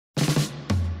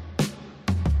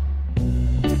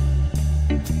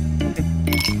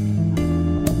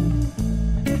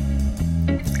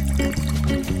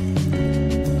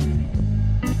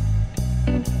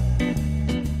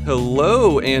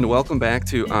Hello and welcome back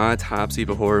to Autopsy of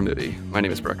a Horror Movie. My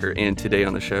name is Brucker, and today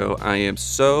on the show, I am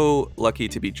so lucky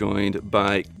to be joined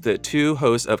by the two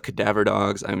hosts of Cadaver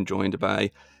Dogs. I'm joined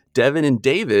by Devin and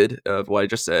David of what I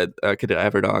just said,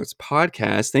 Cadaver Dogs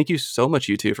podcast. Thank you so much,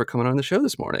 you two, for coming on the show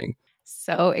this morning.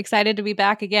 So excited to be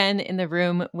back again in the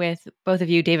room with both of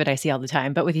you. David, I see all the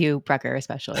time, but with you, Brucker,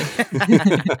 especially.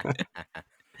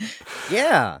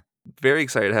 Yeah. Very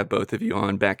excited to have both of you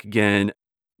on back again.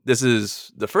 This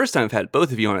is the first time I've had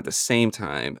both of you on at the same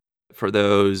time. For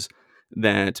those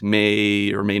that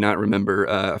may or may not remember,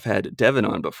 I've had Devin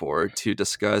on before to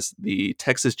discuss the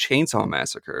Texas Chainsaw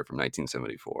Massacre from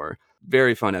 1974.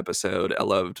 Very fun episode. I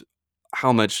loved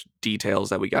how much details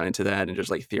that we got into that and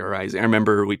just like theorizing. I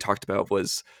remember we talked about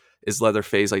is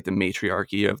Leatherface like the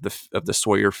matriarchy of the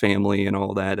Sawyer family and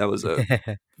all that. That was a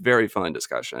very fun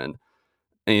discussion.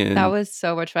 And that was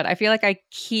so much fun. I feel like I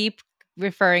keep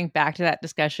referring back to that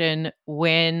discussion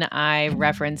when I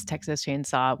reference Texas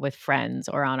Chainsaw with friends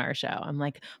or on our show. I'm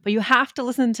like, but you have to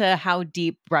listen to how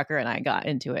deep Brucker and I got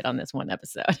into it on this one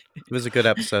episode. It was a good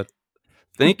episode.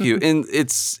 Thank you. And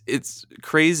it's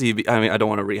crazy. I mean, I don't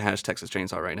want to rehash Texas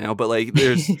Chainsaw right now, but like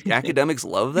there's academics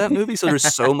love that movie. So there's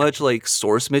so much like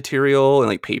source material and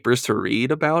like papers to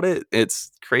read about it.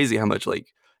 It's crazy how much like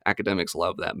academics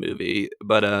love that movie.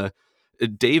 But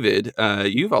David,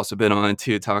 you've also been on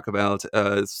to talk about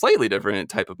a slightly different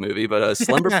type of movie, but a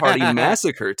Slumber Party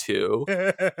Massacre 2.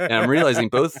 And I'm realizing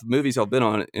both movies y'all been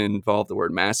on involve the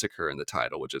word massacre in the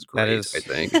title, which is great, I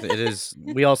think. It is.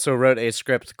 We also wrote a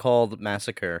script called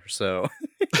Massacre, so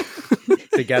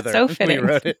together So fitting. we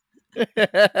wrote it.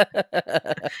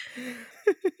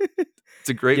 It's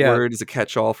a great word. It's a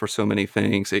catch-all for so many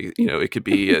things. It could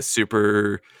be a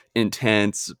super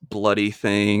intense, bloody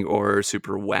thing or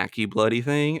super wacky, bloody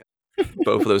thing.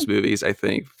 Both of those movies, I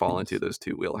think, fall into those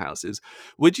two wheelhouses.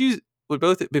 Would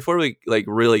both, before we like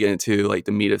really get into like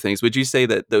the meat of things, would you say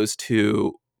that those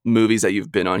two movies that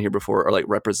you've been on here before are like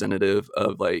representative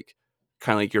of like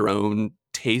kind of like your own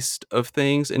taste of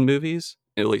things in movies,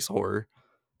 at least horror?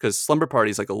 Because Slumber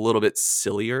Party is like a little bit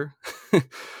sillier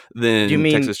than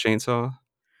Texas Chainsaw.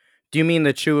 Do you mean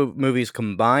the two movies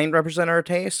combined represent our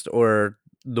taste, or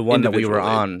the one that we were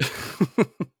on?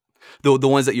 the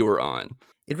ones that you were on.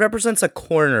 It represents a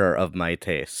corner of my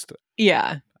taste.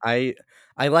 Yeah. I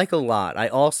like a lot. I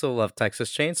also love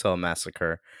Texas Chainsaw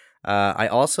Massacre. I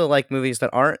also like movies that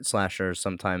aren't slashers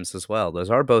sometimes as well. Those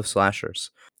are both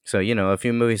slashers. So, a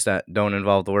few movies that don't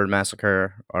involve the word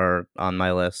massacre are on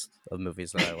my list of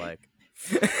movies that I like.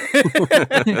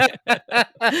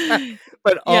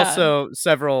 But also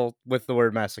several with the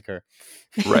word massacre.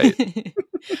 Right.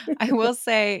 I will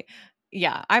say,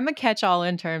 yeah, I'm a catch-all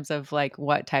in terms of like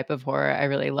what type of horror I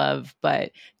really love,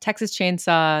 but Texas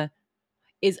Chainsaw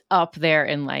is up there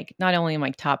in like not only in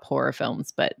like top horror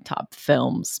films, but top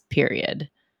films, period.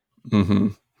 Mm-hmm.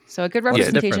 So a good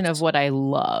representation of what I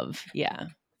love. Yeah.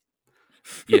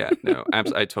 Yeah, no,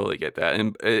 I totally get that.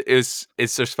 And it's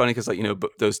just funny because like,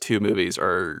 those two movies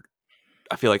are,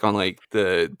 I feel like on like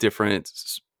the different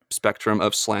spectrum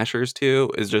of slashers too,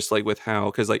 is just like with how,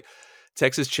 because like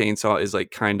Texas Chainsaw is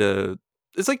like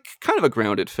it's like kind of a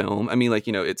grounded film. I mean, like,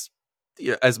 it's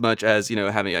as much as,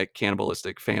 having a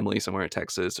cannibalistic family somewhere in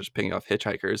Texas, just picking off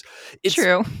hitchhikers. It's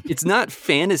true. It's not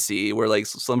fantasy where like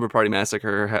Slumber Party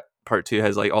Massacre Part 2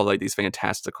 has like all like these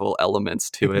fantastical elements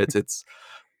to it.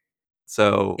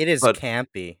 It is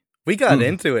campy. We got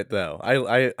into it though.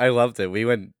 I loved it. We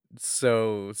went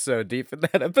so deep in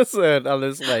that episode on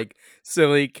this like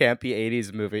silly campy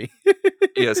 80s movie.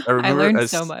 Yes, I learned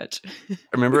so much. I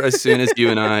remember as soon as you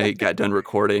and I got done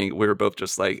recording, we were both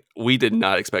just like, we did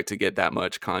not expect to get that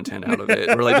much content out of it.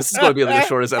 We're like, this is going to be like the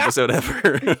shortest episode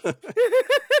ever.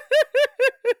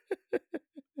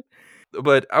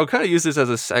 But I'll kind of use this as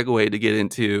a segue to get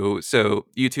into, so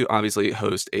you two obviously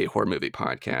host a horror movie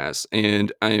podcast,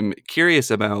 and I'm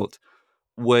curious about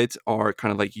what are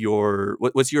kind of like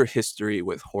what's your history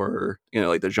with horror,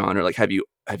 like the genre. Like have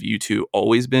you two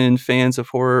always been fans of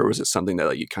horror, or was it something that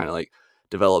like you kind of like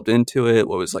developed into it?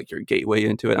 What was like your gateway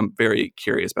into it? I'm very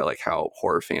curious about like how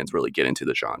horror fans really get into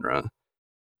the genre.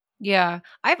 Yeah,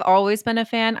 I've always been a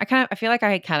fan. I feel like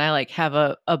I kind of like have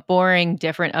a boring,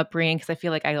 different upbringing because I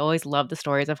feel like I always love the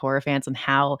stories of horror fans and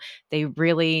how they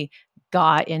really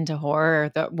got into horror.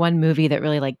 The one movie that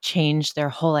really like changed their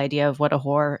whole idea of what a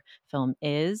horror film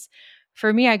is.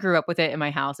 For me, I grew up with it in my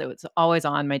house. It was always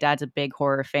on. My dad's a big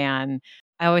horror fan.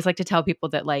 I always like to tell people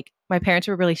that like my parents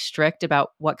were really strict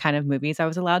about what kind of movies I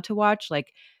was allowed to watch.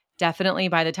 Like definitely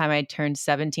by the time I turned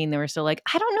 17, they were still like,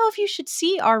 I don't know if you should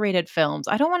see R-rated films.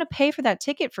 I don't want to pay for that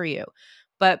ticket for you.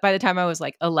 But by the time I was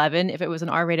like 11, if it was an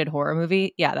R-rated horror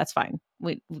movie, yeah, that's fine.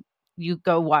 You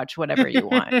go watch whatever you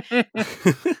want.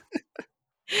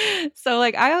 So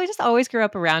like I just always grew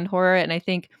up around horror, and I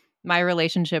think my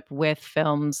relationship with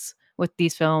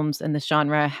these films and this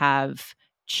genre have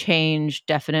changed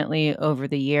definitely over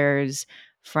the years.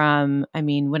 From, I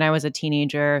mean, when I was a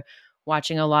teenager,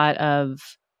 watching a lot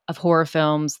of horror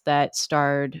films that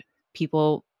starred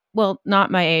people, well,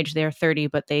 not my age, they're 30,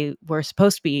 but they were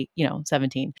supposed to be,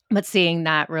 17. But seeing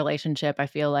that relationship, I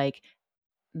feel like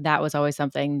that was always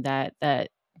something that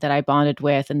I bonded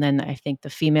with. And then I think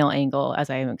the female angle, as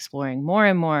I am exploring more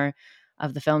and more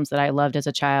of the films that I loved as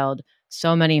a child,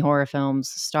 so many horror films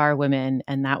star women,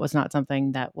 and that was not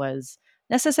something that was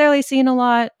necessarily seen a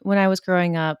lot when I was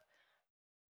growing up.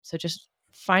 So just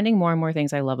finding more and more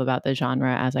things I love about the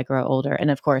genre as I grow older. And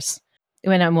of course,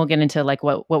 we'll get into like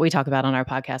what we talk about on our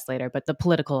podcast later, but the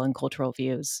political and cultural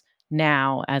views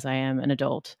now as I am an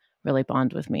adult really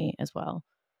bond with me as well.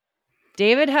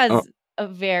 David Oh. has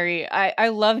I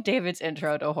love David's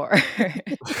intro to horror.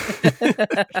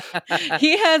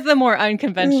 He has the more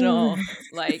unconventional,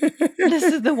 like, this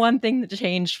is the one thing that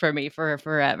changed for me for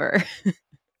forever.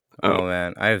 Oh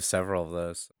man, I have several of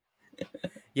those.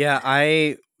 Yeah,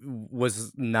 I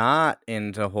was not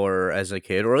into horror as a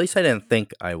kid, or at least I didn't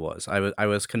think I was. I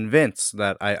was convinced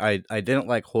that I didn't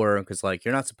like horror because like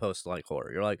you're not supposed to like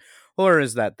horror. You're like horror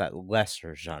is that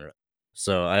lesser genre.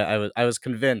 So I was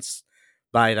convinced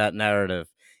by that narrative,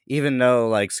 even though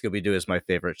like Scooby Doo is my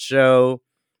favorite show.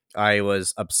 I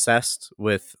was obsessed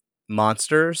with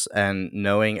monsters and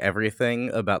knowing everything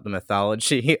about the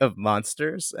mythology of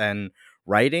monsters and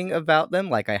writing about them.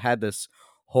 Like I had this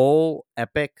whole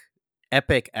epic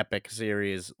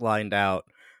series lined out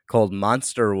called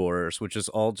Monster Wars, which is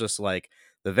all just like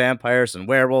the vampires and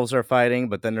werewolves are fighting,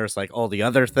 but then there's like all the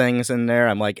other things in there.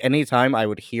 I'm like, anytime I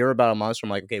would hear about a monster,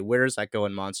 I'm like, okay, where does that go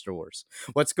in Monster Wars?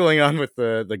 What's going on with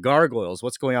the gargoyles?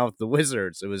 What's going on with the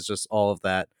wizards? It was just all of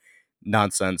that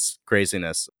nonsense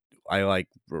craziness. I like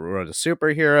wrote a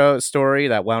superhero story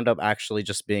that wound up actually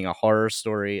just being a horror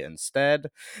story instead.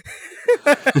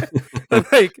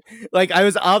 like like I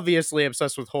was obviously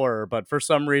obsessed with horror, but for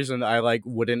some reason I like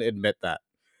wouldn't admit that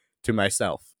to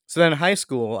myself. So then in high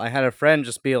school, I had a friend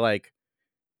just be like,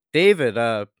 "David,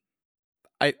 I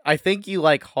think you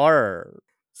like horror."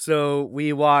 So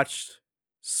we watched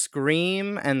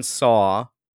Scream and Saw,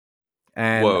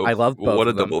 and Whoa, I loved both what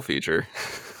a of them. double feature.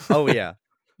 Oh yeah.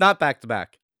 Not back to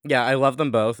back. Yeah, I love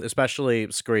them both,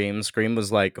 especially Scream. Scream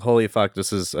was like, holy fuck,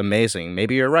 this is amazing.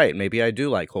 Maybe you're right. Maybe I do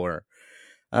like horror.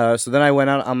 So then I went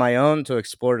out on my own to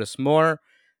explore this more.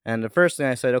 And the first thing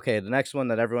I said, okay, the next one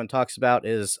that everyone talks about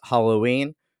is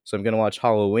Halloween. So I'm going to watch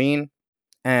Halloween.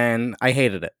 And I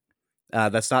hated it.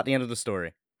 That's not the end of the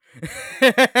story.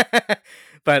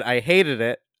 But I hated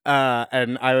it.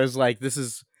 And I was like, this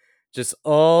is just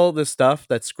all the stuff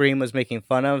that Scream was making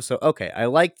fun of. So, okay, I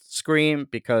liked Scream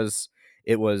because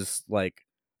it was like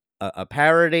a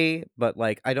parody, but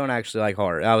like I don't actually like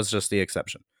horror. That was just the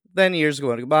exception. Then years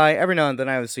going by, every now and then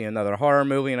I would see another horror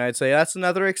movie and I'd say that's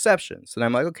another exception. So then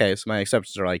I'm like, okay, so my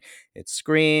exceptions are like it's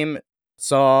Scream,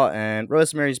 Saw, and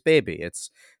Rosemary's Baby.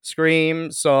 It's Scream,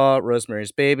 Saw,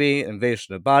 Rosemary's Baby,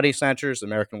 Invasion of Body Snatchers,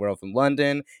 American Werewolf in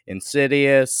London,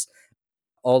 Insidious,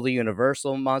 all the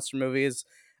Universal monster movies.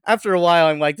 After a while,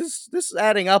 I'm like, this is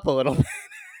adding up a little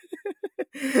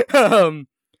bit.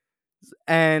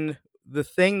 And the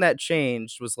thing that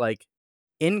changed was like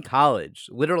in college,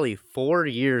 literally 4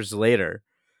 years later,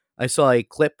 I saw a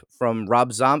clip from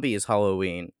Rob Zombie's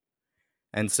Halloween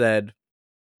and said,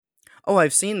 "Oh,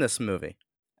 I've seen this movie."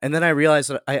 And then I realized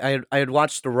that I had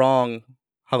watched the wrong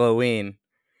Halloween,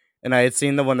 and I had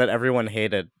seen the one that everyone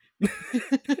hated.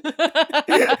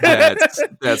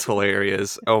 That's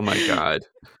hilarious. Oh my god.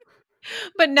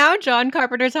 But now John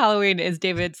Carpenter's Halloween is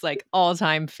David's like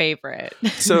all-time favorite.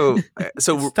 So It's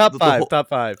top the five, whole top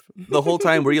five. the whole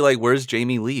time were you like, where's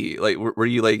Jamie Lee? Like were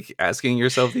you like asking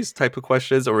yourself these type of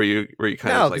questions, or were you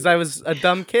kind No, of because like I was a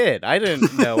dumb kid. I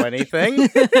didn't know anything.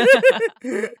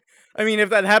 I mean, if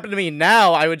that happened to me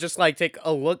now, I would just like take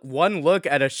one look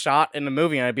at a shot in the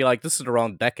movie, and I'd be like, "This is the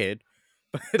wrong decade."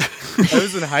 But I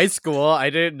was in high school. I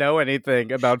didn't know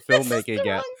anything about This is filmmaking the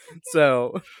yet, wrong.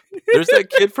 so there's that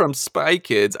kid from Spy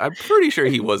Kids. I'm pretty sure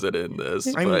he wasn't in this,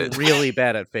 I'm but really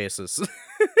bad at faces.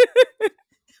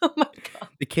 Oh my god.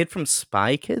 The kid from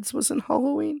Spy Kids was in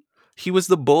Halloween. he was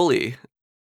the bully.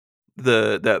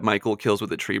 That Michael kills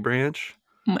with a tree branch.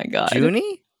 Oh my god.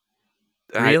 Junie?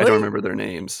 I don't Really? remember their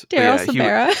names, but Daryl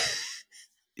Sabera.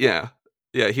 yeah,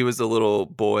 he was the little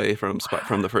boy from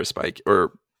the first Spy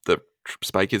or the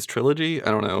Spy Kids trilogy. I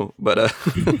don't know, but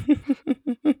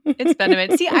It's been a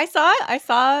minute. See, I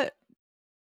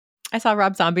saw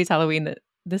Rob Zombie's Halloween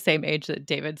the same age that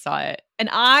David saw it, and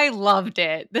I loved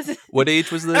it. This is What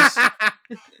age was this?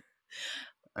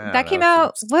 I don't that came know,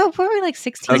 out. Well, what were we like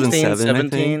 16? 16, 2007, I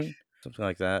think. 17, something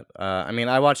like that. I mean,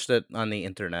 I watched it on the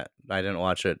internet. I didn't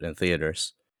watch it in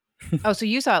theaters. Oh, so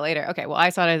you saw it later. Okay, well, I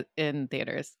saw it in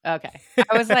theaters. Okay.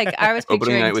 I was Opening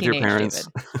picturing night with your teenage parents.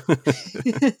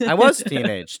 David. I was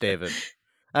teenage, David.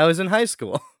 I was in high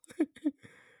school.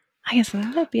 I guess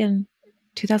that would be in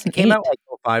It came 2008. out like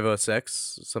 05,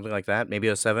 06, something like that.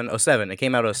 Maybe 07. 07. It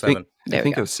came out I think 07. I There we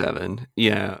think go. of 7.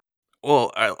 Yeah.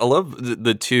 Well, I love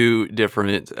the two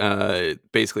different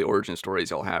basically origin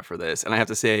stories y'all have for this, and I have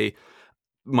to say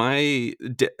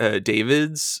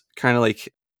David's kind of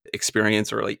like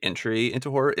experience or like entry into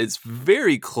horror is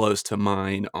very close to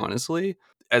mine, honestly.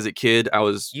 As a kid, I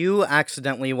was You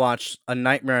accidentally watched A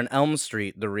Nightmare on Elm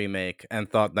Street, the remake, and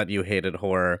thought that you hated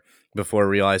horror before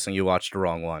realizing you watched the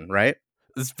wrong one, right?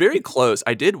 it's very close.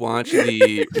 I did watch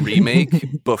the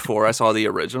remake before I saw the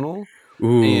original,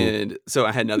 Ooh. and so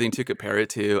I had nothing to compare it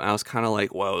to. I was kind of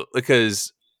like, whoa,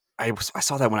 because I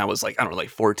saw that when I was like, I don't know, like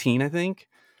 14, I think.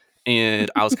 And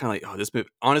I was kind of like, oh, this movie.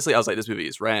 Honestly, I was like, this movie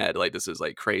is rad. Like, this is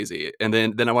like crazy. And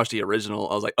then I watched the original.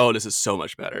 I was like, oh, this is so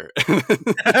much better.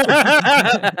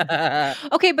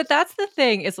 Okay, but that's the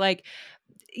thing. Is like,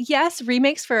 yes,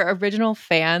 remakes for original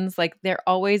fans, like they're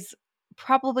always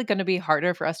probably going to be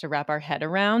harder for us to wrap our head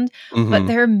around, but Hmm.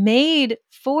 they're made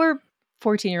for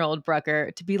 14-year-old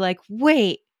Brucker to be like,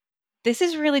 wait, this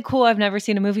is really cool. I've never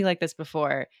seen a movie like this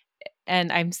before.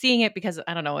 And I'm seeing it because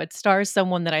I don't know, it stars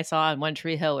someone that I saw on One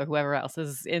Tree Hill or whoever else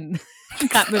is in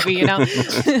that movie, you know.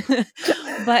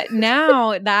 But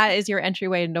now that is your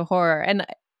entryway into horror, and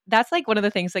that's like one of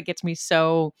the things that gets me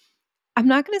so. I'm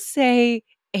not going to say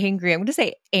angry. I'm going to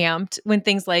say amped when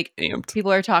things like Amped.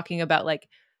 people are talking about like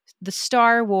the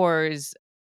Star Wars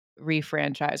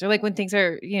refranchise or like when things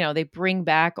are, they bring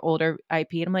back older IP,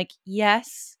 and I'm like,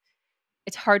 yes,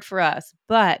 it's hard for us,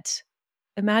 but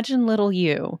imagine little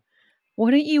you.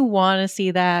 Wouldn't you want to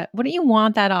see that? Wouldn't you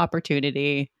want that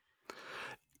opportunity?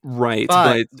 Right.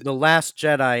 But But The Last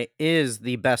Jedi is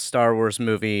the best Star Wars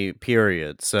movie,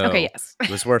 period. Okay, So yes. it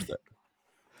was worth it.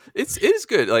 it is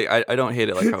good. Like, I don't hate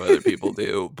it like how other people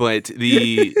do. But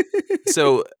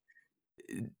so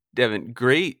Devin,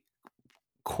 great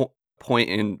point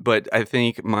in, but I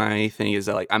think my thing is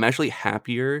that like I'm actually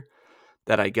happier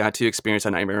that I got to experience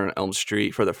A Nightmare on Elm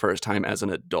Street for the first time as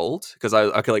an adult because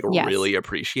I could like Yes. really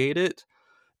appreciate it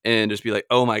and just be like,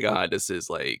 oh my god, this is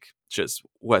like just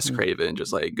Wes Mm. Craven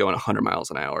just like going 100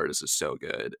 miles an hour. This is so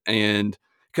good. And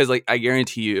because like I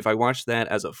guarantee you, if I watched that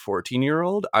as a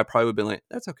 14-year-old, I probably would have been like,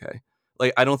 that's okay.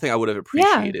 Like I don't think I would have Yeah.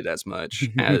 appreciated as much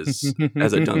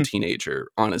as a dumb teenager,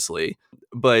 honestly.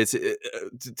 But to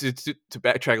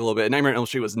backtrack a little bit, Nightmare on Elm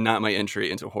Street was not my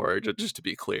entry into horror. Just to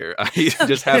be clear, I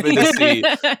just happened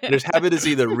to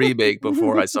see the remake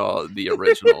before I saw the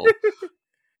original.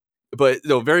 But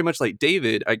though very much like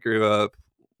David, I grew up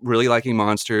really liking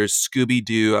monsters. Scooby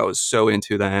Doo, I was so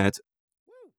into that.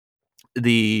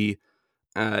 The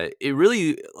it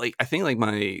really like I think like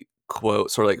my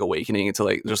quote sort of like awakening into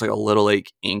like just like a little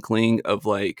like inkling of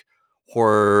like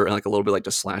horror and like a little bit like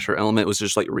the slasher element was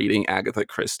just like reading Agatha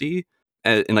Christie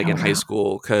in like Oh in high wow.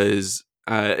 school because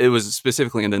it was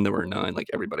specifically and then there were none like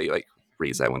everybody like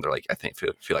reads that when they're like I think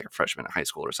feel like a freshman in high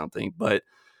school or something, but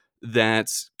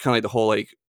that's kind of like the whole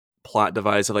like plot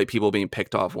device of like people being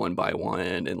picked off one by one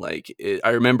and like I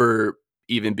remember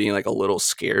even being like a little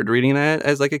scared reading that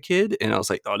as like a kid and I was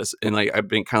like oh this and like I've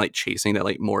been kind of like chasing that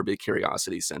like morbid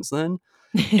curiosity since then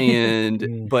and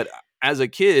Mm. but as a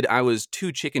kid I was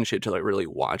too chicken shit to like really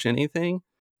watch anything.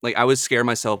 Like I would scare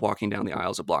myself walking down the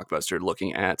aisles of Blockbuster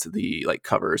looking at the like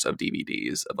covers of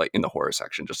DVDs of like in the horror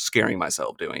section, just scaring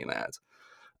myself doing that.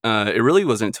 It really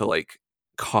wasn't until like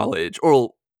college,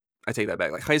 or I take that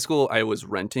back. Like high school, I was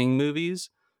renting movies,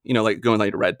 like going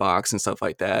like to Redbox and stuff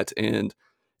like that. And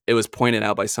it was pointed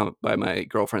out by my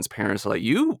girlfriend's parents, like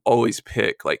you always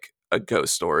pick like a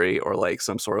ghost story or like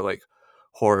some sort of like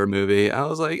horror movie. I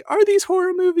was like, are these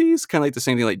horror movies? Kind of like the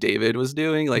same thing like David was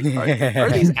doing. Like, are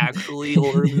these actually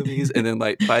horror movies? And then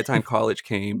like by the time college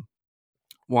came,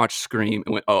 watched Scream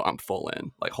and went, oh, I'm full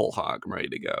in, like whole hog, I'm ready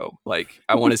to go. Like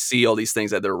I want to see all these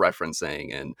things that they're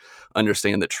referencing and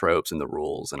understand the tropes and the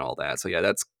rules and all that. So yeah,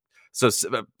 that's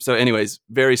so anyways,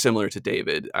 very similar to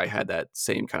David. I had that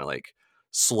same kind of like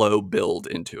slow build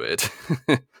into it.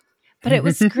 But it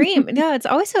was Scream. Yeah, it's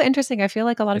always so interesting. I feel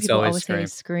like a lot of It's people always always say Scream.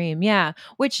 Scream. Yeah,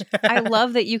 which I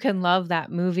love that you can love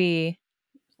that movie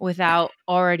without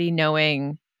already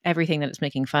knowing everything that it's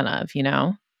making fun of, you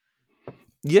know?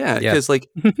 Yeah, Yeah. because like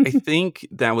I think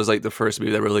that was like the first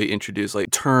movie that really introduced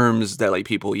like terms that like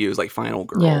people use, like final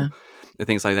girl Yeah. and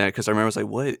things like that. Because I remember I was like,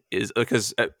 what is,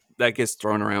 because that gets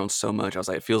thrown around so much. I was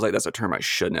like, it feels like that's a term I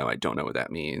should know. I don't know what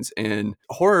that means. And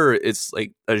horror is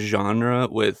like a genre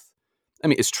with, I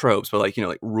mean, it's tropes, but like, you know,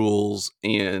 like rules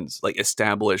and like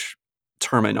established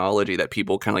terminology that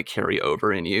people kind of like carry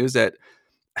over and use that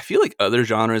I feel like other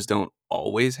genres don't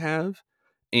always have.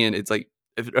 And it's like,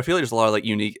 I feel like there's a lot of like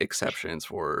unique exceptions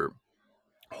for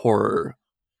horror.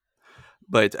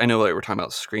 But I know like we're talking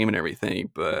about Scream and everything,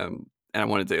 but and I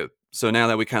wanted to, so now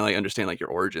that we kind of like understand like your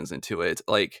origins into it,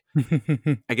 like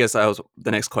I guess the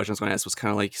next question I was going to ask was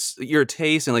kind of like your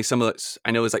taste and like some of the,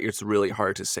 I know it's like it's really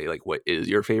hard to say like what is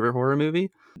your favorite horror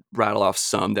movie. Rattle off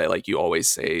some that like you always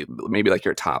say, maybe like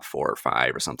your top 4 or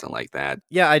 5 or something like that.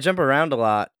 Yeah, I jump around a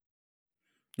lot.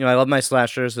 You know, I love my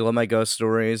slashers. I love my ghost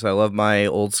stories. I love my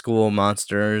old school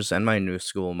monsters and my new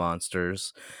school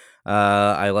monsters.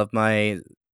 I love my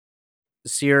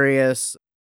serious,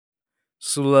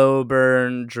 slow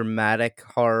burn, dramatic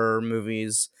horror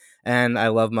movies, and I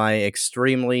love my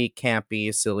extremely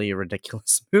campy, silly,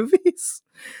 ridiculous movies.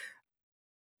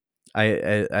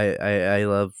 I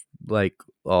love like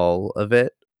all of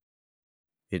it.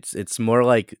 It's more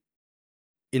like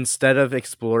instead of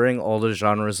exploring all the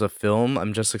genres of film,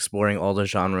 I'm just exploring all the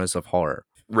genres of horror.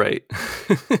 Right.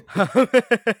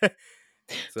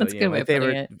 So, That's a you know, good way my of putting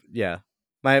favorite, it. yeah.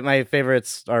 My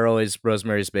favorites are always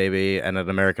Rosemary's Baby and An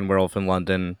American Werewolf in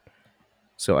London.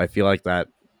 So I feel like that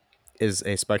is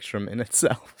a spectrum in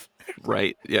itself.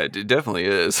 Right. Yeah, it definitely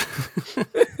is.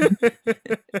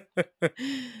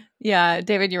 Yeah,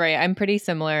 David, you're right. I'm pretty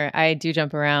similar. I do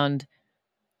jump around.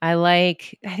 I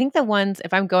think the ones,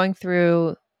 if I'm going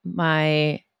through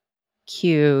my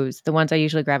cues, the ones I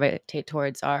usually gravitate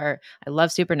towards are, I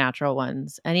love supernatural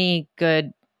ones. Any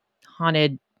good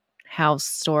haunted house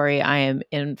story I am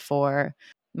in for.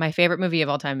 My favorite movie of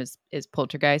all time is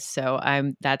Poltergeist, so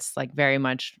that's like very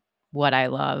much what I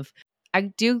love. I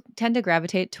do tend to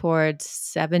gravitate towards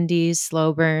 70s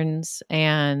slow burns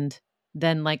and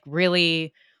then like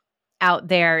really out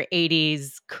there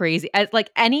 80s crazy.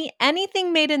 Like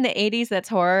anything made in the 80s that's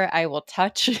horror, I will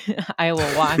touch, I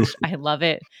will watch. I love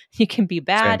it. It can be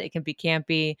bad, Same. it can be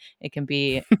campy, it can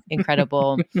be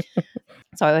incredible.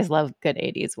 So I always love good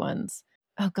 80s ones.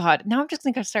 Oh god, now I'm just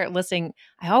gonna start listing.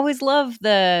 I always love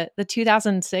the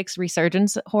 2006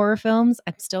 resurgence horror films.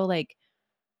 I'm still like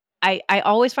I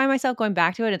always find myself going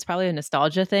back to it. It's probably a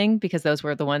nostalgia thing because those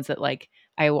were the ones that like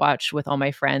I watched with all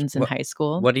my friends in What high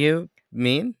school. what do you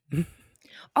mean?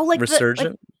 Oh, like the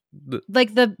Resurgent?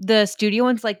 the studio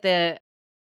ones, like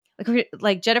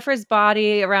Jennifer's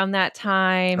Body around that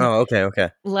time, Oh, okay, okay.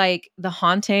 like The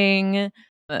Haunting.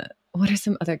 What are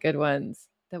some other good ones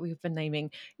that we've been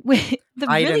naming? The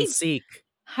Hide and really seek.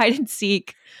 hide and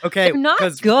seek. Okay, They're not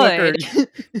because Brooker. good. Just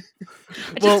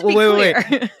Well, to be wait, wait,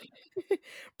 clear. wait.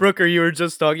 Brooker, you were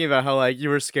just talking about how like you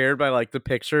were scared by like the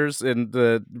pictures in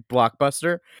the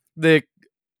blockbuster. The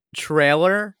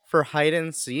trailer for Hide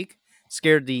and Seek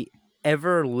scared the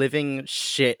ever living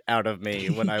shit out of me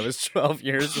when I was 12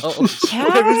 years old. I was so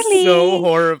Charlie.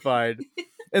 horrified.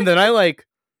 And then I like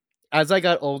as I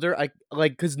got older, I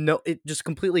like because no, it just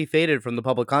completely faded from the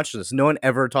public consciousness. No one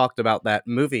ever talked about that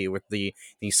movie with the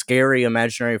scary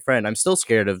imaginary friend. I'm still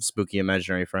scared of spooky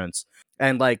imaginary friends,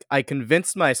 and like I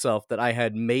convinced myself that I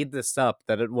had made this up,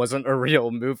 that it wasn't a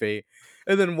real movie.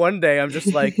 And then one day, I'm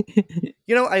just like,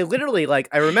 you know, I literally like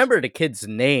I remembered a kid's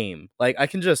name. Like I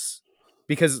can just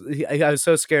because I was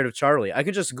so scared of Charlie, I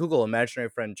could just Google imaginary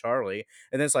friend Charlie,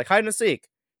 and then it's like hide and seek.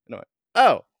 And I'm like,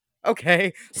 oh,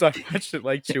 okay. So I watched it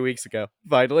like 2 weeks ago,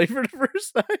 finally for the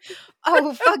first time.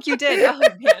 Oh, fuck, you did. Oh,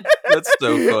 man. That's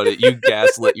so funny. You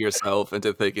gaslit yourself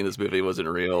into thinking this movie wasn't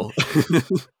real.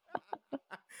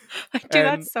 I do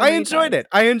that And so I many enjoyed times. it.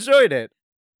 I enjoyed it.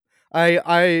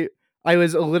 I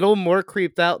was a little more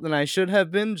creeped out than I should have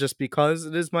been just because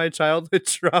it is my childhood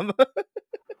trauma.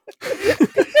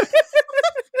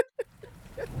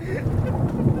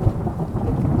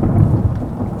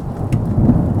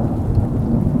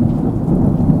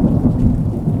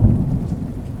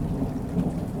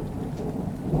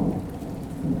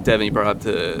 Devin, you brought up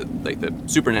the like the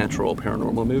supernatural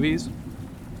paranormal movies.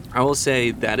 I will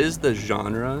say that is the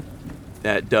genre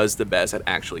that does the best at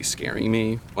actually scaring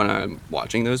me when I'm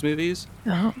watching those movies.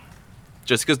 Oh,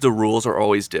 Just because the rules are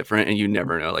always different and you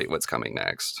never know like what's coming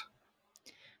next.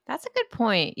 that's a good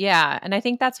point. Yeah, and I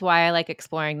think that's why I like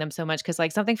exploring them so much because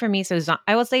like something for me, so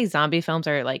I will say zombie films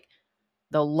are like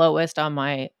the lowest on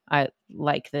my I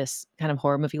like this kind of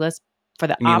horror movie list. for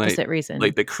the You mean opposite reason.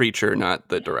 like the creature, not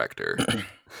the director?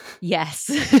 Yes.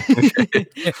 Okay.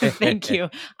 Thank you.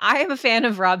 I am a fan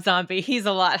of Rob Zombie. He's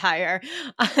a lot higher.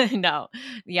 No.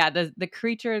 Yeah, the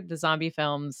creature, the zombie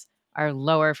films are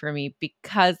lower for me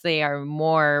because they are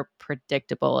more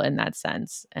predictable in that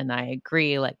sense. And I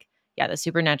agree, like, yeah, the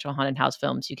supernatural haunted house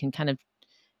films, you can kind of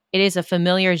it is a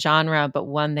familiar genre, but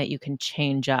one that you can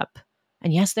change up.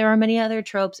 And yes, there are many other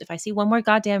tropes. If I see one more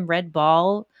goddamn red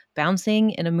ball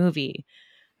bouncing in a movie,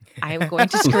 I am going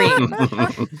to scream.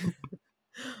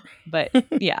 But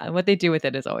yeah, what they do with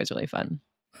it is always really fun.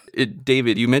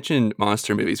 David, you mentioned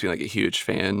monster movies being like a huge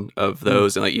fan of Mm.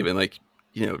 those, and like even like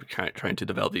kind of trying to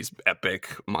develop these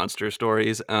epic monster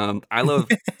stories. I love.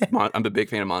 I'm a big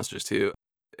fan of monsters too.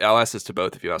 I'll ask this to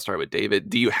both of you. I'll start with David.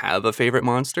 Do you have a favorite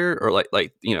monster, or like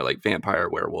like vampire,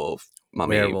 werewolf,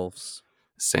 mummy? Werewolves.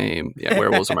 Same. Yeah,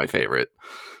 werewolves are my favorite.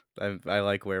 I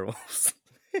like werewolves.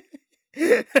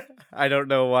 I don't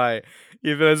know why.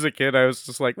 Even as a kid, I was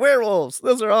just like, werewolves.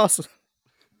 Those are awesome.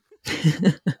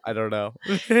 I don't know.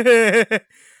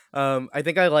 I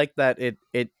think I like that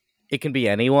it can be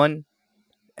anyone,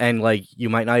 and like you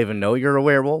might not even know you're a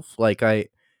werewolf. Like I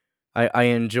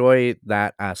enjoy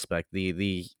that aspect.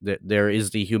 The there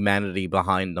is the humanity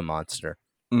behind the monster.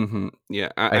 Yeah,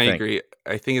 I I think. agree.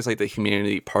 I think it's like the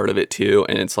humanity part of it too,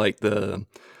 and it's like the.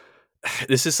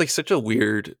 This is like such a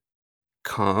weird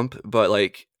comp, but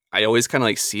like I always kind of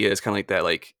like see it as kind of like that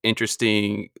like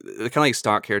interesting, kind of like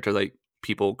stock character like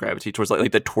people gravitate towards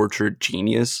like the tortured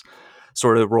genius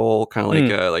sort of role, kind of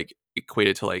Mm, like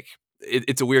equated to like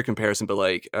it's a weird comparison, but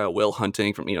like Will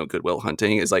Hunting from Good Will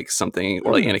Hunting is like something,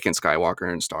 or like mm, Anakin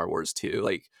Skywalker in Star Wars too.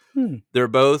 Like mm. they're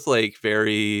both like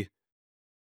very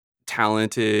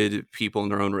talented people in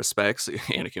their own respects.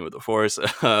 Anakin with the Force,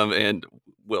 and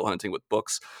Will Hunting with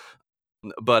books,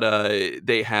 but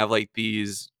they have like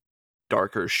these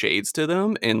darker shades to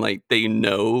them, and like they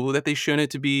know that they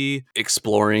shouldn't to be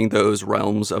exploring those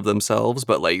realms of themselves,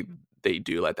 but like they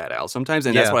do let that out sometimes,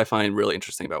 and that's Yeah. what I find really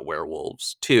interesting about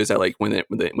werewolves too, is that like when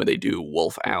they do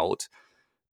wolf out,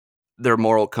 their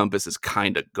moral compass is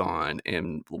kind of gone,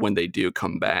 and when they do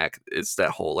come back, it's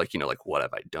that whole like like what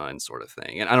have I done sort of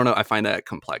thing. And I don't know, I find that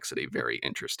complexity very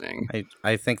interesting.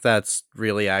 I think that's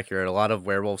really accurate. A lot of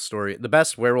the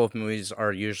best werewolf movies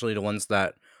are usually the ones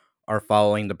that are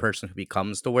following the person who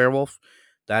becomes the werewolf.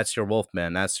 That's your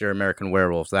Wolfman. That's your American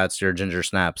Werewolf. That's your Ginger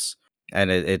Snaps. And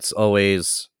it's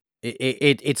always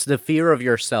it's the fear of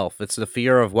yourself. It's the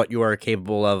fear of what you are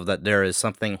capable of. That there is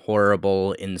something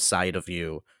horrible inside of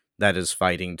you that is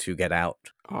fighting to get out.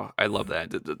 Oh, I love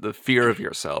that, the fear of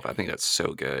yourself. I think that's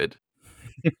so good.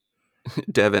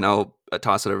 Devin, I'll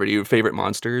toss it over to you. Favorite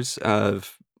monsters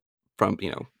of from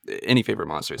any favorite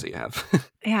monsters that you have.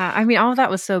 Yeah, I mean, all of that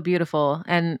was so beautiful,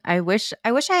 and I wish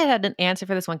I had an answer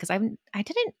for this one because I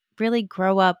didn't really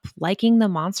grow up liking the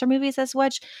monster movies as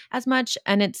much,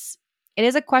 and it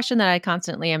is a question that I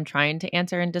constantly am trying to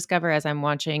answer and discover as I'm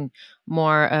watching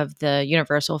more of the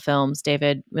Universal films.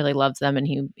 David really loves them, and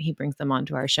he brings them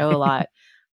onto our show a lot.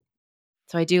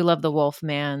 So I do love the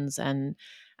Wolfmans and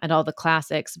all the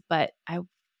classics, but I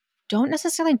don't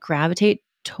necessarily gravitate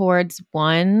towards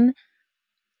one.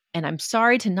 And I'm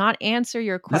sorry to not answer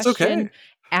your That's okay. question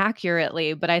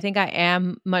accurately, but I think I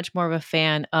am much more of a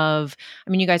fan of, I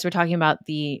mean, you guys were talking about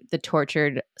the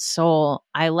tortured soul.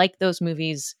 I like those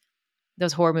movies,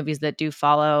 those horror movies that do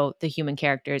follow the human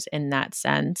characters in that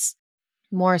sense,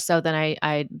 more so than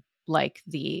I like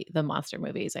the monster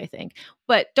movies, I think.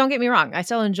 But don't get me wrong, I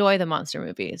still enjoy the monster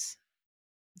movies.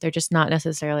 They're just not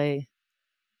necessarily,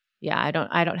 yeah, I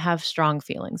don't have strong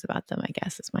feelings about them, I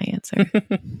guess is my answer.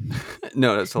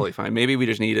 No, that's totally fine. Maybe we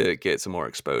just need to get some more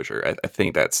exposure. I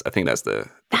think that's the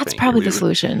That's thing here. probably We the we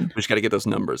solution. just got to get those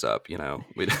numbers up.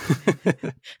 We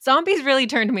Zombies really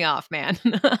turned me off, man.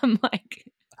 I'm like,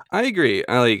 I agree.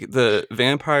 I like the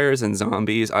vampires and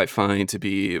zombies. I find to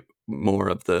be more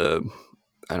of the,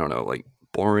 I don't know, like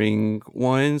boring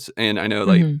ones. And I know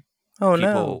like mhm. Oh no.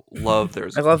 people love their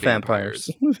I love vampires.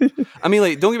 vampires. I mean,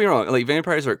 like, don't get me wrong. Like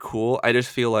vampires are cool. I just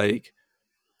feel like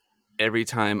every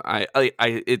time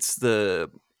it's the,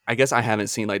 I guess I haven't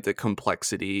seen like the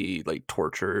complexity, like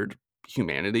tortured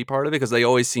humanity part of it, because they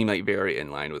always seem like very in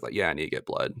line with like, yeah, I need to get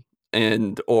blood,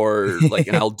 and or like,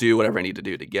 and I'll do whatever I need to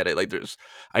do to get it. Like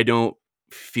I don't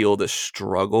feel the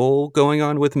struggle going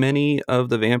on with many of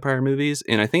the vampire movies,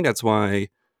 and I think that's why,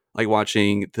 like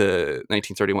watching the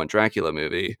 1931 Dracula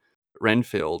movie,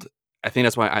 Renfield, I think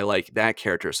that's why I like that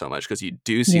character so much, because you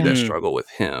do see Yeah. that Mm. struggle with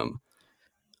him.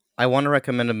 I want to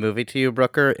recommend a movie to you,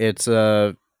 Brooker. It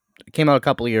came out a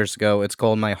couple of years ago. It's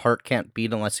called My Heart Can't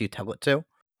Beat Unless You Tell It to.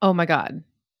 Oh my god.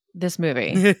 This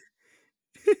movie.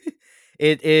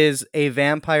 It is a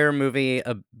vampire movie,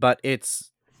 but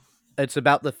it's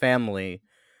about the family.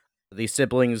 The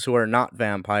siblings who are not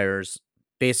vampires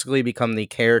basically become the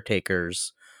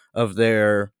caretakers of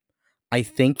their, I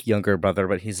think, younger brother,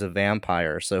 but he's a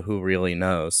vampire, so who really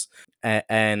knows?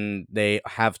 And they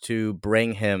have to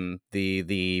bring him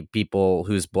the people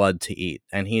whose blood to eat,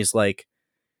 and he's like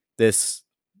this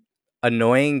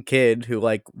annoying kid who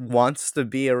like wants to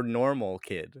be a normal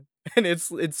kid, and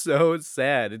it's so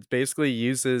sad. It basically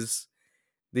uses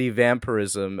the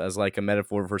vampirism as like a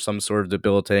metaphor for some sort of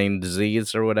debilitating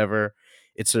disease or whatever.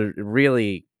 It's a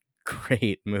really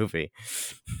great movie.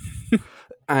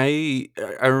 I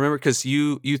remember because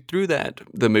you threw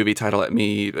the movie title at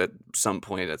me at some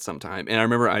point at some time, and I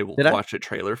remember I Did I? watched a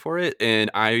trailer for it,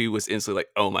 and I was instantly like,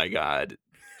 "Oh my god,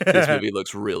 this movie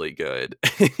looks really good."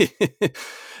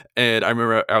 And I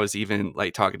remember I was even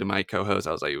like talking to my co-host.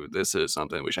 I was like, "This is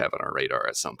something we should have on our radar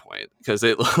at some point," because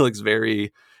it looks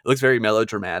very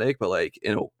melodramatic, but like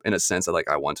in a sense that like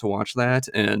I want to watch that,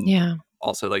 and Yeah.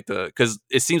 also like because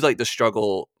it seems like the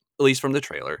struggle, at least from the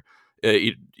trailer.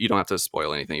 You don't have to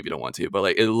spoil anything if you don't want to, but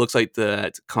like it looks like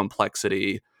that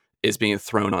complexity is being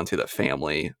thrown onto the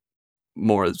family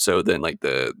more so than like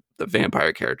the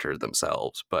vampire characters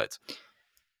themselves. But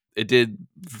it did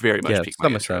very much Yeah, pique my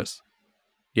some sense. interest.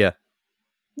 Yeah.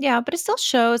 Yeah, but it still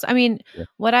shows. I mean, Yeah.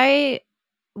 what I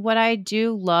what I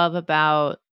do love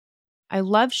about I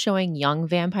love showing young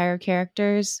vampire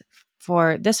characters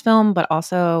for this film, but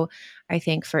also I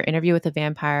think for Interview with a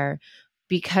Vampire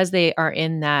because they are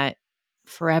in that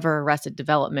forever arrested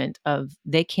development of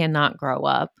they cannot grow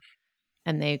up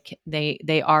and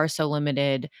they are so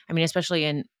limited. I mean, especially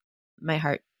in My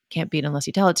Heart Can't Beat Unless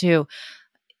You Tell It To,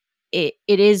 it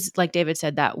is like David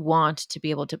said, that want to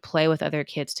be able to play with other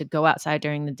kids, to go outside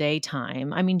during the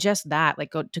daytime. I mean, just that,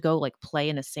 like go like play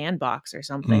in a sandbox or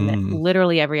something that Mm.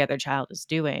 literally every other child is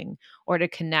doing, or to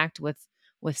connect with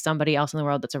somebody else in the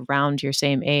world that's around your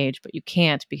same age, but you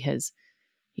can't because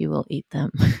you will eat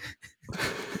them.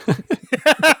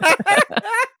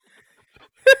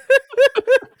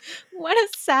 What a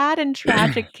sad and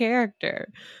tragic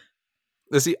character.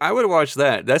 See, I would watch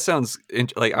that. That sounds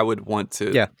like I would want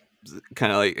to Yeah.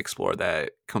 kind of like explore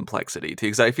that complexity too,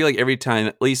 because I feel like every time,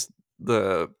 at least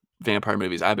the vampire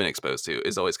movies I've been exposed to,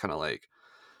 is always kind of like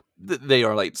they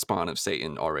are like spawn of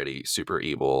Satan, already super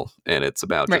evil, and it's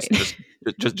about Right.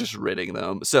 just ridding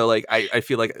them. So like I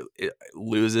feel like it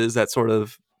loses that sort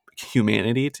of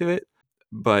humanity to it.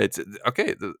 But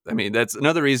okay, I mean that's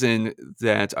another reason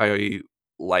that I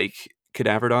like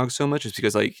Cadaver Dog so much, is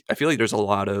because like I feel like there's a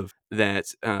lot of that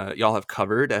y'all have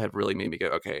covered that have really made me go,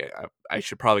 okay, I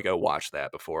should probably go watch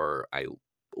that before I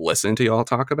listen to y'all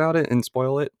talk about it and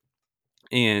spoil it.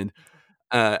 And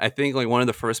I think like one of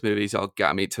the first movies y'all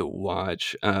got me to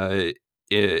watch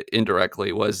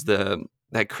indirectly was the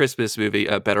that Christmas movie,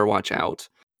 Better Watch Out.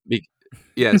 Be-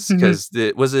 yes, because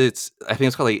was it? I think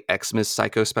it's called like Xmas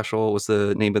Psycho Special was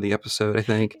the name of the episode. I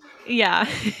think Yeah.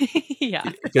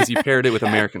 Yeah. because you paired it with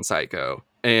American Psycho,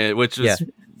 and which Yeah. was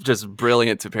just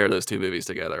brilliant to pair those two movies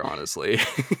together. Honestly,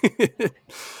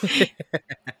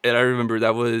 and I remember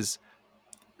that was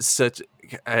such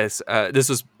as this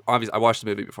was obvious. I watched the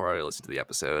movie before I listened to the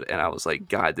episode, and I was like,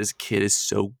 God, this kid is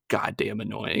so goddamn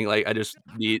annoying. Like, I just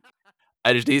need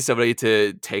somebody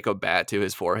to take a bat to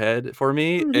his forehead for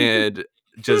me, and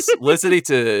just listening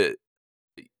to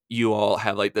you all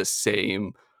have like the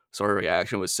same sort of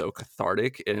reaction was so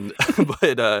cathartic. And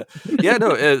but yeah,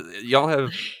 no, y'all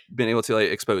have been able to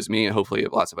like expose me and hopefully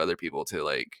lots of other people to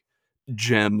like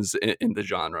gems in the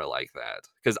genre like that,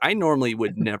 because I normally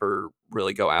would never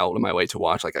really go out of my way to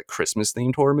watch like a Christmas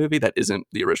themed horror movie that isn't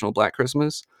the original Black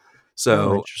Christmas. Oh,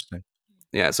 So interesting.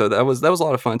 yeah, so that was a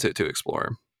lot of fun to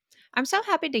explore. I'm so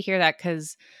happy to hear that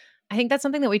because I think that's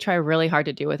something that we try really hard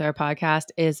to do with our podcast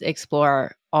is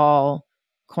explore all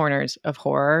corners of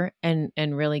horror and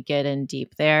really get in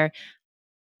deep there.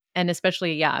 And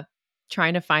especially, yeah,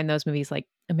 trying to find those movies like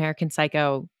American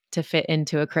Psycho to fit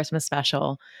into a Christmas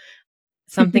special.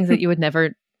 Some things that you would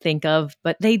never think of,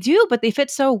 but they do, but they fit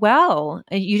so well.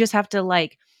 And you just have to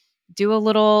like do a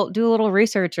little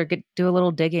research or do a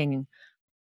little digging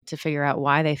to figure out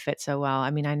why they fit so well.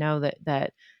 I mean, I know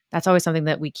that's always something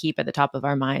that we keep at the top of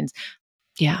our minds.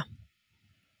 Yeah.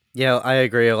 Yeah, I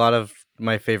agree. A lot of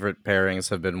my favorite pairings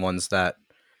have been ones that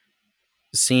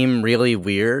seem really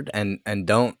weird and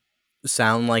don't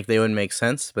sound like they would make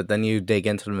sense, but then you dig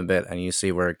into them a bit and you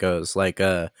see where it goes. Like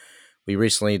we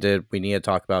recently did We Need to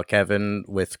Talk About Kevin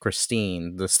with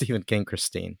Christine, the Stephen King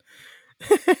Christine.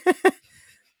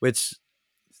 Which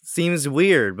seems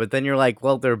weird, but then you're like,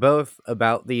 well, they're both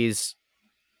about these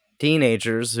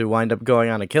teenagers who wind up going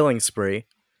on a killing spree.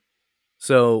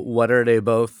 So what are they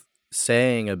both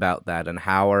saying about that, and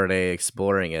how are they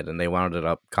exploring it? And they wound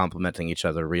up complementing each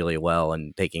other really well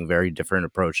and taking very different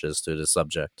approaches to the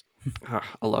subject. I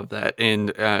love that.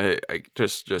 And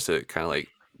just to kind of like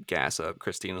gas up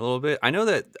Christine a little bit, I know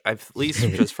that I've, at least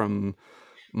just from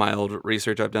mild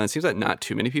research I've done, it seems like not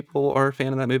too many people are a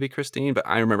fan of that movie, Christine, but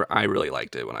I remember I really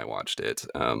liked it when I watched it.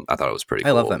 I thought it was pretty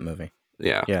I love that cool. movie.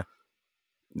 Yeah. Yeah.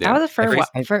 That Yeah. was a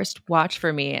I first watch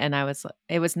for me, and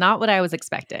it was not what I was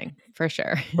expecting, for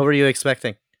sure. What were you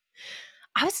expecting?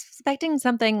 I was expecting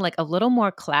something like a little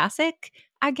more classic,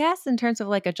 I guess, in terms of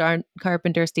like a John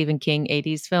Carpenter, Stephen King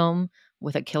 80s film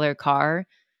with a killer car.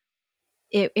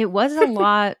 It was a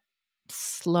lot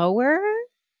slower,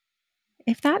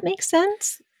 if that makes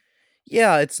sense.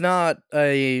 Yeah, it's not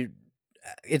an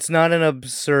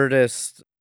absurdist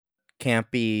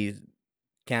campy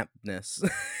campness.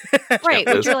 Right, which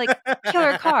Campus. you're like,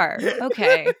 killer car.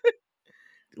 Okay.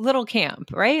 Little camp,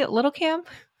 right? Little camp.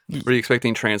 Were you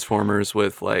expecting Transformers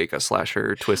with like a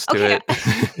slasher twist to Okay.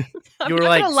 it? I'm You were not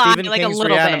like gonna lie, Stephen like a King's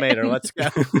little Reanimator. Let's go.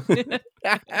 bit.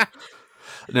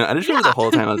 No, I just remember Yeah. the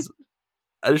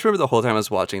whole time I was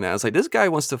watching that, I was like, this guy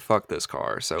wants to fuck this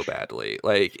car so badly.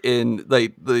 Like in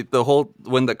like the whole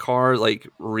when the car like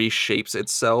reshapes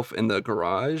itself in the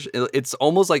garage, it's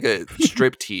almost like a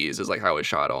strip tease is like how it's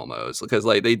shot almost. Because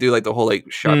like they do like the whole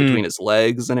like shot between his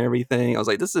legs and everything. I was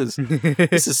like, this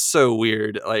is so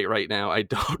weird. Like right now, I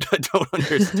don't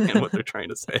understand what they're trying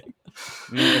to say.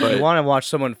 I mean, if you But want to watch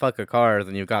someone fuck a car,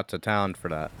 then you got to town for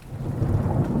that.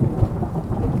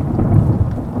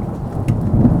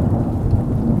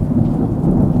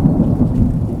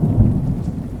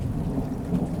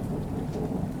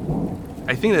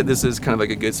 I think that this is kind of like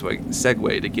a good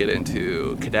segue to get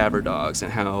into Cadaver Dogs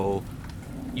and how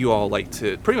you all like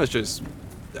to pretty much just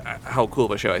how cool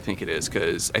of a show I think it is,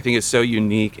 because I think it's so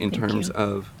unique in Thank terms you.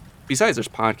 of, besides there's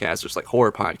podcasts, there's like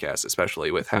horror podcasts,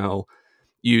 especially with how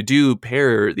you do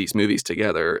pair these movies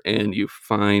together and you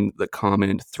find the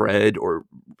common thread or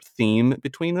theme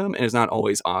between them. And it's not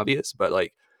always obvious, but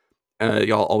like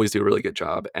y'all always do a really good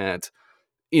job at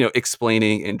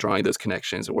explaining and drawing those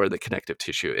connections and where the connective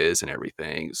tissue is and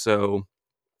everything. So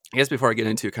I guess before I get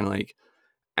into kind of like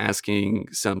asking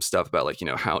some stuff about like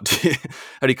how how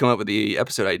do you come up with the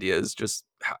episode ideas, just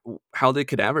how did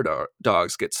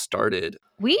Dogs get started?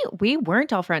 We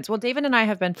weren't all friends. Well, David and I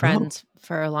have been Oh, friends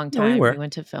for a long no, we time. We were.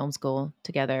 went to film school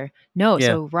together. No, Yeah.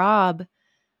 so Rob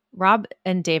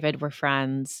and David were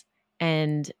friends,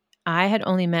 and I had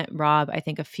only met Rob I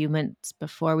think a few months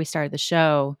before we started the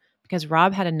show, because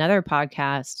Rob had another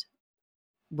podcast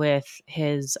with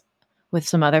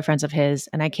some other friends of his,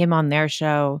 and I came on their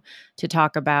show to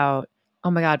talk about,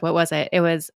 oh my god, what was it? It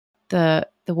was the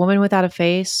woman without a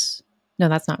face. No,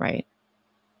 that's not right.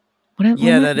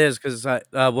 Yeah, that is because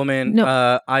woman,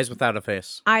 No, eyes without a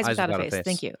face. Eyes Eyes Without a without a Face.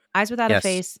 Thank face. you. Eyes Without a Yes.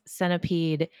 Face,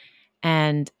 Centipede,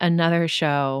 and another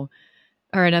show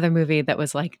or another movie that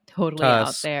was like totally out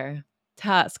Tusk. there.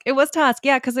 Tusk. It was Tusk.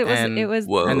 Yeah, because it was And the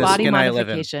Whoa. body skin I live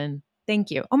in. modification.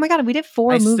 Thank you. Oh my god, we did I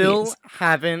 4 still movies.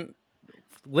 haven't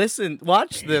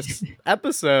watched this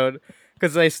episode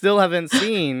because I still haven't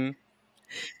seen.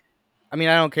 I mean,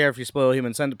 I don't care if you spoil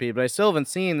Human Centipede, but I still haven't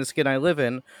seen The Skin I Live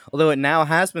In, although it now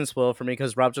has been spoiled for me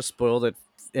because Rob just spoiled it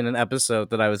in an episode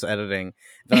that I was editing.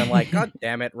 Then I'm like, God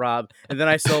damn it, Rob. And then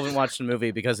I still haven't watched the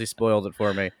movie because he spoiled it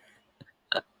for me.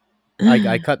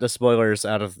 I cut the spoilers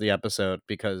out of the episode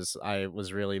because I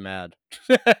was really mad.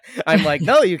 I'm like,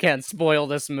 no, you can't spoil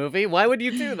this movie. Why would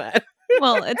you do that?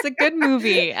 Well, it's a good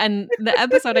movie. And the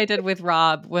episode I did with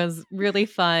Rob was really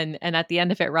fun. And at the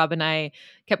end of it, Rob and I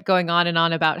kept going on and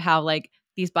on about how, like,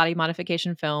 these body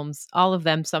modification films, all of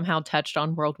them somehow touched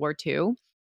on World War II.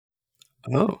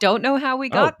 Oh, Don't know how we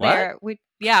Oh, got what? there.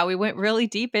 We went really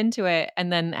deep into it.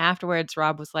 And then afterwards,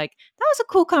 Rob was like, that was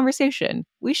a cool conversation.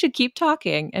 We should keep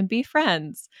talking and be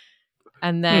friends.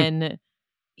 And then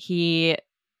he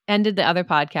ended the other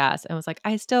podcast and was like,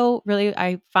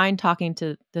 I find talking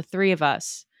to the three of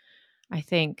us, I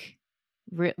think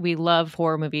we love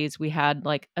horror movies. We had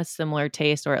like a similar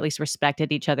taste, or at least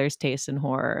respected each other's taste in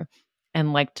horror,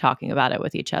 and liked talking about it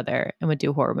with each other, and would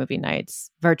do horror movie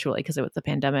nights virtually because it was the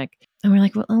pandemic. And we're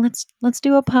like, well, let's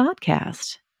do a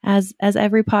podcast, as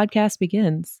every podcast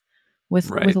begins with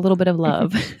right. a little bit of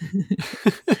love.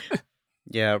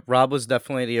 Yeah, Rob was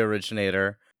definitely the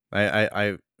originator.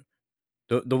 I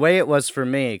the way it was for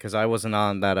me, because I wasn't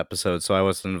on that episode, so I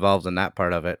wasn't involved in that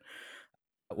part of it,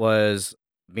 was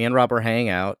me and Rob were hanging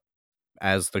out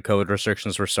as the COVID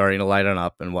restrictions were starting to lighten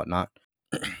up and whatnot.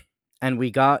 And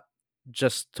we got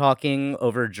just talking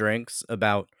over drinks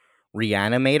about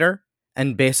Reanimator,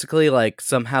 and basically like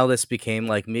somehow this became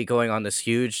like me going on this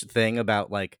huge thing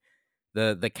about like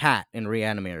the cat in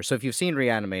Reanimator. So if you've seen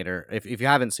Reanimator, if you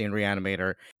haven't seen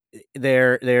Reanimator,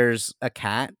 there's a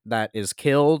cat that is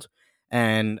killed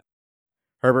and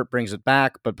Herbert brings it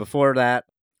back, but before that,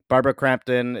 Barbara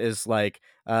Crampton is like,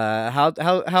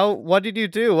 how what did you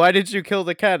do? Why did you kill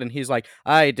the cat?" And he's like,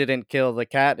 "I didn't kill the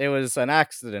cat. It was an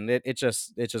accident. It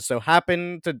just so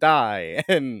happened to die."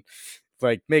 And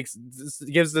like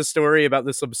gives the story about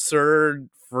this absurd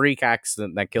freak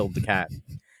accident that killed the cat.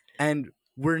 And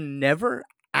we're never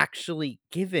actually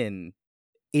given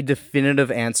a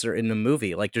definitive answer in the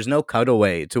movie. Like there's no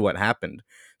cutaway to what happened.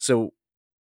 So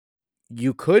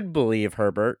you could believe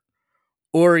Herbert,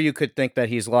 or you could think that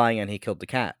he's lying and he killed the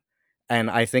cat. And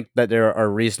I think that there are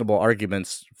reasonable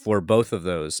arguments for both of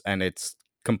those, and it's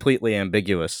completely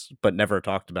ambiguous, but never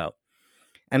talked about.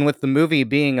 And with the movie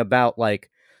being about like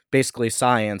basically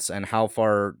science and how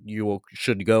far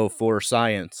should go for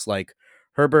science, like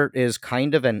Herbert is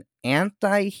kind of an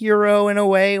anti-hero in a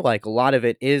way. Like a lot of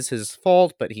it is his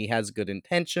fault, but he has good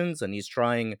intentions and he's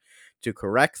trying to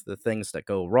correct the things that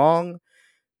go wrong.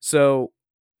 So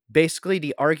basically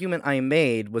the argument I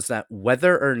made was that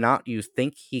whether or not you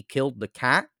think he killed the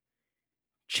cat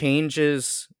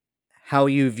changes how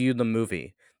you view the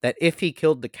movie. That if he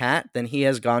killed the cat, then he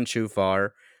has gone too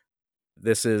far.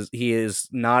 He is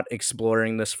not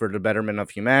exploring this for the betterment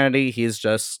of humanity. He's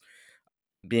just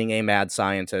being a mad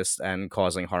scientist and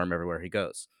causing harm everywhere he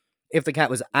goes. If the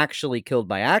cat was actually killed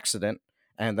by accident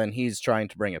and then he's trying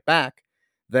to bring it back,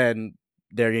 then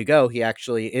there you go. He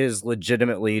actually is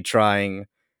legitimately trying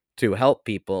to help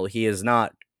people. He is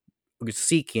not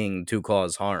seeking to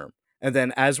cause harm. And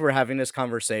then as we're having this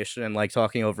conversation and like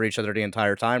talking over each other the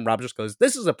entire time, Rob just goes,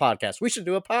 "This is a podcast. We should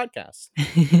do a podcast."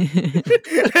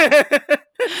 I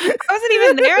wasn't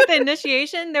even there at the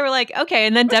initiation. They were like, "Okay,"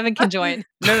 and then Devin can join.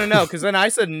 No, because then I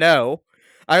said no.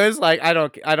 I was like, I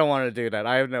don't want to do that.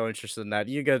 I have no interest in that.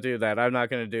 You go do that. I'm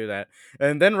not going to do that.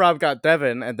 And then Rob got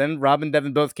Devin, and then Rob and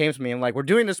Devin both came to me and like, "We're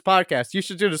doing this podcast. You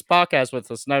should do this podcast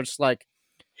with us." And I was just like,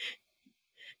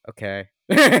 "Okay."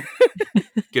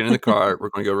 Get in the car. We're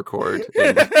going to go record.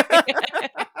 And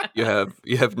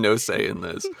you have no say in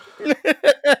this.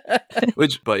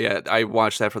 But yeah, I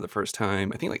watched that for the first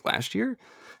time. I think like last year,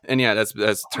 and yeah,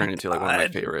 that's turned into like one of my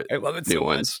favorite. I love it new so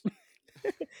ones. much.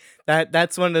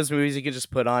 That's one of those movies you can just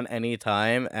put on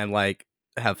anytime and like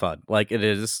have fun. Like it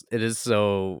is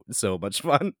so much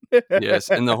fun. Yes,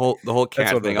 and the whole That's cat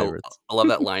one of my thing. I favorites. love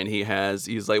that line he has.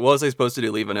 He's like, "What was I supposed to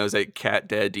do? Leave a note? Like cat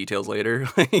dead. Details later."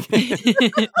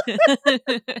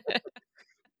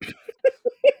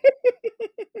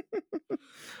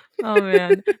 Oh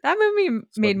man, that movie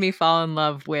It's made fun. me fall in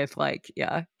love with like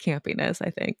campiness, I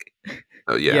think.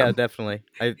 Oh yeah, Yeah, definitely.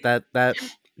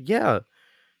 Yeah.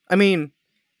 I mean,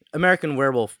 American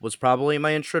Werewolf was probably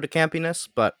my intro to campiness,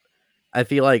 but I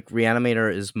feel like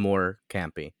Reanimator is more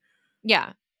campy.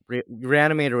 Yeah.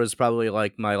 Reanimator was probably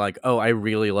like my like, "Oh, I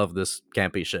really love this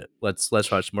campy shit. Let's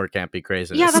watch more campy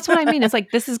craziness." Yeah, that's what I mean. It's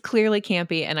like this is clearly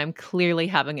campy and I'm clearly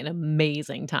having an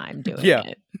amazing time doing Yeah.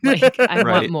 it. Like I want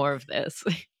right. more of this.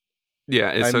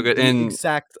 Yeah, it's so I'm good. the And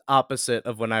exact opposite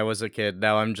of when I was a kid.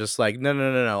 Now I'm just like,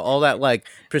 no. All that like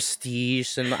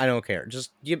prestige and I don't care.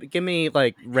 Just give me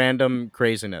like random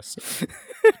craziness.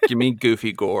 give me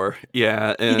goofy gore.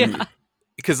 Yeah, and Yeah.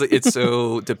 because it's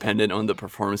so dependent on the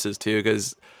performances too.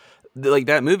 Because like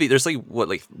that movie, there's like what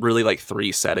like really like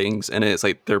three settings, and it's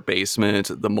like their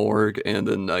basement, the morgue, and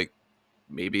then like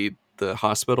maybe the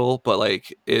hospital. But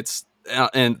like it's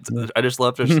and I just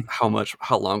love just how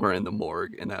long we're in the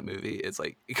morgue in that movie. It's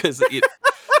like because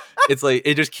it's like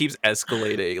it just keeps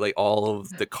escalating, like all of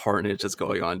the carnage that's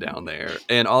going on down there,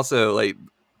 and also like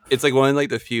it's like one of like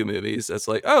the few movies that's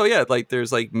like, oh yeah, like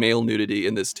there's like male nudity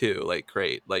in this too, like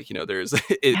great, like there's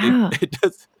Yeah. it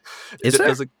does Is it there?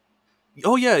 does like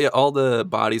oh yeah, all the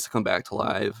bodies come back to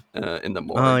life in the Oh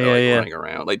morgue are like yeah, running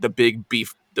around, like the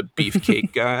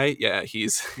beefcake guy, yeah,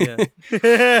 he's yeah.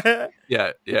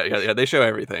 yeah, they show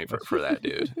everything for that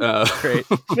dude. Great.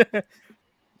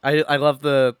 I love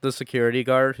the security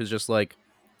guard who's just like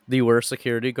the worst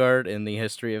security guard in the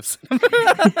history of cinema.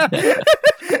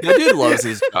 That dude loves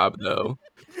his job though.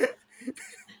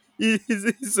 He's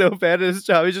so bad at his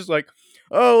job. He's just like,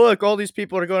 "Oh look, all these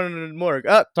people are going to the morgue.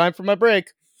 Ah, time for my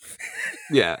break."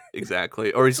 Yeah,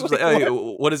 exactly. Or he's just like, Like, "Hey,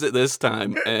 what? what is it this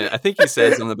time?" And I think he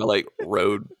said something about like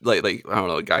road, like I don't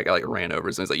know, a guy got like ran over,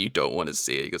 and he's like, "You don't want to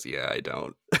see it." He goes, "Yeah, I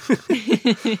don't."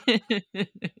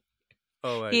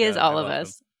 Oh my He is god, I all of love him.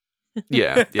 us.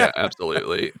 Yeah,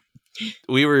 absolutely.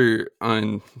 We were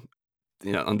on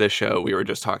on this show, we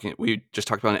just talked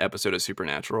about an episode of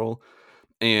Supernatural,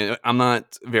 and I'm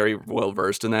not very well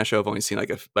versed in that show. I've only seen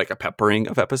like a peppering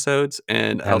of episodes,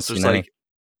 and I I haven't was just seen any.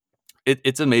 like,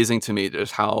 it's amazing to me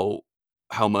just how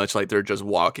much like they're just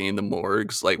walking in the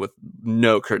morgues like with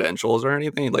no credentials or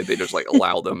anything. Like they just like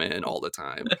allow them in all the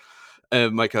time.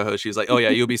 And my co-host, she's like, "Oh yeah,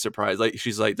 you'll be surprised." Like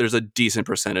she's like, "There's a decent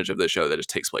percentage of the show that just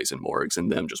takes place in morgues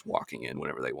and them just walking in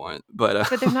whenever they want." But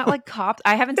But they're not like cops.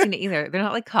 I haven't seen it either. They're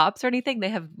not like cops or anything. They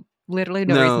have literally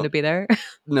no reason no, to be there.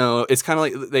 no, it's kind of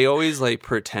like they always like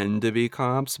pretend to be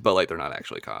cops, but like they're not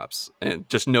actually cops, and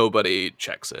just nobody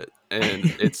checks it. And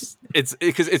it's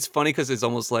because it's funny because it's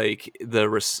almost like the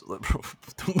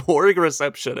morgue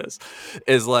receptionist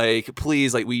is like,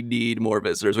 "Please, like we need more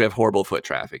visitors. We have horrible foot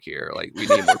traffic here. Like we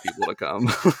need more people to come."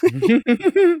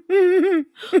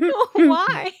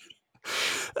 Why?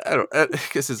 I don't.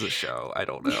 This is a show. I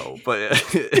don't know, but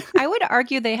I would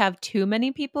argue they have too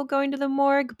many people going to the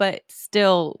morgue, but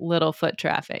still little foot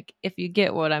traffic, if you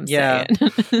get what I'm Yeah,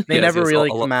 saying. they yes, never yes. really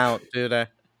come out, do they?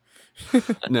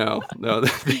 No, no.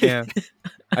 Yeah,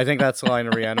 I think that's the line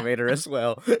of Reanimator as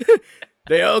well.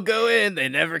 They all go in, they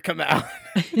never come out.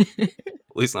 At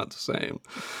least not the same.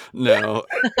 No,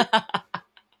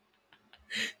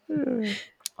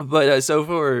 but so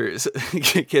for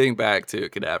getting back to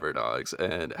Cadaver Dogs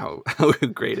and how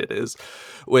great it is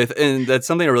and that's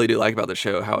something I really do like about the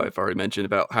show, how I've already mentioned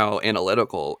about how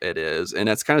analytical it is. And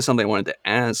that's kind of something I wanted to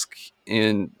ask.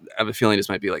 And I have a feeling this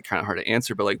might be like kind of hard to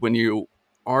answer, but like when you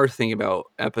are thinking about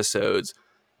episodes,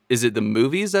 is it the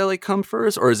movies that like come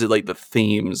first, or is it like the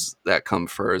themes that come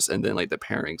first and then like the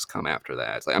pairings come after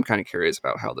that? It's like, I'm kind of curious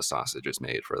about how the sausage is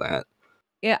made for that.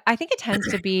 Yeah, I think it tends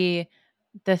to be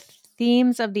the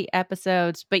themes of the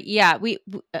episodes, but yeah,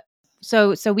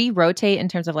 so we rotate in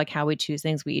terms of like how we choose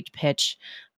things. We each pitch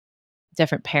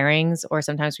different pairings, or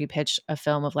sometimes we pitch a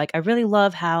film of like, I really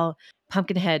love how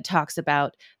Pumpkinhead talks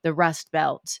about the Rust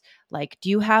Belt. Like, do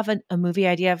you have a movie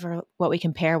idea for what we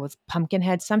can pair with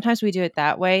Pumpkinhead? Sometimes we do it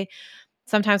that way.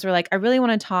 Sometimes we're like, I really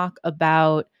want to talk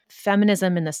about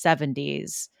feminism in the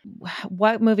 70s.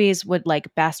 What movies would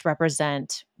like best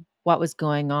represent what was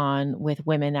going on with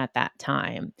women at that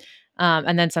time?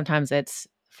 And then sometimes it's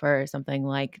for something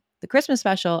like the Christmas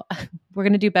special. We're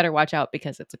going to do Better Watch Out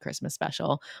because it's a Christmas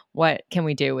special. What can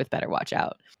we do with Better Watch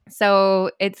Out? So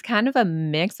it's kind of a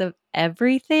mix of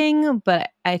everything,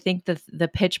 but I think the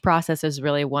pitch process is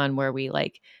really one where we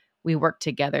work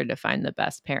together to find the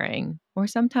best pairing, or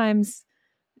sometimes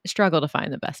struggle to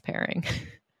find the best pairing.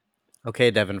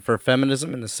 Okay, Devin, for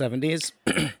feminism in the 70s,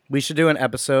 we should do an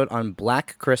episode on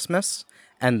Black Christmas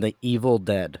and the Evil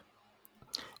Dead.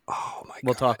 Oh my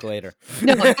We'll God. talk later.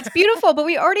 No, it's beautiful, but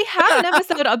we already have an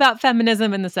episode about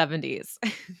feminism in the 70s.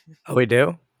 Oh, we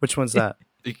do? Which one's that?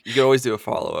 You can always do a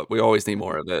follow-up. We always need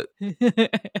more of it.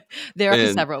 There are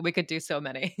And several. We could do so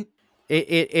many.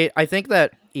 I think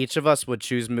that each of us would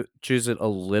choose it a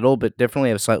little bit differently,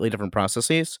 have slightly different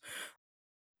processes.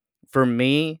 For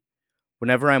me,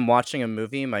 whenever I'm watching a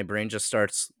movie, my brain just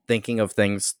starts thinking of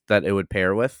things that it would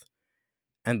pair with.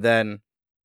 And then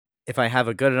if I have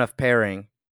a good enough pairing,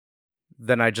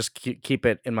 then I just keep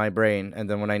it in my brain. And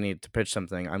then when I need to pitch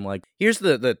something, I'm like, here's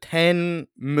the 10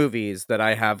 movies that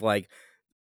I have like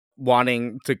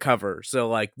wanting to cover. So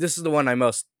like, this is the one I'm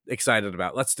most excited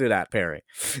about. Let's do that pairing.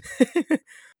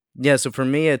 Yeah, so for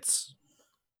me, it's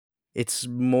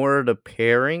more the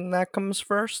pairing that comes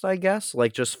first, I guess.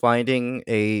 Like just finding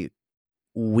a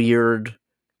weird,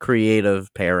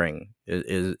 creative pairing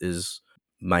is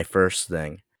my first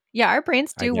thing, Yeah, our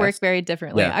brains I do work guess. very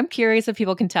differently. Yeah, I'm curious if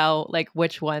people can tell like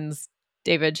which ones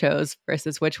David chose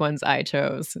versus which ones I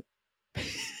chose.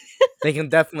 they can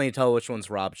definitely tell which ones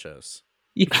Rob chose.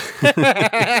 Yeah.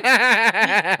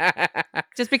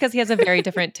 Just because he has a very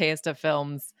different taste of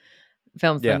films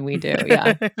Yeah. than we do.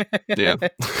 Yeah. yeah.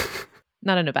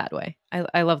 Not in a bad way.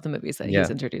 I love the movies that he's Yeah.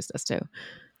 introduced us to.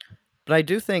 But I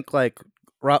do think like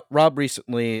Rob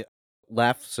recently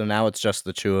left, so now it's just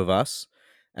the two of us,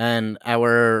 and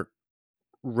our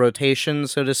rotation,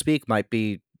 so to speak, might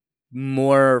be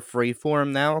more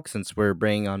freeform now since we're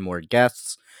bringing on more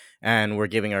guests, and we're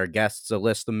giving our guests a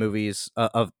list of movies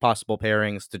of possible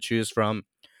pairings to choose from.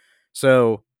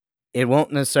 So it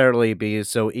won't necessarily be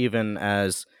so even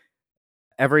as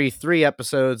every 3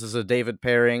 episodes is a David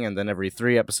pairing, and then every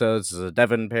 3 episodes is a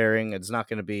Devin pairing. It's not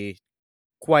going to be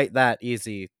quite that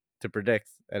easy to predict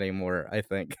anymore, I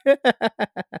think.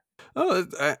 Oh,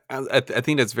 I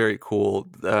think that's very cool.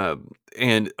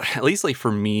 And at least like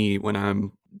for me, when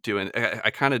I'm doing,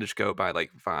 I kind of just go by like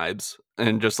vibes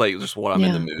and just what I'm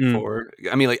in the Yeah. mood for.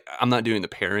 I mean, like I'm not doing the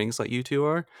pairings like you two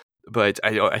are, but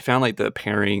I found like the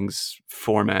pairings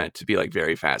format to be like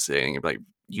very fascinating and like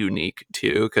unique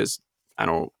too, because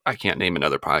I can't name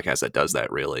another podcast that does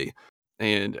that really.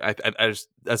 And I just,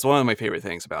 that's one of my favorite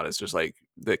things about it. It's just like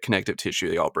the connective tissue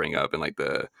they all bring up, and like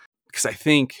because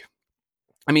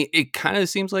I mean, it kind of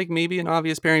seems like maybe an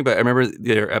obvious pairing, but I remember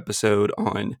their episode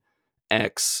on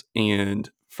X and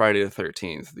Friday the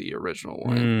 13th, the original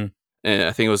one. Mm, And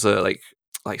I think it was like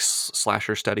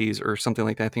slasher studies or something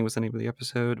like that. I think was the name of the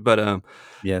episode. But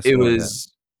yeah, it something like that.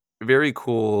 was very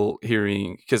cool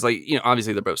hearing, because like,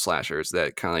 obviously they're both slashers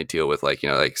that kind of like deal with like,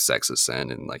 like sex is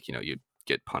sin, and like, you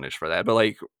get punished for that. But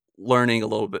like learning a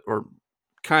little bit, or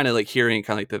kind of like hearing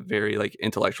kind of like the very like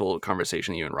intellectual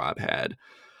conversation you and Rob had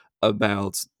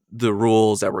about the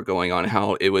rules that were going on,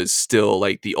 how it was still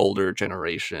like the older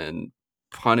generation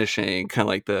punishing kind of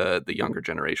like the younger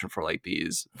generation for like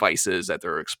these vices that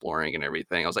they're exploring and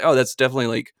everything. I was like, oh, that's definitely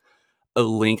like a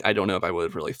link I don't know if I would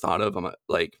have really thought of,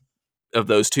 like, of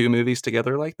those two movies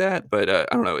together like that. But I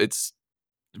don't know, it's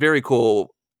very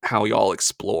cool how y'all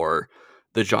explore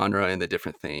the genre and the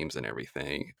different themes and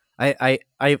everything. I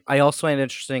also find it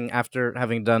interesting, after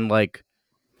having done like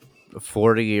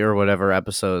 40 or whatever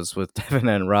episodes with Devin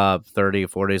and Rob, 30,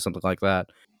 40, something like that,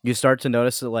 you start to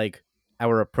notice that like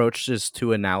our approaches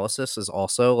to analysis is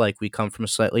also like we come from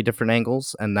slightly different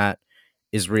angles, and that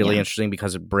is really Yeah. interesting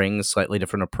because it brings slightly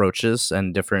different approaches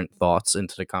and different thoughts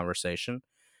into the conversation.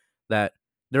 That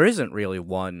there isn't really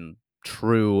one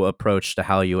true approach to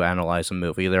how you analyze a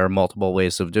movie. There are multiple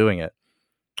ways of doing it.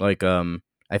 Like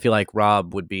I feel like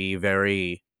Rob would be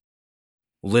very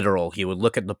literal. He would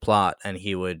look at the plot and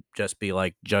he would just be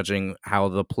like judging how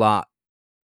the plot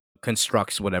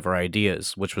constructs whatever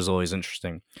ideas, which was always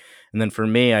interesting. And then for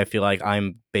me, I feel like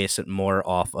I'm base it more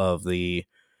off of the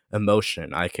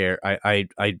emotion. I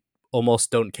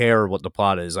almost don't care what the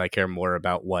plot is. I care more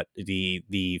about what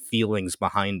the feelings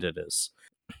behind it is.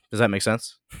 Does that make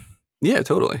sense? Yeah,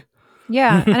 totally.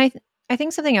 Yeah, and I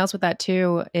think something else with that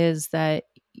too is that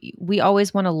we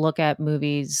always want to look at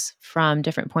movies from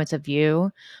different points of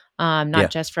view, not Yeah.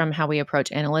 just from how we approach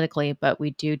analytically, but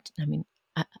we do. I mean,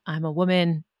 I'm a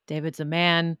woman. David's a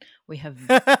man. We have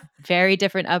very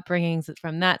different upbringings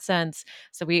from that sense.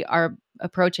 So we are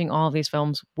approaching all of these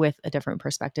films with a different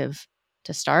perspective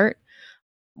to start,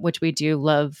 which we do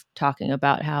love talking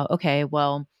about how, okay,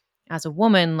 well, as a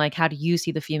woman, like, how do you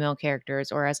see the female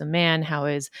characters? Or as a man, how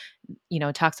is,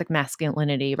 toxic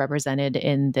masculinity represented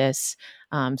in this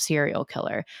serial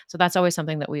killer? So that's always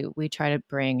something that we try to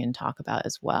bring and talk about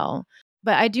as well.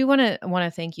 But I do want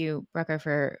to thank you,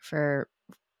 Brucker, for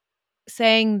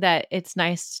saying that it's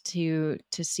nice to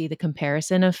see the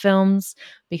comparison of films,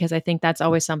 because I think that's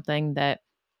always something that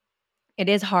it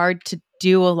is hard to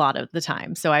do a lot of the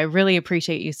time. So I really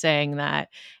appreciate you saying that.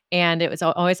 And it was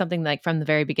always something like from the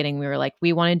very beginning, we were like,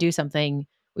 we want to do something,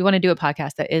 we want to do a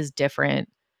podcast that is different.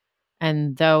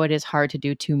 And though it is hard to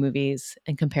do two movies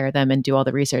and compare them and do all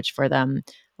the research for them,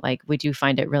 like, we do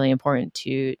find it really important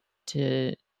to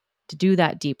to do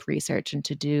that deep research and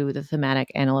to do the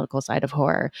thematic analytical side of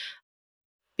horror,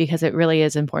 because it really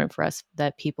is important for us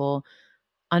that people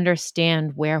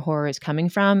understand where horror is coming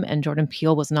from. And Jordan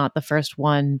Peele was not the first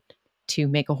one to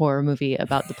make a horror movie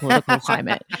about the political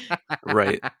climate,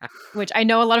 Right. which I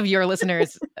know a lot of your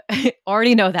listeners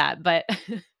already know that, but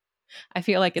I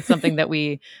feel like it's something that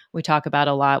we talk about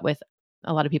a lot with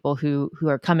a lot of people who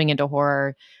are coming into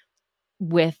horror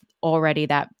with already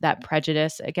that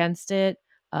prejudice against it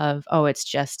of, oh, it's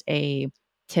just a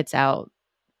tits out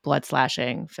blood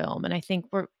slashing film. And I think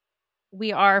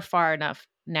we are far enough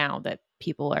now that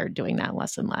people are doing that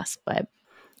less and less, but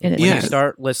it is When you Yeah. nice.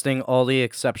 start listing all the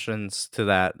exceptions to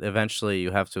that, eventually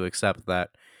you have to accept that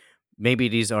maybe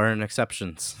these aren't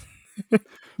exceptions.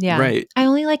 Yeah. Right. I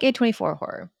only like A24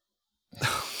 horror.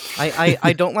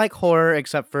 I don't like horror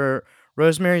except for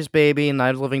Rosemary's Baby, Night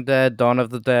of the Living Dead, Dawn of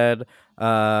the Dead,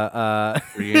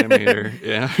 Reanimator.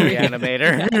 Yeah.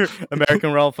 Reanimator, Yeah.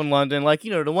 American Werewolf in London, like,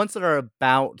 the ones that are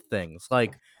about things,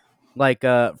 like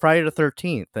Friday the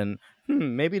 13th, and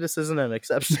maybe this isn't an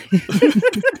exception.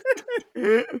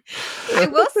 I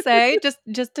will say,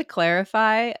 just to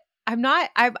clarify,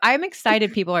 I'm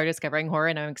excited people are discovering horror,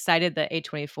 and I'm excited that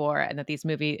A24 and that these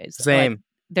movies, like, Same.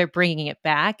 they're bringing it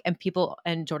back, and people,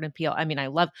 and Jordan Peele. I mean, I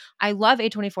love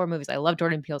A24 movies. I love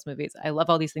Jordan Peele's movies. I love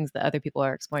all these things that other people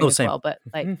are exploring Oh, as same. well. But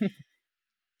like,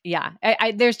 yeah,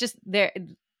 I there's just there.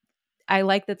 I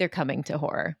like that they're coming to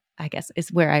horror, I guess,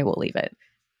 is where I will leave it.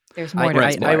 There's I, more to Right. I,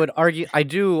 I explore. would argue, I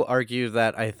do argue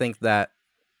that I think that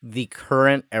the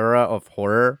current era of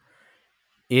horror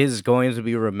is going to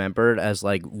be remembered as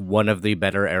like one of the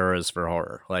better eras for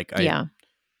horror. Like Yeah.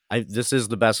 This is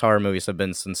the best horror movies have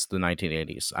been since the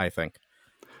 1980s, I think.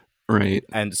 Right.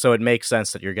 And so it makes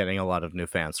sense that you're getting a lot of new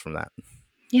fans from that.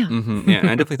 Yeah. Yeah,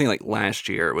 I definitely think like last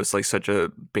year was like such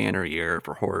a banner year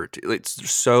for horror. Like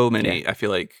so many. I feel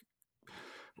like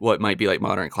what might be like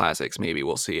modern classics. Maybe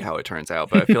we'll see how it turns out.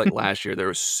 But I feel like last year there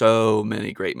were so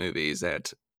many great movies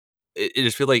that it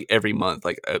just feel like every month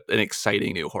like an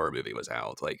exciting new horror movie was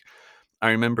out. Like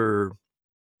I remember,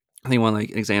 I think one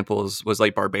like examples was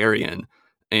like Barbarian,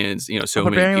 and so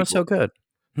many Barbarian was people. so good.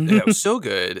 Yeah, it was so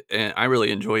good, and I really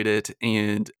enjoyed it.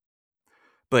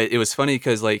 But it was funny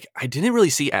because like I didn't really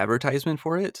see advertisement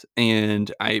for it,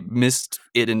 and I missed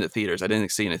it in the theaters. I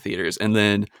didn't see it in the theaters, and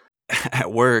then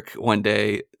at work one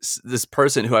day, this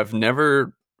person who I've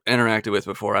never interacted with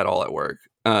before at all at work,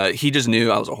 he just knew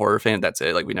I was a horror fan. That's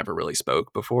it. Like we never really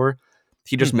spoke before.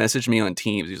 He just messaged me on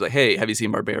Teams. He was like, "Hey, have you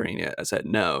seen Barbarian yet?" I said,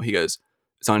 "No." He goes,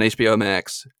 "It's on HBO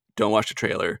Max. Don't watch the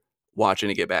trailer. Watch it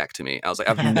and get back to me." I was like,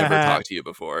 "I've never talked to you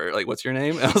before. Like, what's your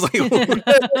name?" And I was like,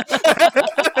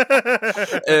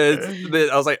 and then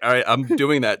I was like, "All right, I'm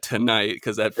doing that tonight,"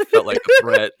 because that felt like a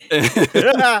threat.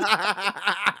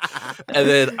 And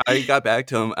then I got back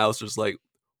to him. I was just like,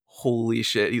 "Holy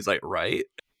shit!" He's like, "Right."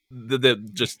 The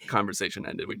just conversation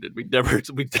ended. We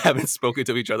haven't spoken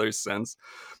to each other since.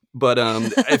 But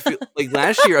I feel like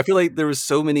last year, I feel like there was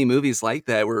so many movies like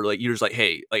that where like you're just like,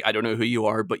 hey, like I don't know who you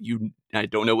are, but I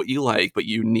don't know what you like, but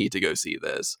you need to go see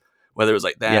this. Whether it was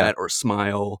like Yeah. that or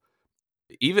Smile.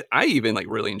 I even like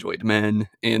really enjoyed Men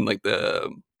and like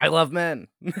I love Men.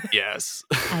 yes.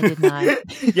 I did not.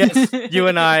 Yes, you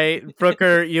and I,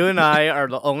 Brooker, you and I are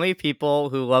the only people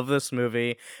who love this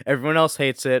movie. Everyone else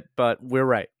hates it, but we're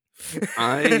right.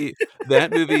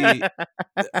 That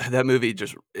movie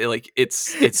just like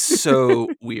it's so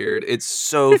weird. It's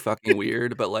so fucking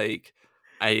weird, but like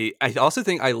I also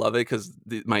think I love it because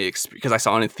because I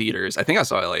saw it in theaters. I think I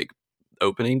saw it like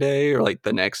opening day or like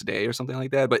the next day or something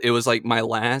like that. But it was like my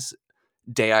last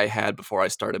day I had before I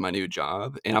started my new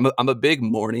job, and I'm a big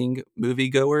morning movie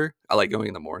goer. I like going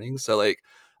in the morning, so like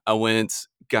I went,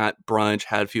 got brunch,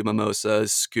 had a few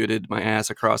mimosas, scooted my ass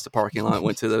across the parking lot,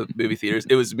 went to the movie theaters.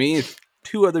 It was me and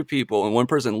two other people, and one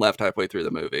person left halfway through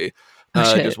the movie, Oh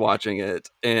just shit. watching it,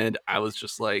 and I was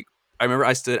just like, I remember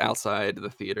I stood outside the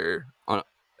theater on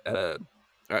at a.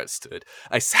 Or I stood.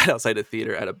 I sat outside the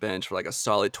theater at a bench for like a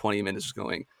solid 20 minutes, just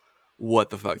going, what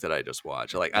the fuck did I just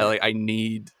watch? I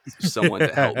need someone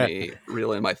to help me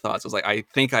reel in my thoughts. I was like, I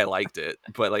think I liked it,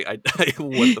 but like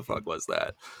what the fuck was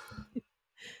that?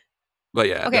 But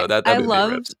yeah, Okay, no, that I movie rips.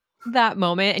 loved that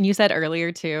moment, and you said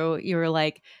earlier too, you were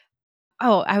like,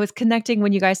 "Oh, I was connecting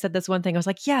when you guys said this one thing." I was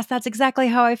like, "Yes, that's exactly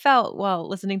how I felt while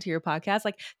listening to your podcast."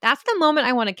 Like, that's the moment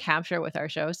I wanna capture with our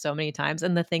show so many times,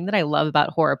 and the thing that I love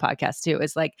about horror podcasts too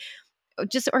is, like,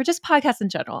 just podcasts in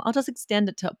general. I'll just extend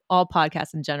it to all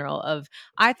podcasts in general of,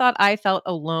 I thought I felt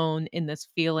alone in this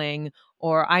feeling,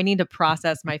 or I need to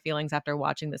process my feelings after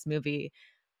watching this movie.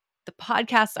 The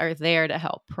podcasts are there to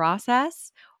help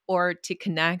process or to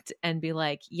connect and be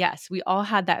like, yes, we all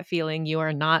had that feeling. You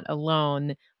are not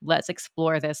alone. Let's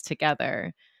explore this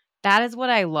together. That is what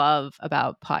I love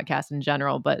about podcasts in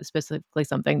general, but specifically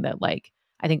something that like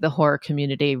I think the horror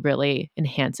community really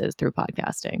enhances through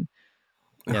podcasting.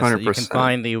 Yeah, so you can 100%.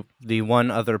 find the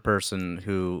one other person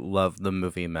who loved the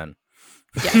movie Men.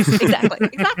 Yes, exactly.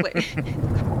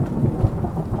 Exactly.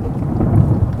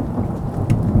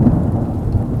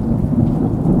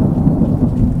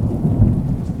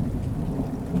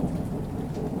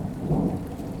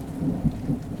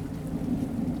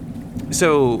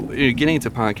 So getting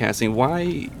into podcasting,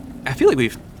 why? I feel like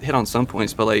we've hit on some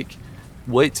points, but like,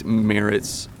 what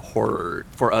merits horror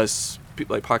for us,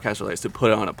 people like podcasters, to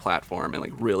put it on a platform and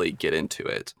like really get into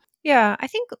it? Yeah, I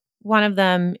think one of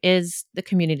them is the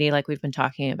community, like we've been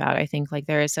talking about. I think like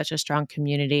there is such a strong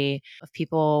community of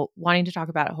people wanting to talk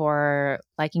about horror,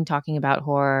 liking talking about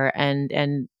horror,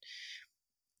 and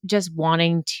just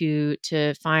wanting to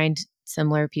find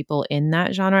similar people in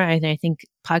that genre. And I think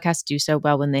podcasts do so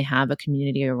well when they have a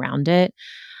community around it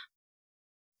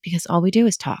because all we do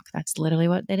is talk. That's literally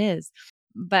what it is.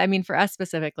 But I mean, for us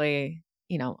specifically,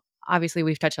 obviously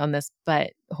we've touched on this,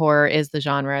 but horror is the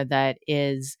genre that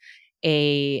is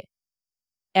a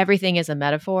everything is a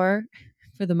metaphor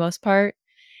for the most part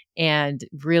and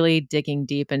really digging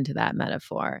deep into that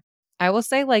metaphor. I will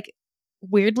say, like,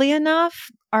 weirdly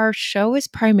enough, our show is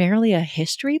primarily a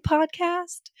history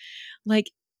podcast.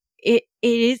 Like,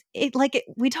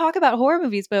 we talk about horror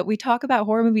movies, but we talk about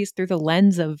horror movies through the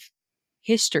lens of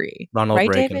history, Ronald right,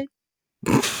 Reagan.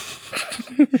 David?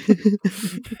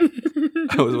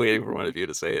 I was waiting for one of you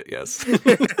to say it. Yes.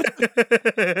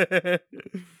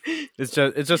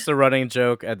 It's just a running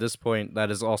joke at this point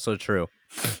that is also true.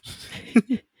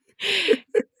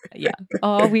 Yeah.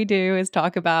 All we do is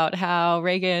talk about how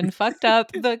Reagan fucked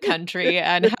up the country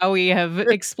and how we have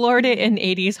explored it in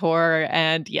 80s horror.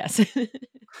 And yes. Yeah,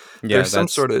 There's some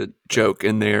that's sort of joke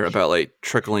in there about like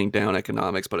trickling down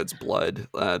economics, but it's blood.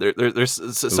 There's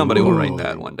somebody will write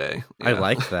that ooh. one day. I Yeah.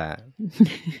 like that.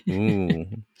 Ooh,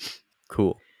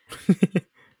 cool.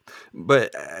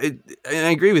 But and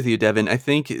I agree with you, Devin. I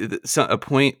think a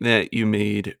point that you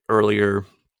made earlier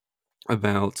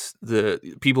about the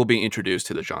people being introduced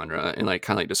to the genre and like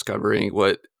kind of like discovering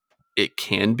what it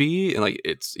can be, and like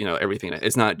it's, you know, everything.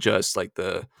 It's not just like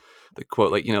the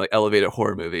quote, like, you know, like elevated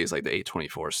horror movies like the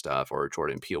A24 stuff or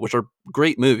Jordan Peele, which are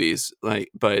great movies, like,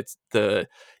 but the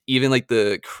even like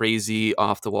the crazy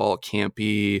off the wall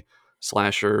campy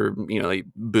slasher, you know, like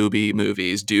booby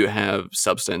movies do have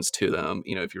substance to them,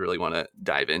 you know, if you really want to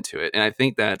dive into it. And I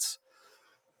think that's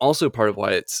also part of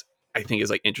why it's, I think, is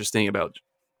like interesting about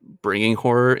bringing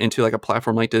horror into like a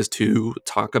platform like this to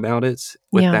talk about it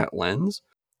with Yeah. that lens.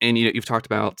 And you know, you've talked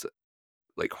about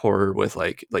like horror with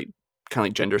like kind of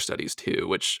like gender studies too,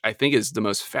 which I think is the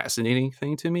most fascinating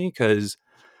thing to me, because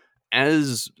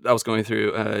as I was going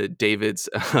through David's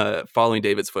following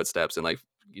David's footsteps and like,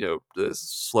 you know, the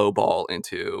slow ball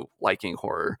into liking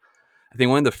horror, I think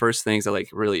one of the first things that like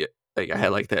really like I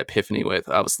had like the epiphany with,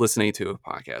 I was listening to a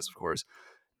podcast, of course,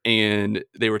 and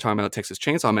they were talking about Texas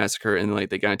Chainsaw Massacre, and like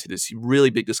they got into this really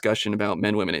big discussion about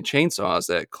Men, Women, and Chainsaws,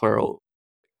 that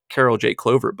Carol J.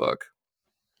 Clover book,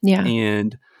 Yeah.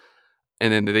 and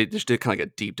then they just did kind of like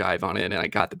a deep dive on it, and I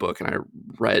got the book and I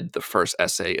read the first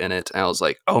essay in it, and I was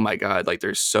like, oh my god, like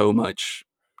there's so much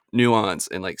nuance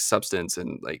and like substance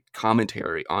and like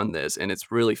commentary on this, and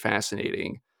it's really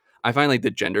fascinating. I find like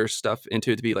the gender stuff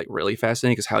into it to be like really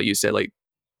fascinating, because how you said like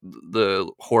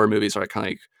the horror movies are kind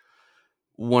of like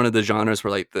one of the genres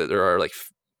where like there are like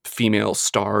female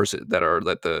stars that are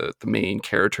like the main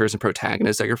characters and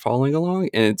protagonists that you're following along,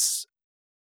 and it's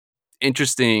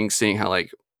interesting seeing how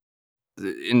like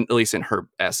in at least in her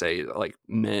essay, like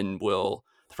men will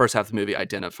the first half of the movie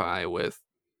identify with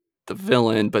the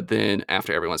villain, but then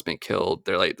after everyone's been killed,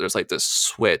 they're like there's like this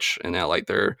switch, and now like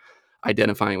they're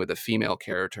identifying with the female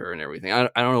character and everything. I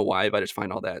don't know why, but I just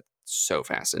find all that so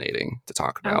fascinating to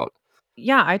talk Oh, about.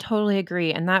 yeah, I totally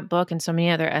agree. And that book and so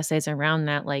many other essays around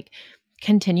that, like,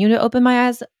 continue to open my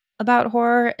eyes about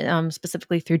horror,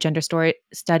 specifically through gender story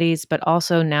studies, but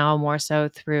also now more so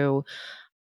through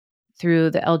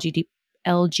the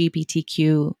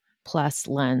LGBTQ plus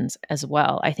lens as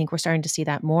well. I think we're starting to see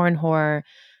that more in horror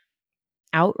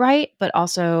outright, but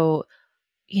also,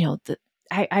 you know,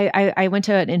 I went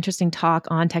to an interesting talk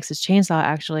on Texas Chainsaw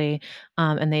actually,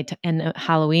 and and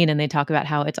Halloween, and they talk about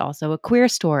how it's also a queer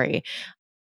story,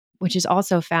 which is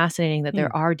also fascinating that Hmm.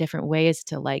 there are different ways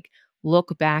to like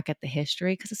look back at the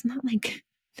history, because it's not like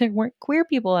there weren't queer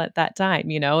people at that time,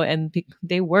 you know, and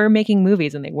they were making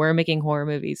movies and they were making horror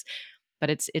movies, but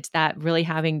it's that really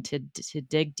having to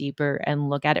dig deeper and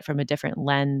look at it from a different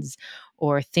lens,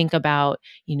 or think about,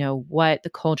 you know, what the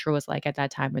culture was like at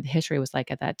that time or the history was like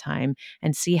at that time,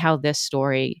 and see how this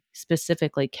story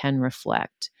specifically can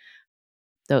reflect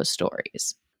those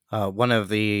stories. One of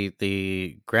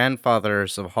the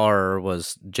grandfathers of horror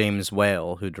was James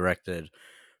Whale, who directed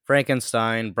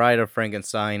Frankenstein, Bride of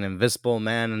Frankenstein, Invisible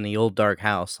Man, and The Old Dark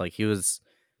House. Like he was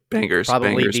Bangers,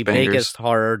 probably bangers, the bangers. biggest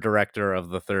horror director of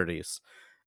the 30s,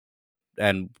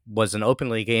 and was an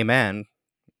openly gay man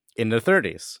in the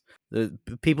 30s.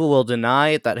 People will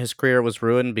deny that his career was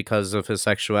ruined because of his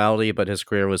sexuality, but his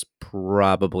career was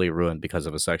probably ruined because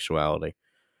of his sexuality.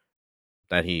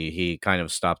 That he kind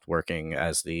of stopped working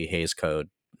as the Hays Code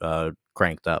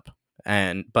cranked up,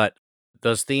 and but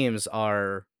those themes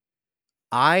are,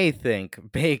 I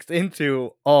think, baked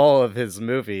into all of his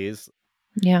movies.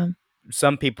 Yeah.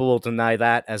 Some people will deny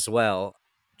that as well.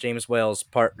 James Whale's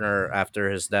partner,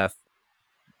 after his death,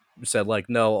 said like,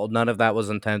 no, none of that was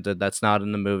intended. That's not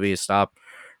in the movie. Stop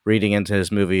reading into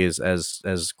his movies as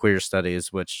queer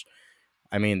studies, which,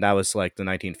 I mean, that was like the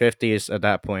 1950s. At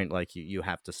that point, like you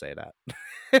have to say that.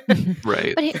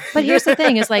 Right. But here's the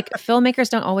thing is like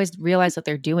filmmakers don't always realize that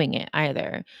they're doing it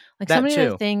either. Like so That many of the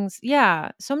too. things,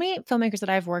 yeah, so many filmmakers that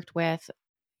I've worked with,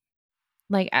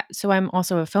 like so I'm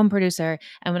also a film producer,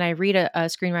 and when I read a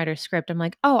screenwriter script, I'm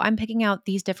like, oh, I'm picking out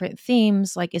these different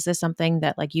themes. Like, is this something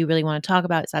that like you really want to talk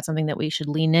about? Is that something that we should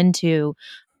lean into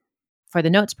for the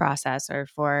notes process or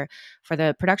for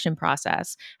the production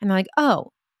process? And they're like,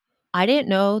 oh, I didn't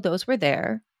know those were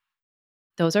there.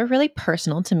 Those are really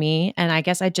personal to me, and I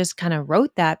guess I just kind of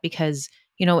wrote that because,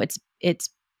 you know, it's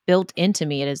built into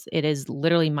me. It is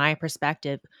literally my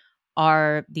perspective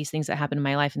are these things that happen in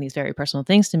my life and these very personal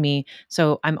things to me.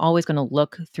 So I'm always going to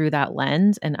look through that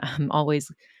lens, and I'm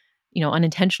always,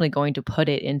 unintentionally going to put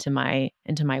it into my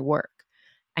work.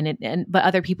 But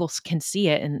other people can see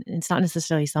it, and it's not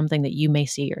necessarily something that you may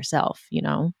see yourself.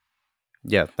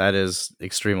 Yeah, that is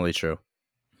extremely true.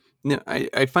 No,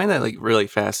 I find that like really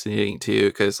fascinating too,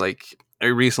 because like I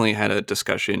recently had a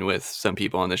discussion with some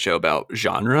people on the show about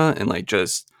genre and like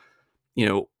just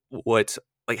what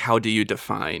like how do you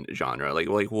define genre? Like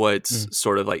what's Mm.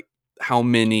 sort of like how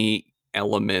many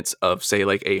elements of say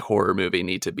like a horror movie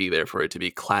need to be there for it to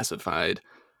be classified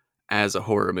as a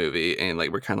horror movie? And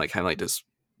like we're kind of like this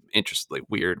interest like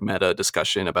weird meta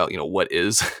discussion about what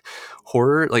is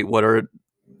horror, like what are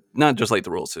not just like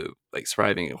the rules to like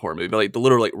surviving a horror movie, but like the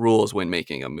literal like rules when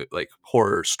making a like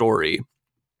horror story.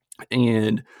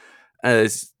 And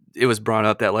as it was brought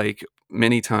up that like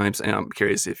many times, and I'm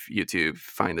curious if you two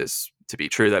find this to be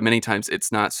true, that many times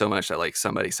it's not so much that like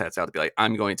somebody sets out to be like,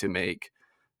 I'm going to make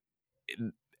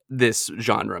this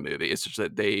genre movie. It's just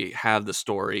that they have the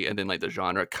story and then like the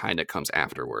genre kind of comes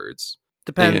afterwards.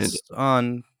 And Depends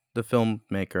on the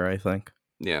filmmaker, I think.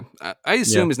 yeah, I Yeah.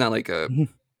 assume it's not like a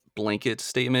blanket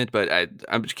statement, but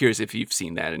I'm just curious if you've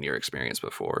seen that in your experience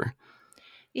before.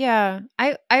 Yeah,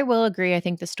 I will agree. I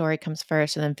think the story comes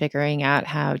first, and then figuring out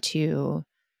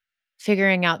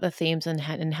the themes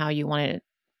and how you want to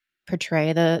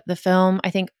portray the film. I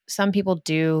think some people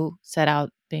do set out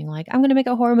being like, I'm going to make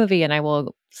a horror movie, and I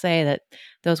will say that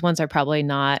those ones are probably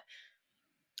not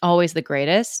always the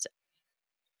greatest,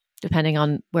 depending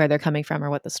on where they're coming from or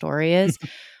what the story is.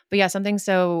 But yeah, something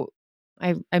so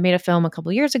I made a film a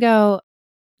couple years ago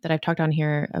that I've talked on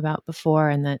here about before,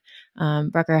 and that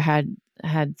Brucker had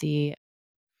the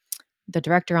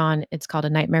director on. It's called A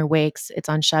Nightmare Wakes. It's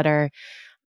on Shudder.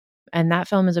 And that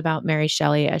film is about Mary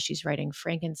Shelley as she's writing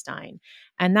Frankenstein.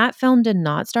 And that film did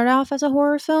not start off as a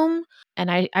horror film.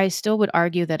 And I still would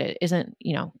argue that it isn't,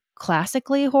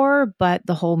 classically horror, but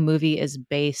the whole movie is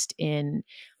based in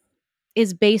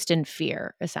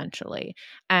fear, essentially.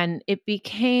 And it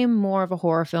became more of a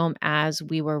horror film as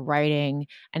we were writing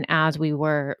and as we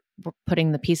were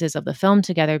putting the pieces of the film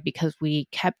together, because we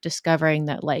kept discovering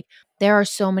that, like, there are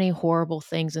so many horrible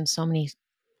things and so many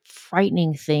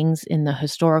frightening things in the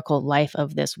historical life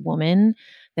of this woman,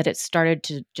 that it started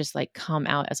to just like come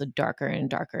out as a darker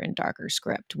and darker and darker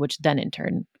script, which then in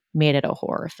turn made it a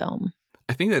horror film.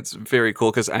 I think that's very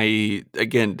cool because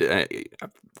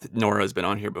Nora's been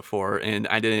on here before, and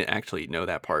I didn't actually know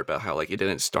that part about how like it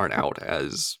didn't start out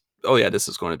as, oh yeah, this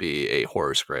is going to be a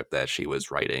horror script that she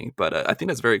was writing. But I think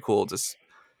that's very cool. Just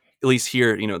at least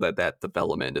here, that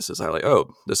development. This is how like,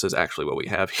 oh, this is actually what we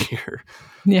have here.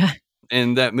 Yeah.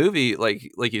 And that movie,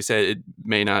 like you said, it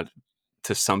may not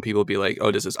to some people be like,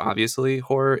 oh, this is obviously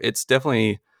horror. It's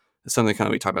definitely something kind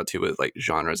of we talk about too with like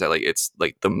genres, that like it's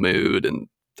like the mood and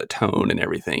the tone and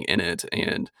everything in it.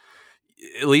 And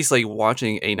at least like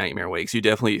watching A Nightmare Wakes, you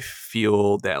definitely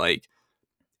feel that like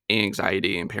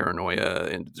anxiety and paranoia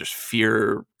and just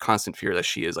fear, constant fear that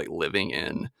she is like living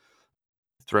in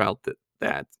throughout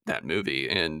that movie.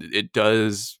 And it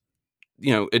does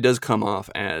come off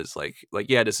as like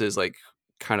yeah, this is like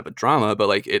kind of a drama, but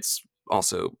like it's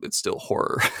still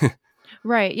horror.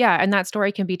 Right. Yeah, and that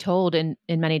story can be told in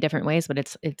many different ways, but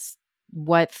it's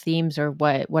what themes or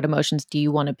what emotions do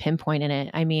you want to pinpoint in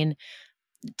it? I mean,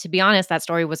 to be honest, that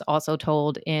story was also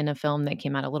told in a film that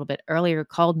came out a little bit earlier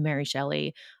called Mary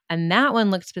Shelley, and that one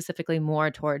looked specifically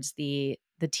more towards the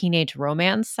teenage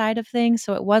romance side of things.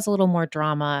 So it was a little more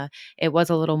drama, it was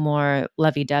a little more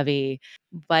lovey-dovey,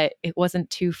 but it wasn't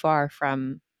too far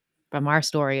from our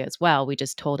story as well. We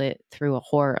just told it through a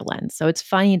horror lens. So it's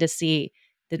funny to see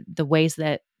the ways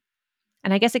that,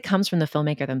 and I guess it comes from the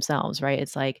filmmaker themselves, right?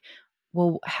 It's like,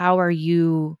 well, how are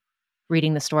you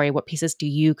reading the story? What pieces do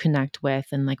you connect with?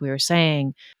 And like we were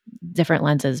saying, different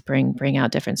lenses bring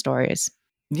out different stories.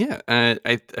 Yeah,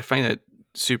 I find that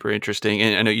super interesting.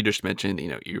 And I know you just mentioned,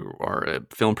 you are a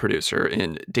film producer.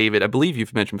 And David, I believe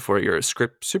you've mentioned before you're a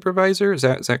script supervisor. Is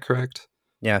that correct?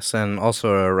 Yes, and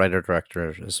also a writer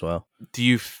director as well. Do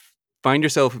you find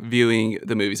yourself viewing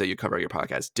the movies that you cover on your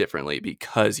podcast differently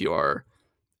because you are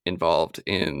involved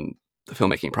in the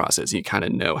filmmaking process? You kind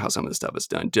of know how some of the stuff is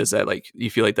done. Does that like you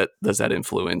feel like that does that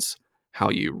influence how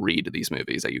you read these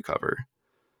movies that you cover?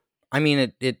 I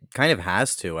mean, it kind of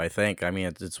has to, I think. I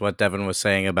mean, it's what Devin was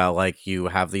saying about like you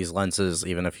have these lenses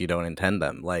even if you don't intend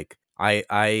them. Like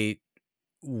I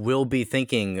will be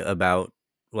thinking about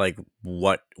like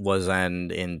what was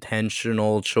an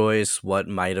intentional choice, what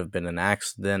might have been an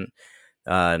accident,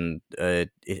 and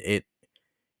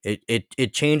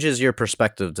it changes your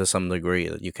perspective to some degree.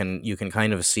 That you can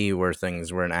kind of see where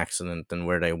things were an accident and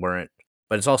where they weren't,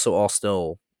 but it's also all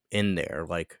still in there.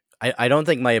 Like I don't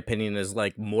think my opinion is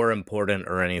like more important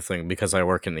or anything because I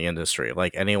work in the industry.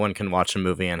 Like anyone can watch a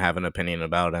movie and have an opinion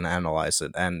about and analyze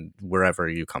it, and wherever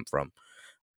you come from,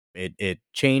 it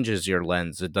changes your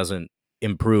lens. It doesn't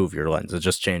improve your lens. It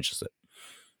just changes it.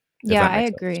 If Yeah, that I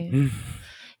makes agree. sense.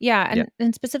 Yeah, Yeah.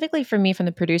 and specifically for me from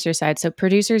the producer side. So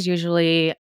producers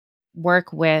usually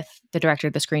work with the director,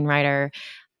 the screenwriter,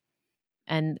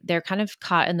 and they're kind of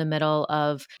caught in the middle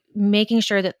of making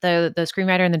sure that the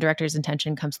screenwriter and the director's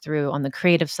intention comes through on the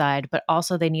creative side, but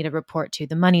also they need to report to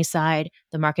the money side,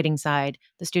 the marketing side,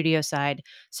 the studio side.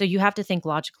 So you have to think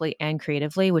logically and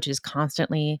creatively, which is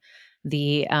constantly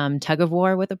the tug of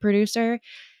war with a producer.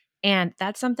 And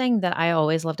that's something that I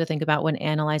always love to think about when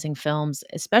analyzing films,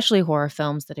 especially horror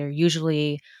films that are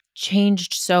usually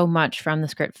changed so much from the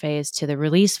script phase to the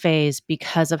release phase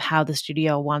because of how the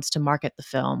studio wants to market the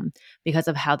film, because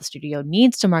of how the studio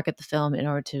needs to market the film in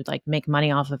order to like make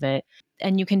money off of it.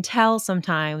 And you can tell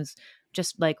sometimes,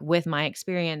 just like with my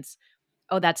experience,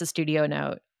 oh, that's a studio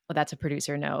note. Oh, that's a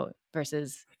producer note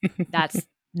versus that's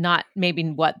not maybe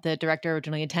what the director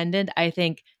originally intended. I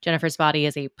think Jennifer's Body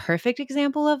is a perfect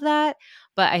example of that.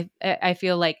 But I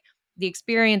feel like the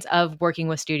experience of working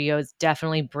with studios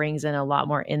definitely brings in a lot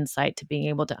more insight to being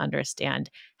able to understand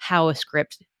how a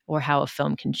script or how a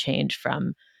film can change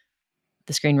from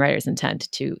the screenwriter's intent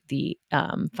to the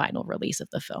final release of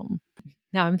the film.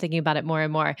 Now I'm thinking about it more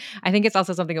and more. I think it's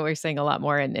also something that we're seeing a lot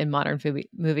more in modern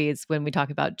movies when we talk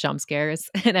about jump scares,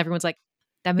 and everyone's like,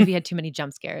 "That movie had too many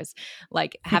jump scares."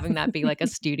 Like having that be like a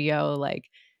studio, like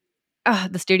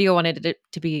the studio wanted it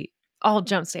to be all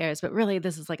jump scares, but really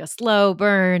this is like a slow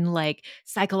burn, like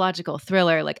psychological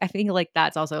thriller. Like I think like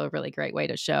that's also a really great way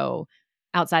to show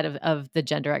outside of the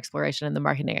gender exploration and the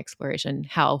marketing exploration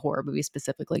how horror movies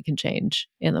specifically can change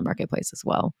in the marketplace as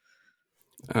well.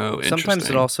 Oh, Sometimes it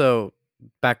interesting. also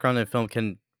background in film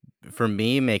can, for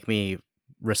me, make me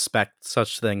respect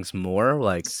such things more.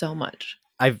 Like So much.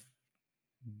 I've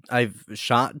I've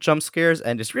shot jump scares,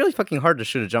 and it's really fucking hard to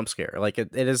shoot a jump scare. Like it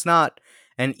is not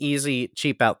an easy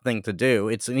cheap out thing to do.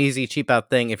 It's an easy cheap out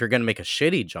thing if you're gonna make a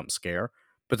shitty jump scare.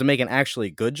 But to make an actually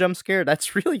good jump scare,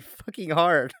 that's really fucking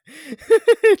hard.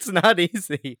 It's not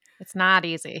easy. It's not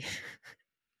easy.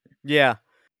 Yeah.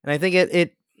 And I think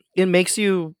it makes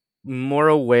you more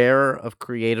aware of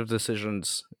creative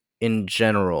decisions in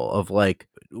general of like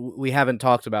we haven't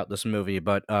talked about this movie,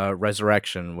 but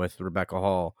Resurrection with Rebecca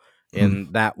Hall. Mhm.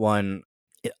 In that one,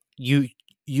 you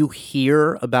you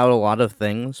hear about a lot of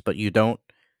things, but you don't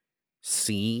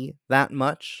see that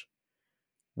much,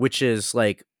 which is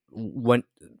like when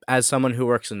as someone who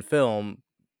works in film,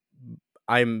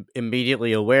 I'm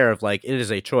immediately aware of like it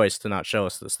is a choice to not show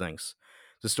us these things.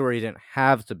 The story didn't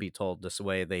have to be told this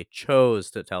way. They chose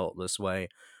to tell it this way.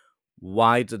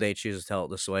 Why did they choose to tell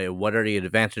it this way? What are the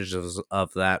advantages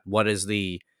of that? What is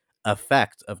the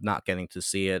effect of not getting to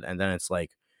see it? And then it's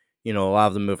like, a lot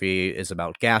of the movie is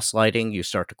about gaslighting. You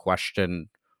start to question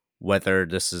whether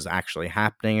this is actually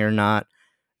happening or not.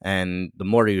 And the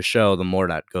more you show, the more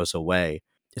that goes away.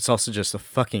 It's also just a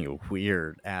fucking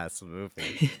weird ass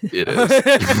movie. It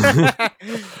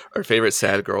is. Our favorite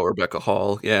sad girl, Rebecca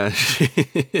Hall. Yeah.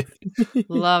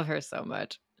 Love her so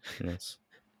much. Yes.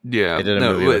 Yeah. I did a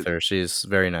No, movie with but her. She's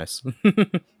very nice.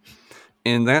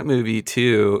 in that movie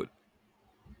too,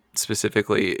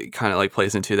 specifically kind of like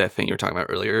plays into that thing you were talking about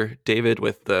earlier, David,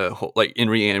 with the whole like in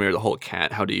Reanimator, the whole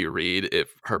cat. How do you read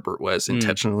if Herbert West Mm,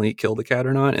 intentionally killed the cat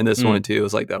or not? And this one mm. too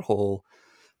is like that whole,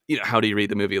 how do you read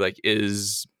the movie? Like,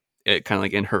 is it kind of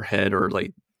like in her head, or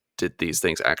like did these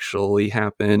things actually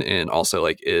happen? And also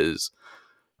like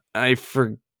I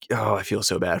for oh, I feel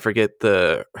so bad. I forget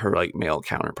her like male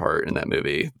counterpart in that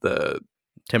movie. The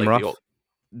Tim like the old Roth?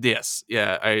 yes,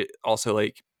 yeah. I also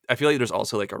like I feel like there's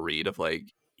also like a read of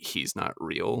like he's not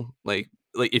real. Like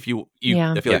if you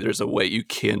Yeah. I feel Yeah. like there's a way you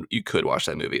could watch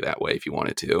that movie that way if you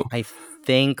wanted to. I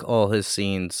think all his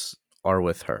scenes are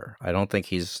with her. I don't think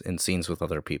he's in scenes with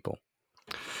other people.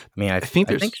 I mean, I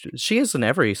think I think there's she is in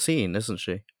every scene, isn't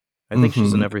she? I think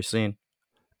she's in mhm. every scene.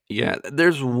 Yeah,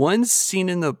 there's one scene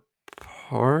in the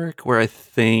park where I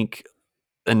think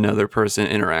another person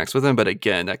interacts with him, but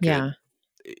again, that could Yeah.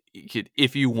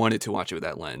 if you wanted to watch it with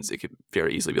that lens, it could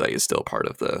very easily be like it's still part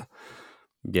of the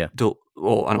Yeah.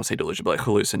 well, I don't say delusion, but like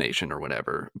hallucination or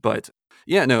whatever. But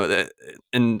yeah, no,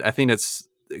 and I think that's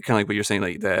kind of like what you're saying,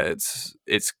 like that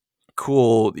it's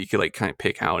cool. You could like kind of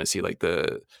pick out and see like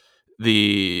the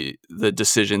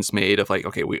decisions made of like,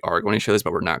 okay, we are going to show this,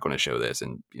 but we're not going to show this,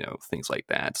 and things like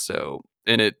that. So,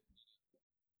 and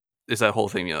that whole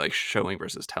thing, like showing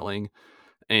versus telling,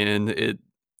 and it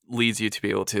leads you to be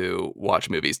able to watch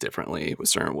movies differently with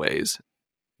certain ways.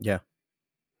 Yeah.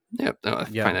 Yeah, no, I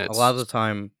Yeah. find A lot of it's the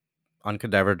time on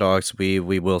Cadaver Dogs, we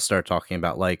will start talking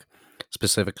about like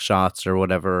specific shots or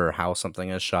whatever, or how something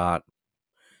is shot,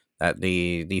 that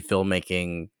the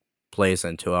filmmaking plays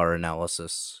into our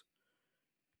analysis.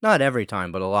 Not every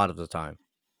time, but a lot of the time.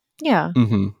 Yeah.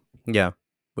 Mhm. Yeah,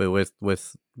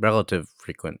 with relative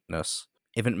frequentness.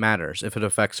 If it matters, if it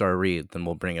affects our read, then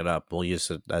we'll bring it up. We'll use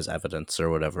it as evidence or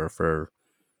whatever for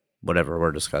whatever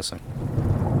we're discussing.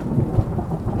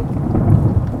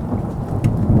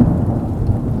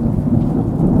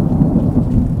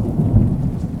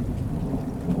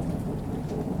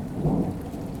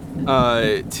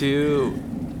 To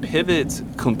pivot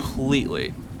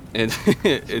completely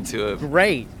into a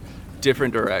Great.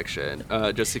 different direction,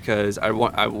 just because I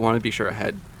want to be sure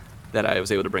ahead that I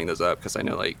was able to bring those up, because I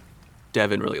know like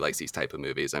Devin really likes these type of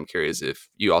movies. I'm curious if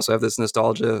you also have this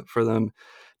nostalgia for them,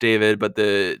 David. But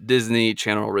the Disney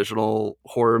Channel original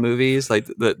horror movies, like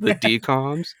the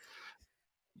DComs,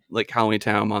 like Halloween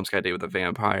Town, Mom's Got a Date with a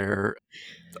Vampire,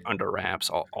 Under Wraps,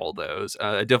 all those.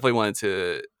 I definitely wanted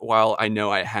to. While I know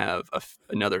I have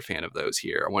another fan of those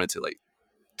here, I wanted to like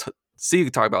see you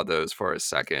talk about those for a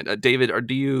second. David, or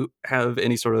do you have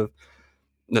any sort of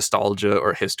nostalgia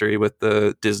or history with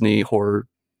the Disney horror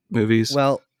movies?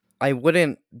 Well, I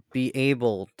wouldn't be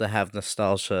able to have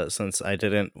nostalgia since I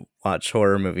didn't watch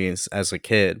horror movies as a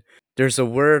kid. There's a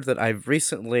word that I've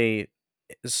recently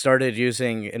started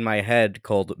using in my head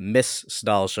called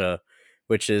misnostalgia,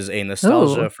 which is a Ooh.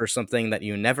 nostalgia for something that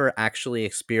you never actually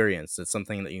experienced. It's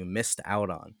something that you missed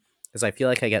out on. Because I feel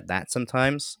like I get that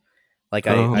sometimes. Like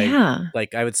Oh, Yeah.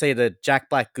 I would say the Jack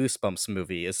Black Goosebumps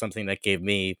movie is something that gave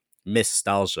me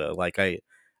nostalgia. Like I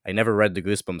never read the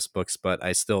Goosebumps books, but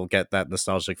I still get that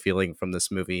nostalgic feeling from this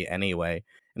movie anyway.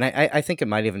 And I think it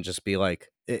might even just be like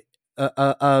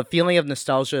a feeling of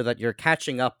nostalgia that you're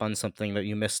catching up on something that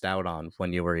you missed out on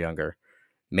when you were younger.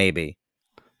 Maybe.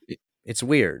 It's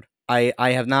weird. I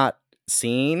have not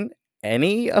seen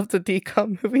any of the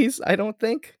DCOM movies, I don't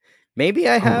think. Maybe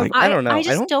I oh my! have. I don't I know. I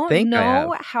just don't don't think I have.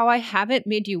 know how I haven't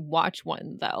made you watch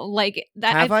one though. Like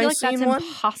that I Have feel I like that's seen one?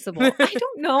 impossible. I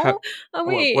don't How, know. Oh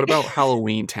what wait. about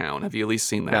Halloween Town? Have you at least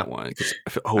seen No, that one? Because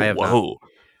I oh have not. whoa,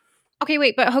 Okay,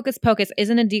 wait, but Hocus Pocus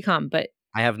isn't a decom, but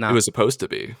I have it not. was supposed to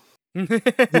be. No,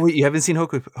 wait, you haven't seen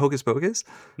Hocus Pocus?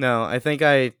 No, I think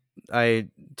I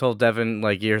told Devin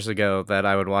like years ago that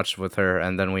I would watch with her,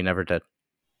 and then we never did.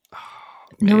 Oh,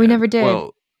 no, we man. never did.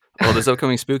 Well, this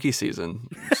upcoming spooky season,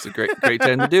 it's a great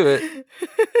time to do it.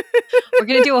 We're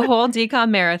gonna do a whole decom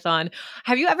marathon.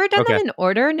 Have you ever done that Okay. in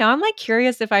order? Now I'm like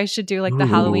curious if I should do like the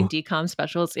Halloween Ooh, decom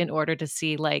specials in order to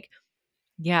see like,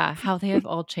 yeah, how they have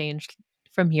all changed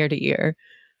from year to year.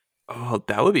 oh,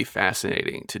 that would be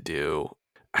fascinating to do.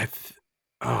 I, th-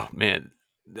 oh man,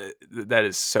 that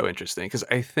is so interesting, because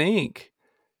I think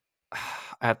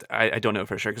I don't know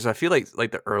for sure, because I feel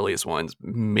like the earliest ones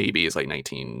maybe is like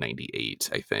 1998.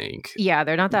 I think Yeah,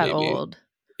 they're not that maybe, old,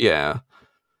 yeah,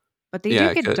 but they do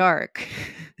yeah. get dark.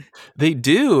 They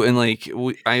do, and like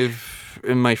I've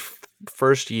in my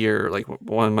first year, like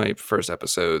one of my first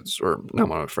episodes, or not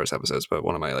one of my first episodes, but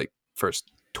one of my like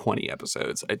first 20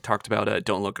 episodes, I talked about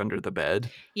Don't Look Under the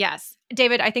Bed. Yes.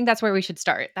 David, I think that's where we should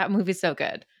start. That movie's so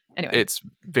good. Anyway. It's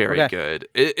very Okay. good.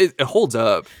 It holds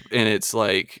up, and it's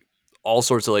like all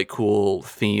sorts of like cool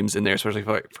themes in there, especially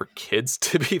for kids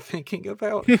to be thinking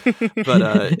about.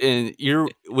 But and you're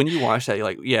when you watch that, you're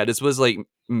like, yeah, this was like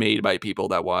made by people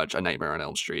that watch A Nightmare on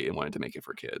Elm Street and wanted to make it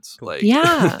for kids. Cool. Like,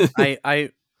 Yeah.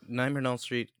 I Nightmare on Elm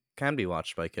Street can be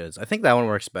watched by kids. I think that one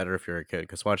works better if you're a kid,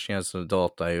 because watching as an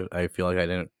adult, I feel like I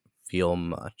didn't feel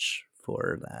much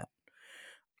for that.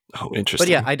 oh, But yeah,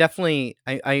 interesting. I definitely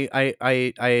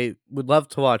I would love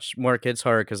to watch more kids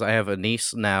horror because I have a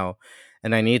niece now,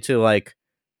 and I need to like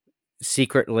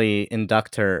secretly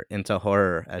induct her into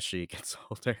horror as she gets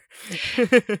older.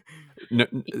 No,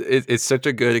 it's such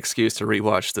a good excuse to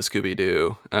rewatch the Scooby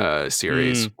Doo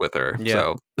series Mm, with her. yeah,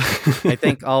 So, I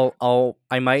think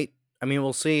I might. I mean,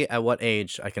 we'll see at what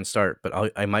age I can start,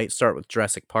 but I might start with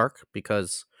Jurassic Park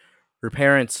because her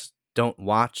parents don't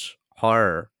watch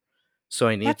horror, so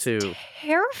I need That's to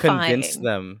convince terrifying.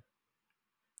 them.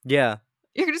 Yeah,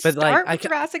 You're going to but like start with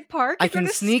Jurassic Park? I You're going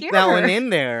can to sneak scare that one her. in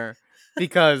there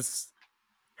because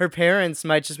her parents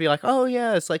might just be like, "Oh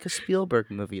yeah, it's like a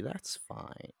Spielberg movie. That's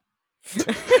fine."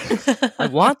 I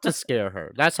want to scare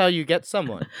her. That's how you get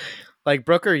someone. Like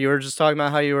Brooker, you were just talking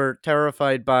about how you were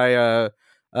terrified by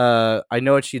I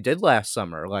Know What You Did Last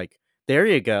Summer. Like There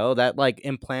you go. That like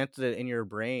implanted it in your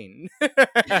brain.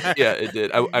 Yeah, it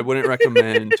did. I wouldn't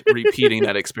recommend repeating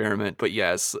that experiment, but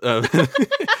yes, go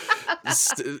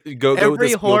with the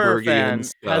Every horror Spielbergian fan has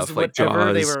stuff like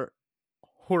whatever they Jaws. were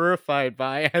horrified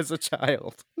by as a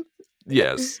child.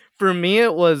 Yes, For me,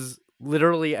 it was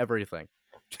literally everything.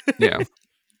 yeah,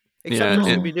 Except yeah, for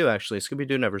No. Scooby Doo, actually. Scooby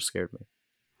Doo never scared me.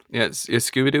 yeah.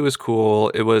 Scooby Doo was cool.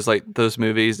 It was like those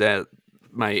movies that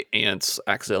my aunts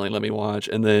accidentally let me watch,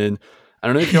 and then I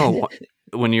don't know if y'all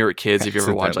when you were kids, if you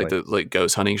ever watched like Accidentally. the like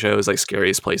ghost hunting shows, like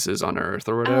Scariest Places on Earth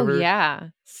or Oh, whatever. yeah.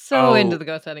 So into Oh, the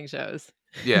ghost hunting shows.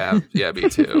 yeah, yeah, me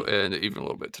too, and even a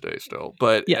little bit today still.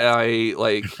 But Yes.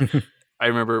 I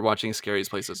remember watching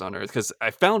Scariest Places on Earth because I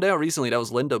found out recently that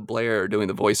was Linda Blair doing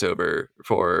the voiceover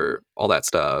for all that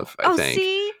stuff. I Oh, think.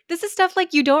 see? This is stuff,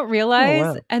 like, you don't Oh, realize,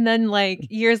 wow. and then, like,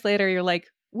 years later, you're like,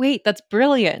 "Wait, that's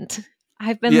brilliant.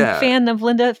 I've been a Yeah, fan of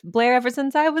Linda Blair ever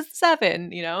since I was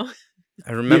 7," you know?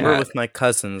 I remember yeah. with my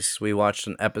cousins, we watched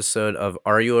an episode of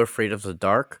Are You Afraid of the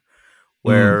Dark? Mm.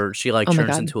 Where she like Oh my turns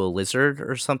god. into a lizard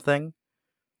or something,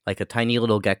 like a tiny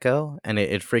little gecko, and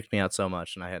it freaked me out so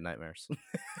much, and I had nightmares.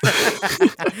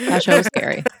 That show was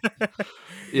scary.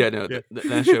 Yeah, no, Yeah.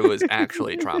 that show was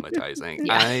actually traumatizing.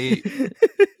 Yeah.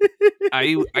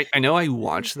 I know I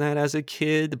watched that as a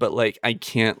kid, but like I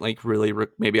can't like really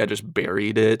maybe I just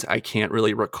buried it. I can't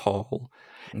really recall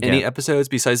Yeah. any episodes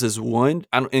besides this one.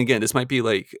 I don't, and again, this might be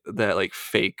like that like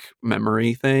fake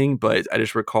memory thing, but I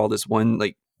just recall this one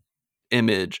like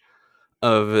image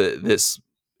of this.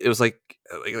 It was like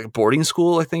a boarding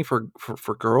school, I think,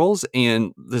 for girls,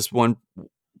 and this one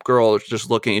girl was just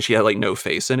looking, and she had like no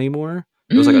face anymore.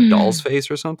 It was like a doll's Mm. face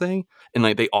or something, and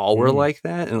like they all were Mm. like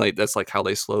that, and like that's like how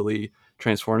they slowly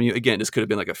transform you. Again, this could have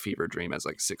been like a fever dream as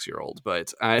like 6 year old,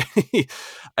 but I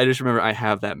I just remember I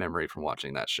have that memory from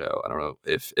watching that show. I don't know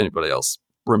if anybody else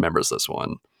remembers this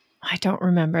one. I don't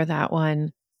remember that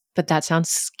one, but that sounds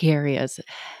scary as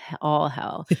all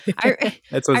hell. I That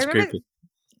I sounds remember creepy.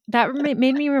 that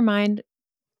made me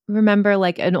remember,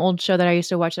 like, an old show that I used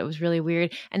to watch that was really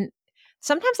weird, and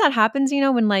sometimes that happens,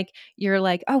 when, like, you're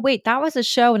like, "Oh, wait, that was a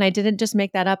show, and I didn't just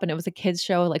make that up, and it was a kid's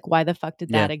show, like, why the fuck did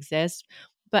Yeah. that exist?"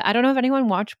 But I don't know if anyone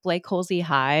watched Blake Halsey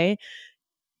High.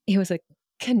 It was a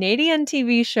Canadian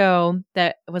TV show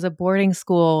that was a boarding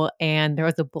school, and there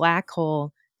was a black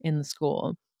hole in the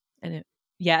school, and it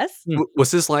Yes? Hmm.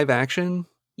 Was this live action?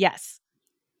 Yes.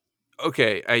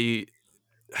 Okay,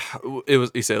 it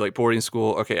was, you said like boarding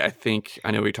school. Okay, I think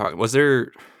I know what you're talking. Was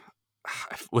there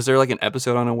like an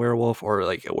episode on a werewolf or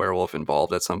like a werewolf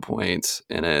involved at some point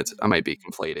in it? I might be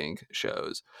conflating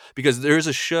shows because there's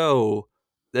a show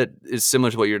that is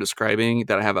similar to what you're describing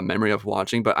that I have a memory of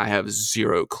watching, but I have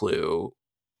zero clue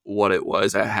what it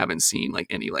was. I haven't seen like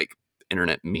any like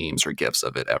internet memes or gifs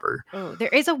of it ever. Oh, there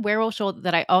is a werewolf show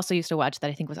that I also used to watch that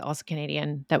I think was also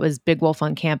Canadian, that was Big Wolf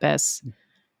on Campus.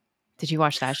 Did you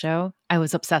watch that show? I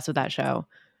was obsessed with that show.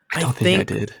 I I don't think I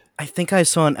think did. I think I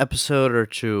saw an episode or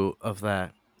two of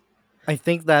that. I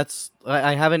think that's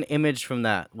I have an image from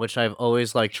that, which I've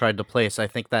always like tried to place. I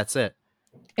think that's it.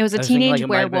 It was a I was thinking like teenage it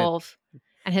might have been. werewolf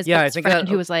and his Yeah, I best think that friend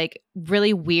who was, like,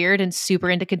 really weird and super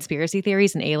into conspiracy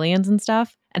theories and aliens and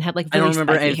stuff and had, like, I don't really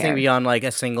remember spiky anything hair. beyond like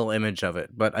a single image of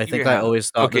it, but I think I Yeah. always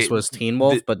thought this Okay. was Teen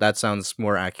Wolf, but that sounds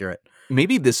more accurate.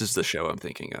 Maybe this is the show I'm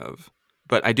thinking of,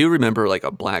 but I do remember like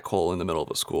a black hole in the middle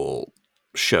of a school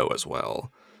show as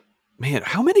well. Man,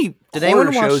 how many Did horror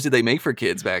anyone shows watch did they make for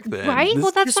kids back then? Right?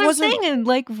 Well, that's this what I'm saying, wasn't and,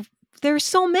 like, there's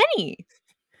so many.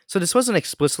 so this wasn't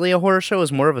explicitly a horror show, it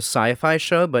was more of a sci-fi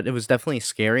show, but it was definitely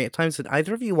scary at times. Did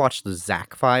either of you watch the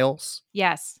Zack Files?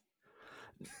 Yes.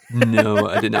 No,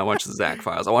 I did not watch the Zack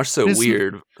Files. I watched So This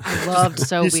Weird. I just loved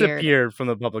So Weird. disappeared from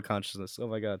the public consciousness. Oh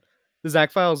my god. The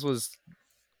Zack Files was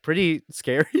pretty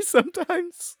scary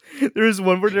sometimes. There's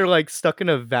one where they're like stuck in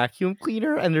a vacuum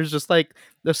cleaner and there's just like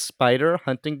the spider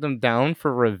hunting them down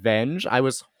for revenge. I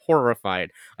was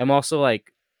horrified. I'm also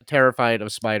like terrified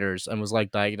of spiders and was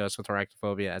like diagnosed with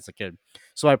arachnophobia as a kid.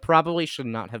 So I probably should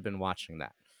not have been watching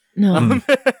that. No.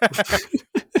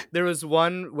 Mm. There was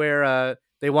one where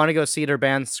they want to go see their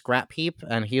band Scrap Heap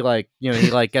and he like, he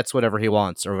like gets whatever he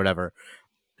wants or whatever.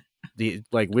 The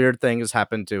like weird things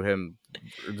happen to him.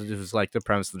 This was like the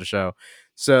premise of the show.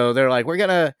 So they're like, we're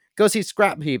gonna go see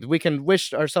Scrap Heap. We can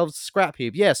wish ourselves Scrap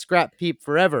Heap. Yeah, Scrap Heap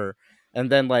forever. And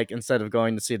then like instead of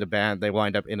going to see the band, they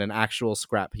wind up in an actual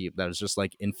scrap heap that is just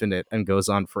like infinite and goes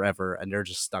on forever, and they're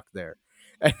just stuck there.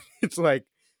 And it's like,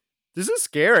 this is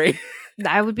scary.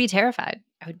 I would be terrified.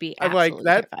 I would be I'm like absolutely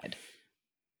that. terrified.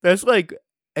 That's like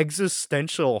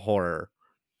existential horror.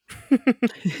 Oh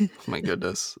my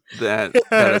goodness. That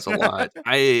is a lot.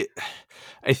 I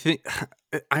think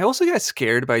I also got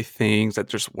scared by things that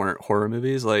just weren't horror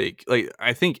movies. Like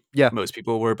I think Yeah. most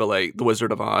people were, but like The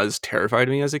Wizard of Oz terrified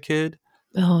me as a kid.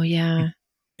 Oh yeah.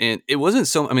 And it wasn't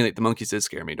so. I mean, like the monkeys did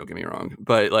scare me. Don't get me wrong,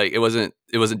 but like it wasn't.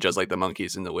 It wasn't just like the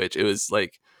monkeys and the witch. It was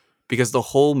like because the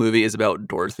whole movie is about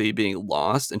Dorothy being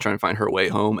lost and trying to find her way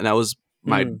home, and that was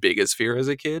my Mm. biggest fear as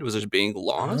a kid was just being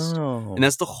lost, and Oh.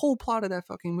 that's the whole plot of that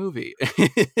fucking movie. I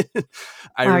Wow,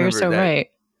 you're remember so right.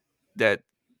 that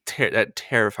that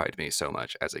terrified me so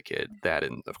much as a kid. That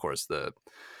and of course the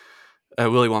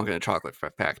Willy Wonka and the Chocolate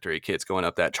Factory kids going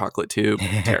up that chocolate tube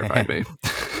terrified me.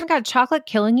 Oh my god, chocolate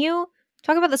killing you?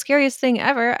 Talk about the scariest thing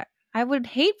ever. I would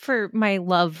hate for my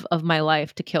love of my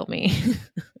life to kill me.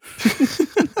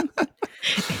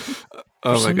 For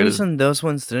Oh my some goodness. reason, those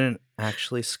ones didn't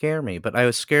actually scare me, but I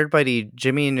was scared by the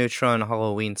Jimmy Neutron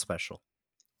Halloween special.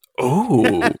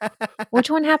 Oh, Which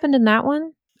one happened in that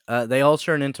one? They all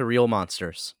turn into real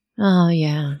monsters. Oh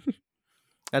yeah.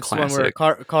 That's the one where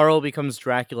classic. Carl becomes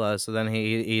Dracula, so then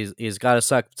he's got to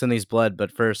suck Tinny's blood,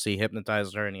 but first he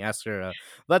hypnotizes her and he asks her,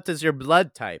 "What is your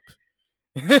blood type?"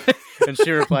 And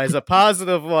she replies, "A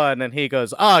positive one," and he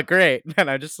goes, "Oh, great!" And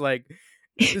I'm just like,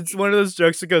 it's one of those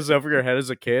jokes that goes over your head as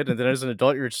a kid, and then as an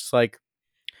adult, you're just like,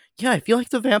 yeah, I feel like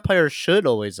the vampire should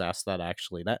always ask that.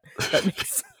 Actually, that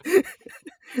makes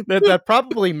that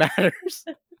probably matters.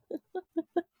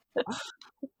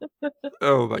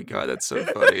 Oh my god, that's so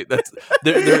funny. That's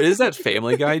there is that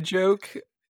Family Guy joke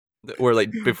where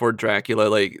like before Dracula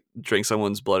like drinks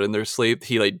someone's blood in their sleep,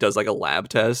 he like does like a lab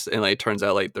test and like turns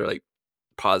out like they're like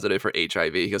positive for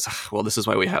HIV. He goes, "Ah, well, this is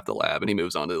why we have the lab," and he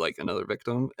moves on to like another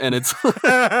victim. And it's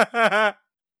Oh,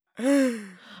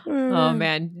 Oh man.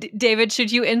 man, David,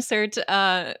 should you insert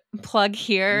plug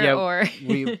here Yeah, or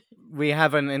we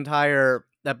have an entire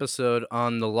episode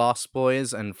on the Lost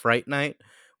Boys and Fright Night,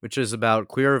 which is about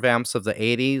queer vamps of the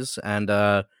 80s, and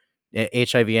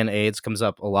HIV and AIDS comes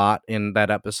up a lot in that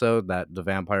episode. That the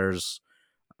vampires,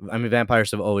 I mean,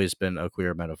 vampires have always been a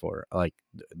queer metaphor, like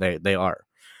they are,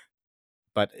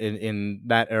 but in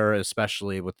that era,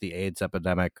 especially with the AIDS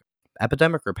epidemic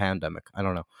or pandemic, I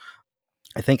don't know.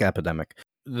 I think epidemic.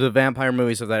 The vampire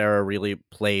movies of that era really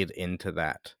played into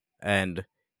that. And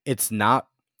it's not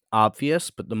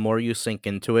obvious, but the more you sink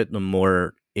into it, the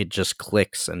more it just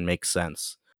clicks and makes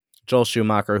sense. Joel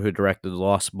Schumacher, who directed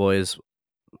Lost Boys,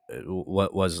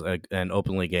 what was an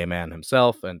openly gay man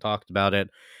himself and talked about it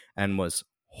and was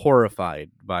horrified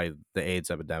by the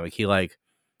AIDS epidemic. He like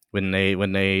when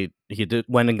they he did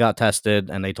went and got tested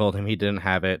and they told him he didn't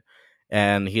have it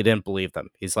and he didn't believe them.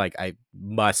 He's like, I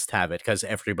must have it because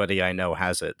everybody I know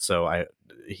has it. So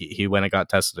he went and got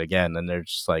tested again and they're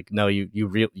just like, no, you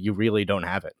really don't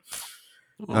have it.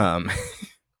 well, um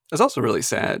it's also really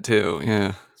sad too.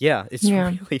 Yeah. yeah, it's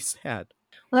yeah? really sad.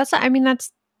 Well, that's I mean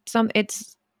that's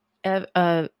it's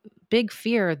a big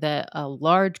fear that a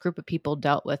large group of people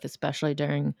dealt with, especially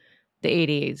during the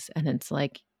 80s. And it's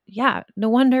like, yeah, no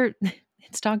wonder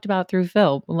it's talked about through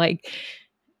film. Like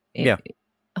Yeah.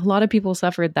 a lot of people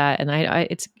suffered that, and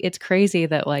it's crazy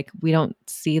that like we don't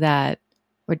see that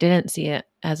or didn't see it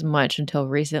as much until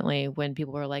recently when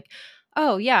people were like,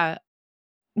 oh yeah,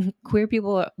 queer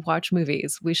people watch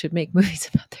movies, we should make movies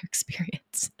about their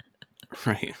experience.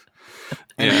 Right.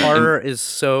 And Yeah. And horror is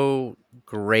so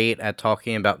great at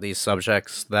talking about these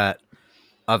subjects that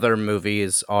other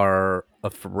movies are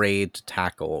afraid to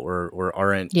tackle or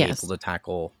aren't able Yes. to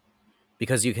tackle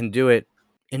because you can do it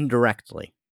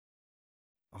indirectly.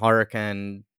 Horror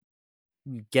can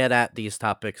get at these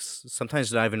topics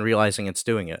sometimes not even realizing it's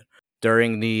doing it.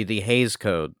 During the Hays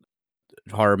Code,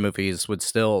 horror movies would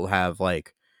still have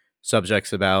like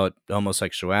subjects about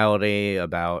homosexuality,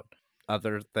 about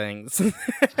other things.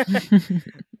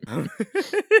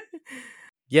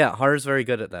 Yeah, horror's very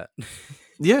good at that.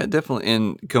 yeah, definitely.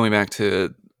 And going back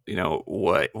to,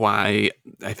 why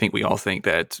I think we all think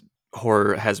that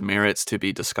horror has merits to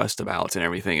be discussed about and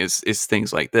everything is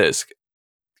things like this.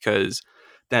 Because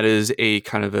that is a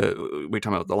kind of we're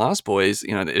talking about the Lost Boys,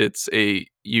 it's a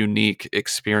unique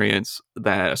experience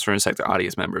that a certain set of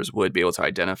audience members would be able to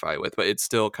identify with, but it's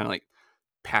still kind of like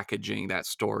packaging that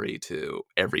story to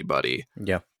everybody.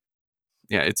 Yeah.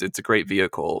 Yeah, it's a great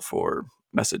vehicle for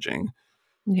messaging.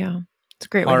 Yeah, it's a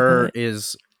great way to put Horror it.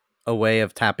 is a way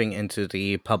of tapping into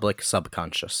the public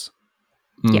subconscious.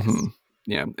 Hmm. Yes.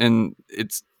 Yeah, and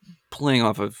it's playing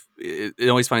off of it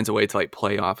always finds a way to like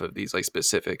play off of these like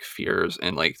specific fears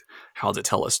and like how to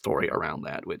tell a story around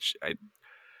that, which I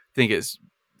think is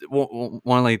one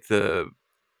of like the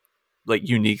like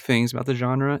unique things about the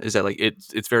genre is that like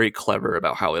it's very clever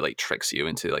about how it like tricks you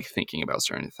into like thinking about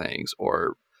certain things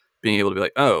or being able to be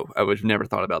like, oh, I would have never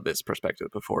thought about this perspective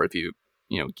before if you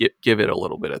give it a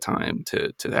little bit of time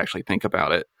to actually think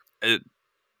about it.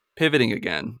 Pivoting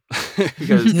again,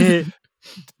 because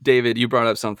David, you brought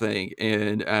up something,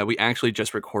 and we actually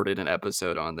just recorded an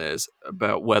episode on this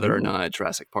about whether or Ooh. not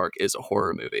Jurassic Park is a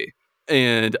horror movie.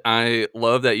 And I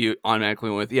love that you automatically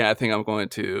went with, yeah, I think I'm going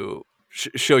to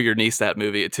show your niece that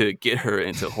movie to get her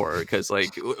into horror. Because, like,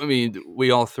 I mean, we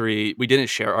all three, we didn't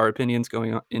share our opinions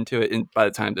going into it. And by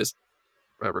the time this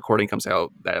recording comes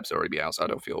out, that episode will already be out, so I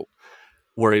don't feel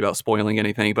worried about spoiling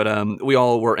anything. But we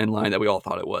all were in line that we all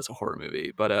thought it was a horror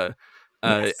movie. But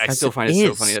Yes, I because still it find it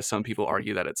so funny is. that some people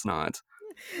argue that it's not.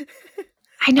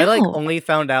 I I like know. only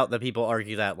found out that people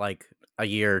argue that like a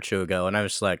year or two ago, and I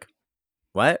was like,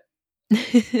 "What?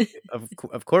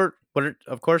 Of course,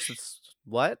 of course, it's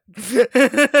what?"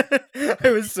 I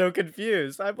was so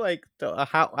confused. I'm like,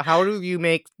 How do you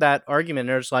make that argument?" And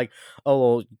they're just like, "Oh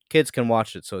well, kids can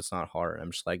watch it, so it's not horror."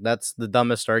 I'm just like, "That's the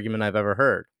dumbest argument I've ever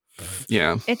heard."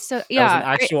 Yeah. It's so That was an yeah.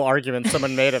 actual argument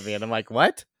someone made of me, and I'm like,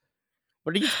 "What?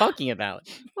 What are you talking about?"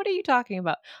 What are you talking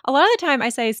about? A lot of the time I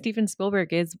say Steven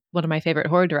Spielberg is one of my favorite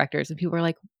horror directors, and people are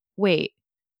like, "Wait,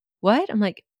 what?" I'm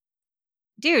like,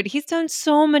 "Dude, he's done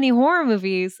so many horror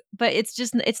movies, but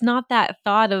it's not that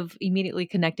thought of immediately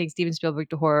connecting Steven Spielberg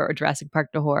to horror or Jurassic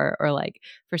Park to horror or like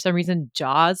for some reason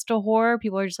Jaws to horror.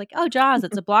 People are just like, "Oh, Jaws,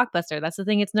 it's a blockbuster. That's the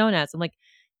thing it's known as." I'm like,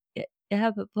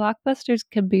 Yeah, but blockbusters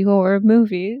can be horror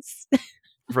movies."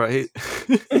 Right.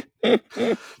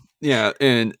 Yeah,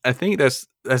 and I think that's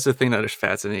the thing that just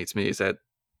fascinates me is that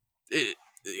it,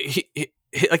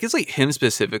 like it's like him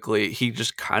specifically, he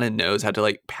just kind of knows how to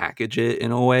like package it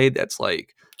in a way that's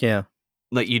Yeah.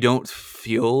 like you don't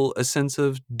feel a sense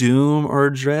of doom or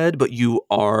dread, but you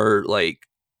are like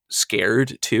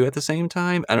scared too at the same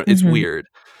time. I don't. It's Mhm. weird.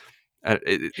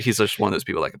 He's just one of those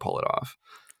people that can pull it off.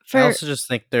 I For also just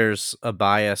think there's a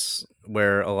bias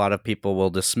where a lot of people will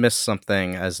dismiss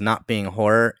something as not being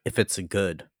horror if it's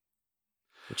good,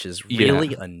 which is Yeah.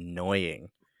 really annoying.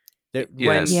 When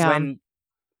Yes. Yeah. when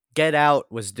Get Out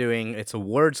was doing its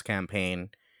awards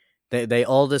campaign, they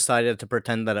all decided to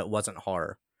pretend that it wasn't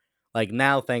horror. Like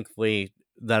now, thankfully,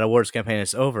 that awards campaign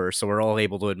is over, so we're all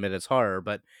able to admit it's horror.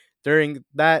 But during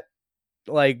that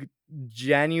like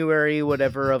January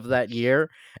whatever of that year,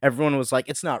 everyone was like,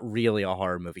 "It's not really a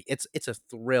horror movie. It's a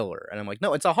thriller." And I'm like,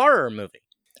 "No, it's a horror movie.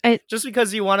 I Just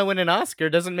because you want to win an Oscar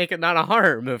doesn't make it not a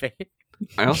horror movie."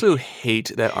 I also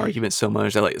hate that argument so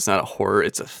much that like it's not a horror,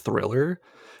 it's a thriller,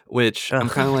 which I'm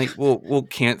kind of Ugh. like, well,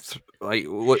 can't like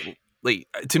what like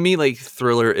to me like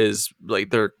thriller is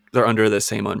like they're under the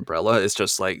same umbrella. It's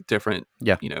just like different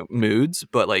Yeah. moods,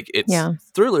 but like it's yeah.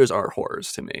 thrillers are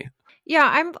horrors to me.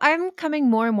 Yeah, I'm coming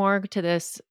more and more to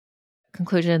this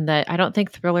conclusion that I don't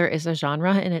think thriller is a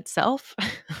genre in itself.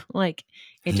 Like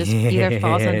it just either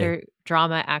falls under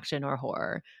drama, action, or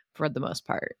horror for the most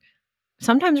part.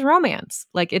 Sometimes romance.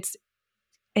 Like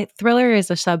thriller is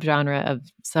a subgenre of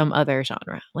some other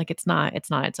genre. Like it's not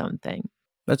its own thing.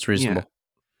 That's Yeah, reasonable.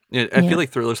 I Yeah. feel like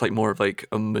thrillers like more of like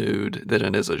a mood than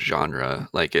it is a genre.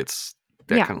 Like it's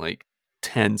that Yeah. kind of like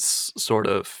tense sort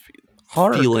of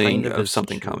Horror kind feeling of of is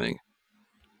something too. coming.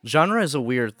 Genre is a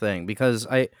weird thing because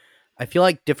I feel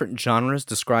like different genres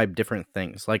describe different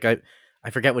things. Like I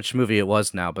forget which movie it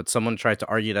was now, but someone tried to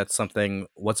argue that something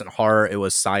wasn't horror, it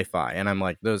was sci-fi. And I'm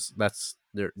like, there's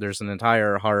an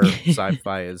entire horror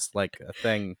sci-fi is like a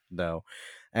thing though.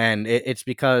 And it's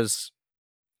because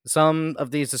some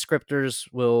of these descriptors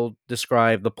will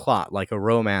describe the plot, like a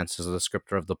romance is a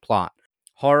descriptor of the plot.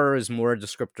 Horror is more a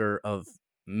descriptor of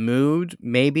mood,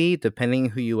 maybe, depending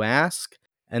who you ask.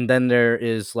 And then there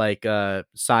is like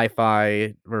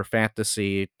sci-fi or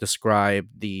fantasy describe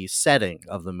the setting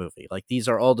of the movie. Like these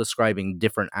are all describing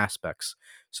different aspects.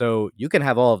 So you can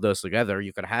have all of those together.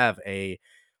 You could have a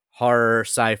horror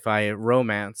sci-fi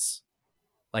romance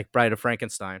like Bride of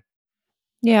Frankenstein.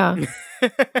 Yeah.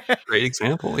 Great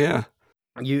example. Yeah.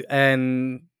 You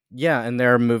and yeah, and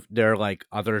there are like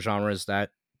other genres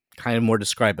that kind of more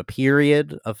describe a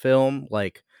period of film,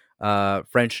 like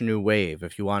French New Wave,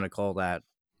 if you want to call that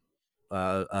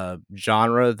a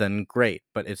genre, then great.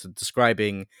 But it's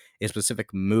describing a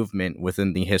specific movement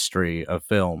within the history of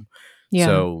film. Yeah.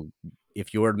 So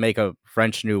if you were to make a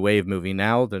French New Wave movie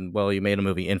now, then well, you made a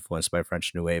movie influenced by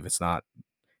French New Wave. It's not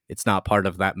part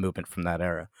of that movement from that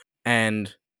era.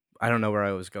 And I don't know where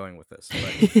I was going with this,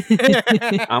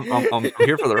 I'm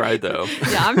here for the ride though.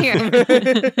 Yeah, I'm here.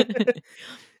 but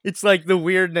it's like the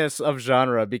weirdness of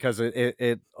genre because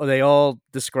they all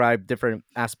describe different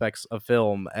aspects of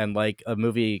film, and like a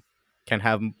movie can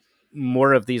have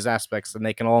more of these aspects and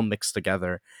they can all mix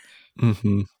together.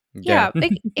 Hmm. Yeah. Yeah,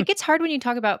 it gets hard when you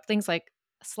talk about things like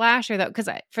Slasher though, because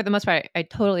for the most part, I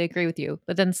totally agree with you.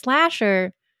 But then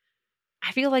slasher,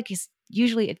 I feel like is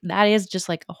usually that is just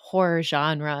like a horror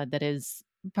genre that is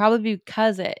probably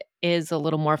because it is a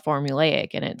little more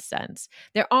formulaic in its sense.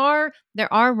 There are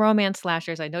romance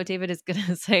slashers. I know David is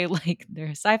gonna say like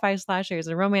there's sci-fi slashers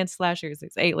and romance slashers,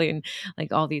 there's alien,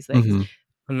 like all these things. Hmm.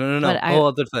 No. But I Whole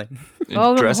other thing. And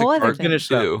whole Jurassic other Park thing.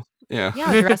 Finish it up. too. Yeah,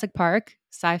 Yeah, Jurassic Park,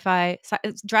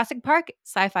 Jurassic Park,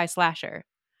 sci-fi slasher.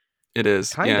 it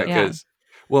is. Kind Yeah, of. Yeah, because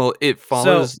well, it So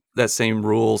follows that same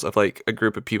rules of like a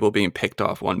group of people being picked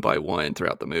off one by one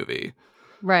throughout the movie,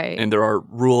 right. and there are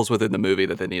rules within the movie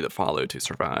that they need to follow to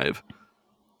survive.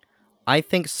 I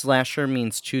think slasher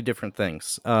means two different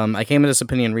things. I came to this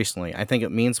opinion recently. I think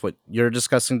it means what you're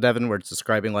discussing, Devin, where it's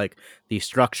describing like the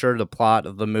structure, the plot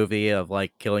of the movie of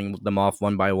like killing them off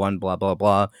one by one, blah blah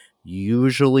blah.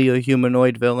 Usually a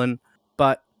humanoid villain.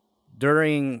 But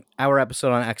during our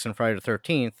episode on X and Friday the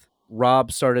 13th,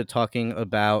 Rob started talking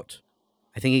about,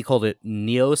 I think he called it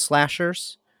neo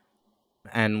slashers,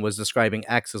 and was describing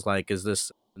X as like, is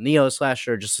this neo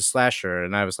slasher or just a slasher?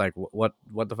 And I was like, what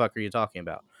the fuck are you talking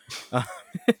about?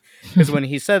 Because when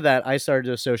he said that, I started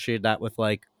to associate that with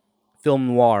like film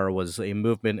noir was a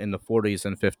movement in the 40s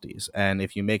and 50s, and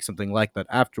if you make something like that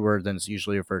afterward, then it's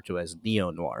usually referred to as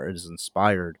neo noir. It is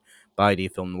inspired by the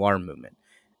film noir movement.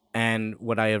 And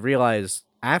what I have realized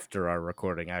after our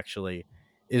recording actually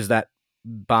is that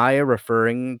by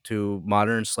referring to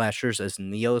modern slashers as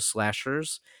neo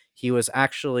slashers, he was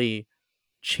actually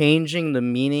changing the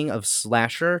meaning of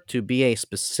slasher to be a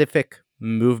specific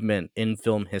movement in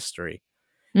film history.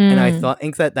 And Mm,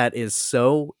 think that that is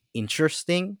so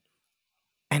interesting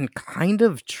and kind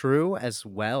of true as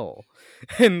well.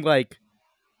 And like,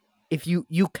 if you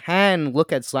can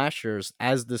look at slashers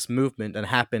as this movement that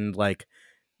happened like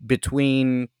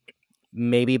between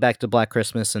maybe back to Black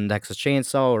Christmas and Texas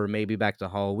Chainsaw, or maybe back to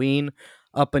Halloween,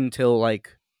 up until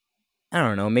like, I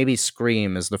don't know, maybe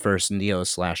Scream is the first neo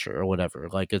slasher or whatever.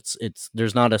 Like it's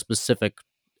there's not a specific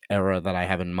era that I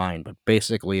have in mind, but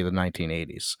basically the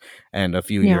 1980s and a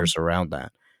few yeah. years around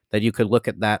that. That you could look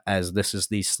at that as this is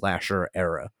the slasher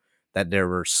era. That there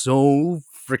were so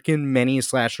freaking many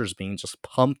slashers being just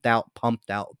pumped out, pumped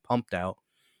out, pumped out.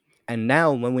 And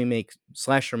now when we make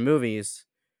slasher movies,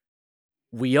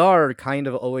 we are kind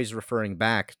of always referring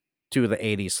back to the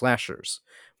 80s slashers.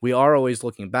 We are always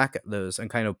looking back at those and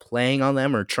kind of playing on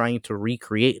them or trying to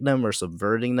recreate them or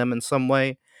subverting them in some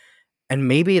way. And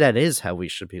maybe that is how we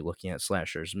should be looking at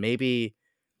slashers. Maybe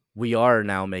we are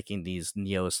now making these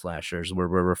neo slashers where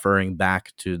we're referring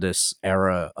back to this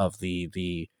era of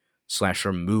the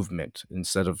slasher movement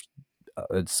instead of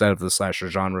the slasher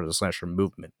genre, the slasher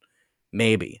movement.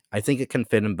 Maybe. I think it can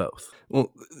fit in both.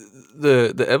 Well,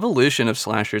 the evolution of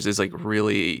slashers is like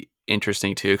really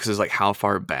interesting too, because it's like how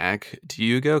far back do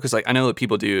you go? Because like I know that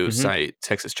people do Hmm. cite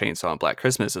Texas Chainsaw and Black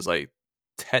Christmas as like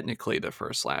technically the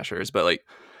first slashers, but like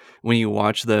when you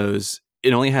watch those,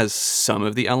 it only has some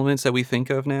of the elements that we think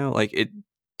of now. Like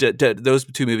those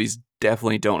two movies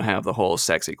definitely don't have the whole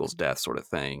sex equals death sort of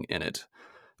thing in it.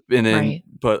 And then, Right.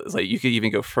 but like you could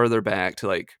even go further back to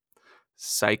like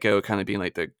Psycho kind of being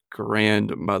like the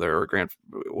grandmother or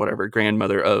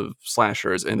grandmother of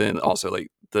slashers, and then also like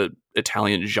the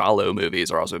Italian giallo movies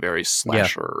are also very Yeah.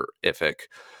 slasher-ific.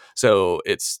 So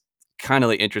it's kind of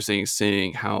like interesting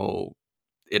seeing how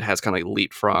it has kind of like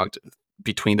leapfrogged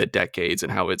between the decades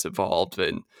and how it's evolved,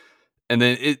 and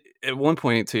then it at one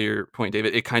point, to your point,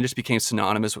 David, it kind of just became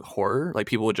synonymous with horror. Like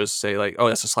people would just say like, "Oh,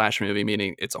 that's a slasher movie,"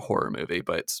 meaning it's a horror movie,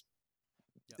 but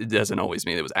it doesn't always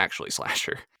mean it was actually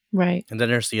slasher. Right. And then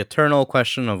there's the eternal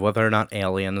question of whether or not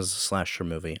Alien is a slasher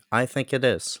movie. I think it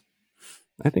is.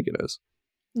 I think it is.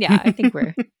 Yeah, I think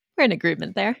we're in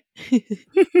agreement there.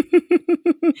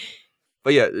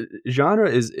 But yeah, genre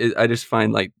is I just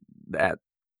find like that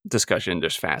discussion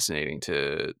just fascinating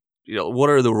to, what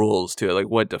are the rules to it, like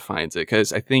what defines it?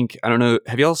 Because I think, I don't know,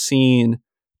 have y'all seen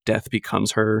Death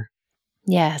Becomes Her?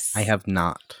 I Yes. have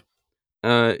not.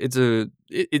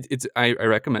 It's I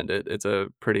recommend it. It's a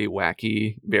pretty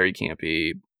wacky, very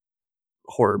campy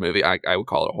horror movie. I would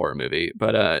call it a horror movie,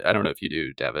 but I don't know if you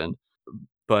do, Devin.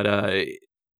 But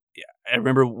yeah, I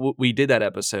remember we did that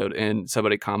episode, and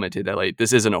somebody commented that like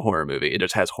this isn't a horror movie. It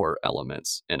just has horror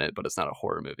elements in it, but it's not a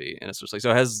horror movie. And it's just like,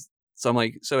 so it has some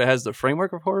like, so it has the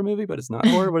framework of horror movie, but it's not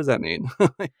horror. What does that mean?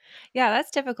 Yeah, that's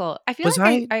difficult. I feel Was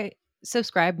like I I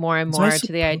subscribe more and was I more to the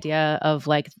supposed idea of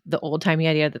like the old timey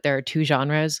idea that there are two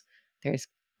genres. There's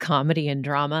comedy and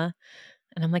drama.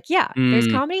 And I'm like, yeah, there's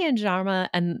mm, comedy and drama.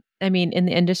 And I mean, in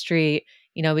the industry,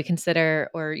 we consider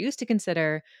or used to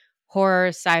consider horror,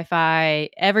 sci fi,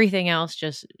 everything else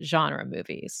just genre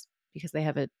movies because they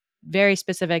have a very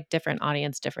specific, different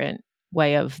audience, different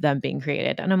way of them being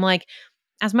created. And I'm like,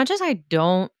 as much as I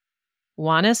don't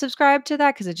want to subscribe to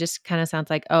that, because it just kind of sounds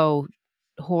like, oh,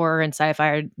 horror and sci-fi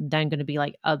are then going to be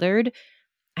like othered.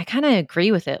 I kind of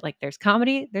agree with it. Like there's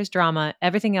comedy, there's drama,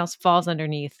 everything else falls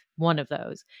underneath one of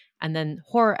those. And then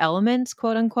horror elements,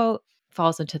 quote unquote,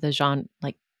 falls into the genre,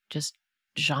 like just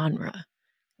genre.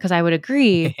 Because I would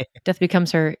agree Death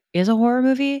Becomes Her is a horror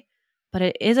movie, but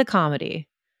it is a comedy.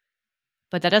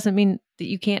 But that doesn't mean that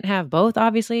you can't have both,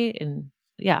 obviously. And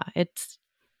yeah, it's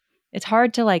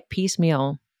hard to like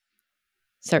piecemeal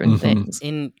certain Mhm. things.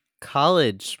 In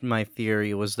college, my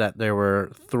theory was that there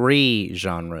were 3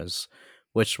 genres,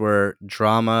 which were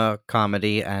drama,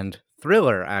 comedy, and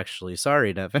thriller, actually.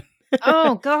 Sorry, Devin.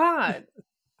 Oh God.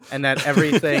 And that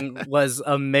everything was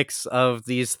a mix of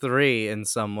these 3 in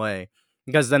some way.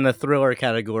 Because then the thriller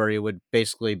category would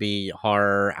basically be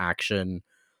horror, action,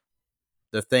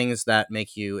 the things that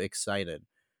make you excited.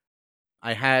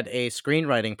 I had a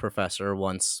screenwriting professor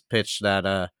once pitch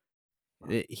that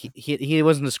he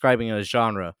wasn't describing it as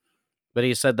genre, but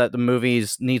he said that the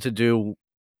movies need to do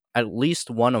at least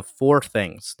one of 4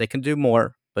 things. They can do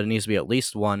more, but it needs to be at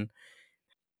least one.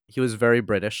 He was very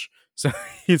British, so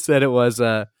he said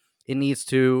it needs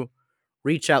to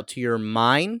reach out to your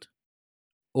mind,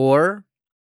 or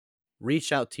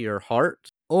reach out to your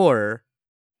heart, or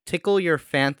tickle your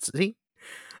fancy.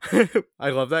 I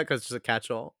love that because it's a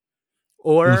catch-all.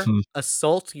 Or Mhm.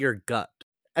 assault your gut.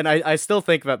 And I still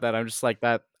think about that. I'm just like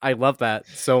that. I love that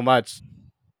so much.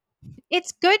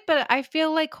 It's good, but I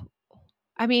feel like,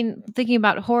 I mean, thinking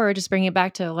about horror, just bringing it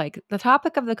back to like the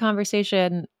topic of the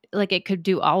conversation, like it could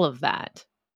do all of that.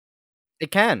 It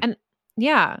can. And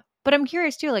yeah, but I'm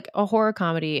curious too, like a horror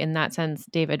comedy in that sense,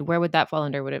 David, where would that fall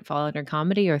under? Would it fall under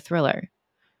comedy or thriller?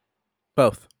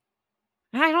 Both.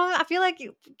 I feel like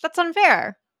that's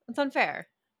unfair. That's unfair.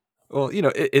 Well,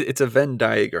 it's a Venn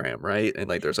diagram, right? And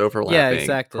like there's Yeah, overlapping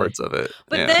exactly. parts of it.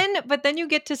 But Yeah. then you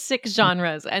get to 6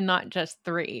 genres and not just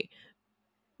 3.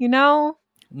 You know?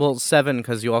 Well, 7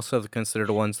 because you also have to consider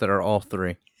the ones that are all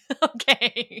 3.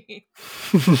 Okay.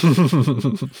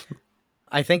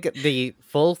 I think the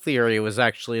full theory was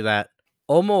actually that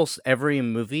almost every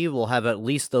movie will have at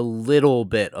least a little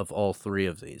bit of all 3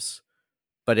 of these.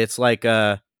 But it's like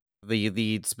the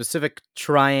specific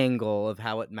triangle of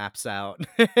how it maps out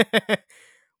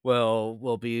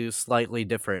will be slightly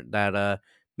different. That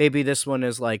maybe this one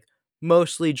is like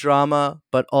mostly drama,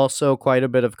 but also quite a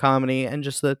bit of comedy and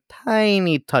just a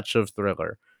tiny touch of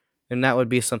thriller. And that would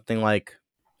be something like,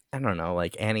 I don't know,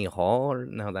 like Annie Hall, or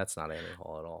no, that's not Annie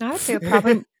Hall at I all. would say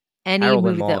probably any Harold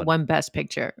and movie that Maude. won Best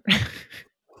Picture.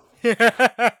 so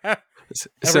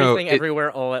Everything it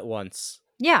everywhere all at once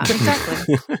Yeah, exactly.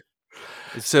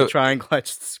 is the so triangle I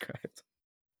just described.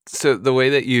 so the way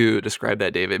that you describe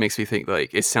that, Dave, it makes me think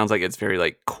like it sounds like it's very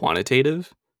like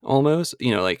quantitative almost.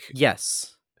 Like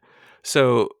Yes.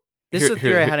 so This is here a here,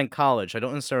 theory I here had in college. I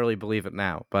don't necessarily believe it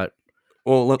now, but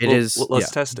well it is, let's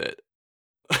yeah. test it.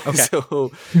 Okay.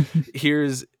 so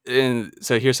here's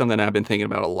something I've been thinking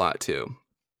about a lot too,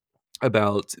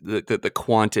 about the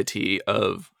quantity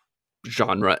of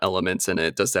genre elements in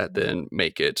it. Does that then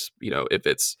make it, if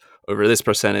it's over this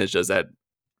percentage, does that,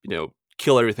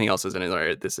 kill everything else as in it? All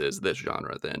right, this is this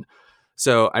genre then.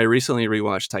 So I recently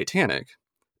rewatched Titanic,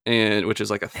 and which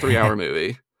is like a 3-hour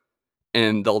movie,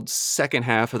 and the second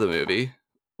half of the movie,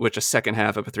 which a second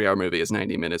half of a 3-hour movie is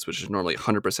 90 minutes, which is normally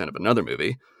 100% of another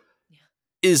movie,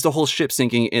 is the whole ship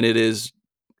sinking, and it is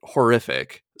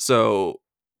horrific. So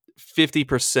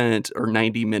 50% or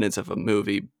 90 minutes of a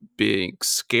movie being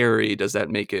scary, does that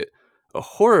make it a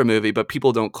horror movie? But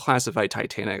people don't classify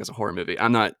Titanic as a horror movie.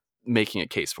 I'm not making a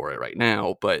case for it right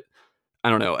now, but I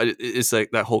don't know. It's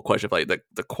like that whole question of like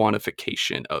the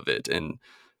quantification of it and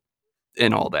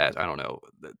all that. I don't know.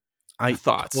 I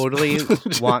Thoughts. totally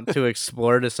want to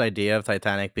explore this idea of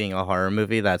Titanic being a horror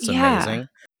movie. That's Yeah. amazing.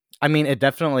 I mean, it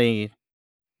definitely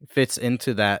fits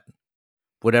into that,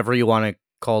 whatever you want to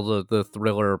call the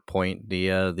thriller point,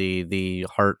 the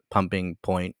heart pumping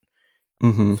point.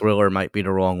 hmm Thriller might be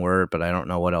the wrong word, but I don't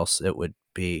know what else it would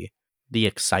be. The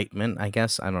excitement, I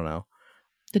guess. I don't know.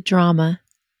 The drama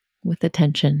with the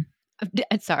tension.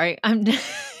 Sorry, I'm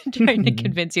trying to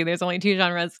convince you there's only 2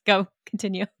 genres. Go,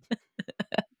 continue.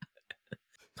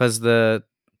 Because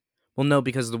no,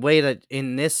 because the way that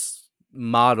in this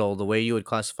model, the way you would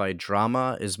classify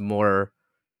drama is more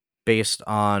based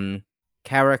on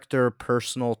character,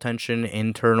 personal tension,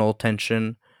 internal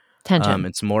tension. Tension.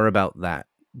 It's more about that,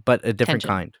 but a different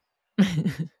Tension.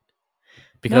 kind.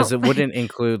 because No, it wouldn't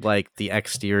include like the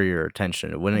exterior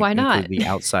tension. It wouldn't why not? include the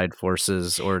outside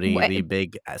forces or the Wh-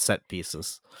 big set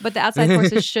pieces. But the outside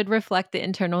forces should reflect the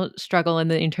internal struggle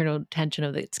and the internal tension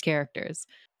of its characters.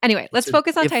 Anyway, It's let's a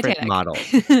focus on different Titanic. model.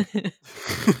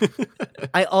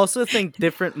 I also think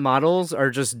different models are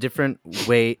just different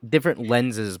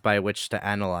lenses by which to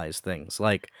analyze things.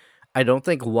 Like, I don't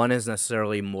think one is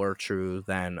necessarily more true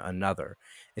than another.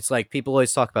 It's like people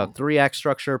always talk about 3-act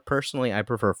structure. Personally, I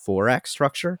prefer 4-act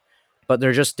structure, but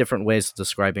they're just different ways of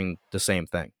describing the same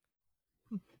thing.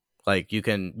 Like you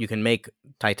can make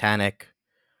Titanic,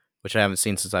 which I haven't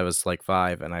seen since I was like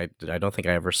 5, and I don't think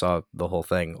I ever saw the whole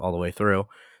thing all the way through.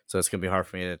 So it's gonna be hard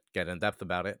for me to get in depth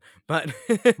about it. But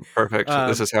Perfect.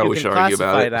 This is how you we can should argue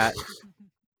about classify it. that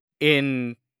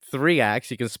in 3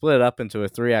 acts. You can split it up into a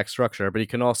 3-act structure, but you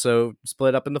can also split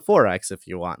it up into 4 acts if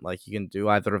you want. Like you can do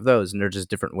either of those, and they're just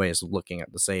different ways of looking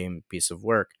at the same piece of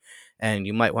work. And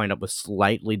you might wind up with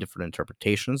slightly different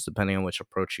interpretations depending on which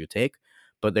approach you take,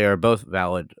 but they are both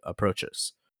valid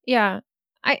approaches. Yeah.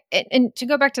 And to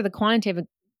go back to the quantitative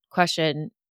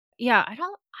question, yeah, I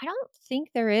don't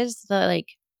think there is the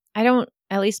like I don't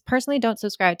at least personally don't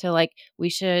subscribe to like we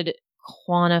should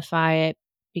quantify it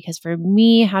because for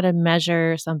me how to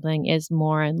measure something is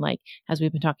more in like as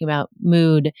we've been talking about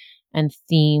mood and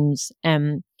themes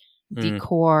and the Mm.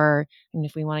 core and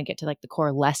if we want to get to like the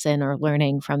core lesson or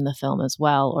learning from the film as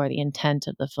well or the intent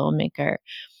of the filmmaker.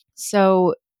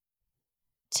 So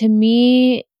to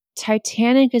me,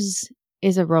 Titanic is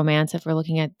a romance if we're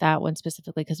looking at that one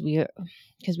specifically because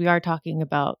we are talking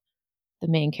about the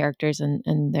main characters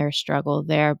and their struggle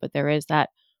there, but there is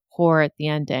that horror at the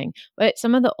ending. But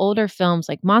some of the older films,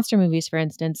 like monster movies, for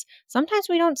instance, sometimes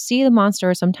we don't see the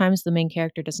monster, or sometimes the main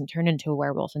character doesn't turn into a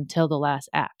werewolf until the last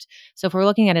act. So if we're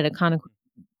looking at it a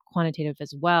quantitative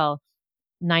as well,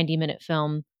 90-minute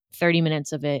film, 30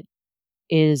 minutes of it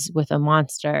is with a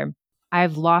monster.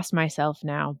 I've lost myself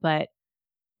now, but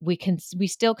we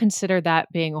still consider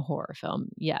that being a horror film,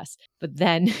 yes. But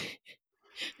then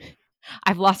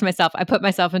I've lost myself. I put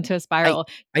myself into a I spiral.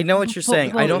 I know what you're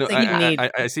saying. I Oh, don't no, think you need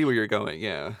I see where you're going.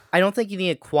 Yeah. I don't think you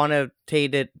need a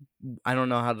quantitated. I don't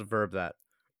know how to verb that.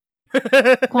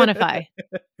 Quantify.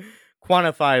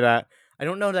 Quantify that. I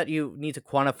don't know that you need to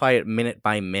quantify it minute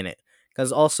by minute,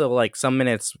 because also like some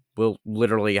minutes will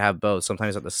literally have both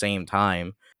sometimes at the same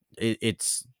time.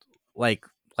 It's like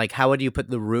how would you put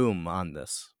The Room on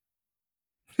this?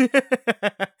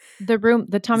 The Room,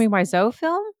 the Tommy Wiseau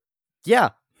film? Yeah,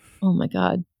 Oh my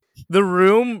god. The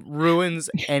Room ruins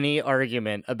any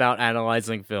argument about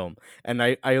analyzing film, and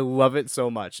I love it so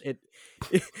much.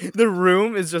 The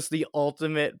Room is just the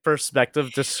ultimate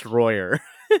perspective destroyer.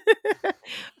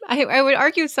 I would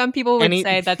argue some people would Any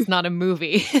say that's not a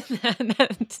movie.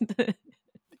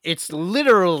 It's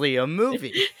literally a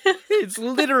movie. It's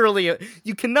literally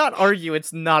you cannot argue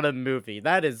it's not a movie.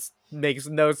 That is makes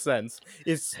no sense.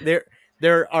 It's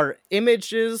there are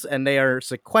images and they are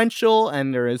sequential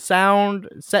and there is sound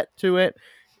set to it.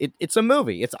 It's a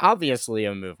movie. It's obviously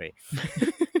a movie.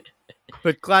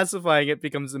 But classifying it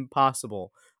becomes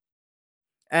impossible.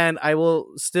 And I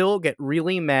will still get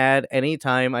really mad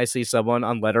anytime I see someone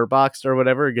on Letterboxd or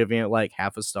whatever giving it like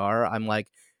half a star. I'm like,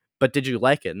 but did you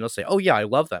like it? And they'll say, oh yeah, I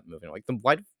love that movie. I'm like, then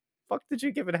why the fuck did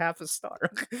you give it half a star?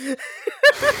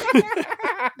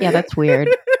 Yeah, that's weird.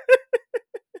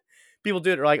 People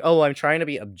do it. They're like, oh, I'm trying to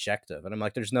be objective. And I'm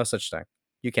like, there's no such thing.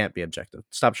 You can't be objective.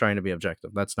 Stop trying to be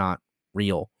objective. That's not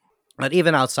real. But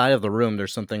even outside of The Room,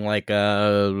 there's something like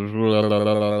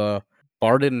Barton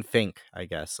Fink, I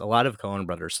guess. A lot of Coen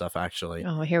Brothers stuff, actually.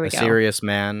 Oh, here we A go. Serious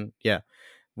Man. Yeah.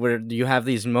 Where you have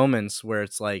these moments where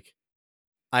it's like,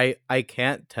 I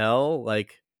can't tell,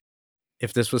 like,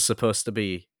 if this was supposed to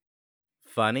be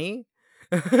funny.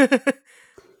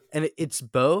 And it's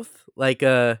both. Like,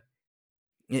 there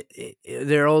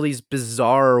are all these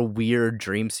bizarre, weird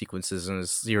dream sequences in A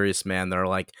Serious Man that are,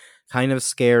 like, kind of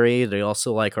scary. They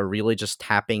also, like, are really just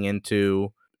tapping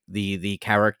into the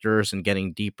characters and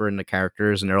getting deeper into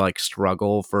characters and they're like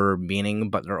struggle for meaning,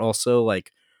 but they're also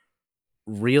like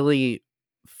really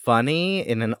funny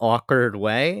in an awkward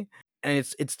way. And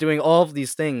it's doing all of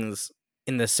these things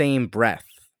in the same breath,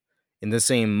 in the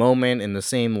same moment, in the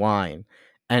same line.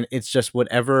 And it's just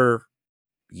whatever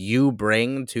you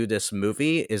bring to this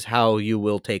movie is how you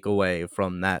will take away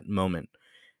from that moment.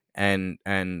 And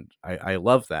I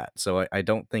love that. So I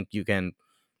don't think you can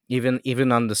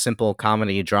even on the simple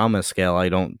comedy drama scale, I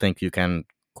don't think you can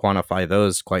quantify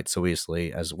those quite so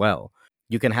easily as well.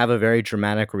 You can have a very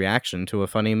dramatic reaction to a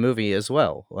funny movie as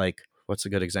well. Like, what's a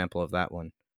good example of that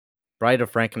one? Bride of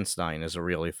Frankenstein is a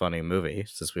really funny movie,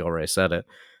 since we already said it.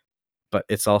 But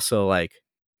it's also like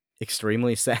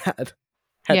extremely sad at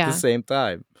the Yeah. same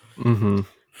time. Mm-hmm.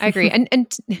 I agree.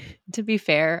 And to be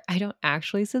fair, I don't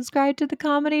actually subscribe to the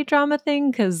comedy drama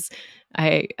thing because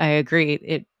I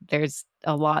agree there's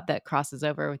a lot that crosses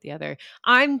over with the other.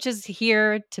 I'm just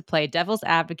here to play devil's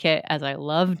advocate as I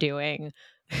love doing,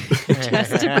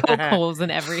 just to poke holes in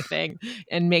everything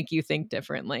and make you think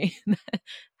differently.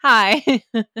 Hi.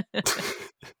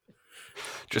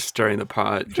 Just stirring the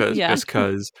pot just Yeah.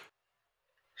 because.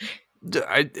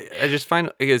 I just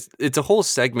find, I guess it's a whole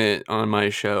segment on my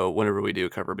show whenever we do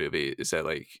a cover movie, is that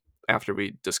like after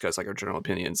we discuss like our general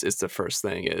opinions, it's the first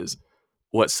thing is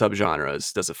what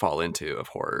subgenres does it fall into of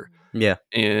horror. Yeah.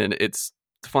 And it's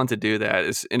fun to do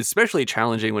that. And especially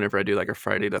challenging whenever I do like a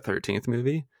Friday the 13th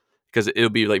movie, because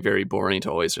it'll be like very boring to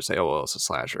always just say, oh well, it's a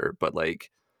slasher, but like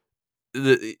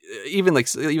even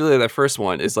that first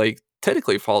one is like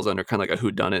technically falls under kind of like a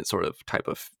whodunit sort of type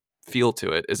of feel to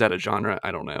it. Is that a genre?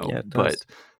 I don't know. Yeah, it But does.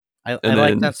 I and like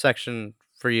then that section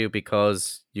for you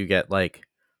because you get like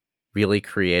really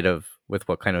creative with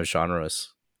what kind of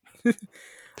genres.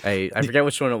 I forget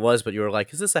which one it was, but you were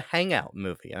like, "Is this a Hangout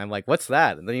movie?" And I'm like, "What's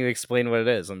that?" And then you explain what it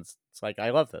is, and it's like, I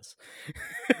love this.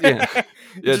 yeah, It's yeah,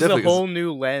 just a definitely. whole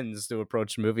new lens to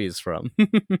approach movies from.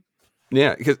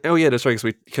 Yeah, because that's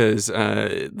right. Because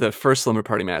the first Slumber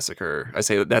Party Massacre, I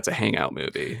say that's a Hangout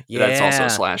movie. That's also a Yeah.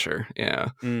 slasher. Yeah.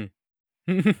 Mm.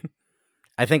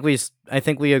 I think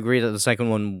we agree that the second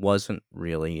one wasn't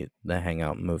really the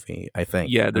Hangout movie. I think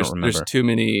Yeah, I don't there's remember. too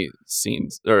many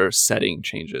scenes or setting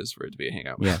changes for it to be a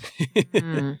Hangout Yeah, movie.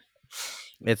 Mm.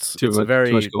 it's a Too much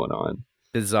very going on.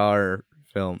 bizarre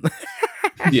film.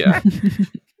 Yeah,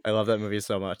 I love that movie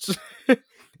so much.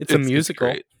 It's a it's musical.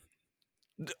 great.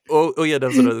 Oh yeah,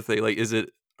 that's another thing. Like, is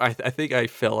it? I think I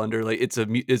fell under like it's a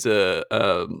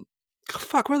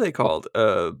fuck. What are they called?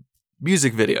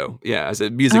 Music video. Yeah, I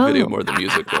said music video Oh, more than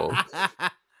musical.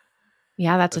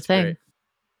 yeah, that's a That's great.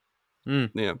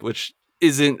 thing. Yeah, which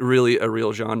isn't really a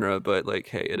real genre, but like,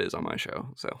 hey, it is on my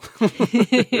show, so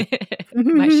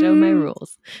My show, my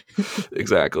rules.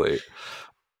 exactly.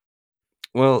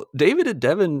 Well, David and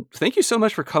Devin, thank you so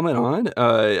much for coming on.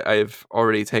 I've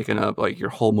already taken up like your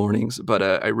whole mornings, but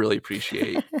I really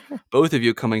appreciate both of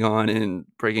you coming on and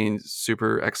bringing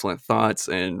super excellent thoughts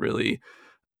and really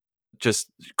just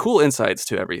cool insights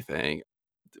to everything.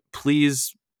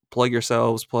 Please plug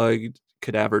yourselves, plug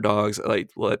Cadaver Dogs,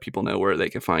 like let people know where they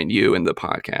can find you in the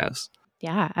podcast.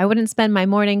 Yeah, I wouldn't spend my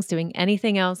mornings doing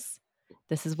anything else.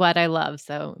 This is what I love.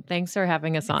 So thanks for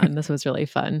having us on. This was really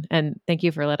fun. And thank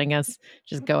you for letting us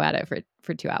just go at it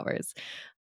for 2 hours.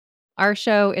 Our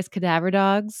show is Cadaver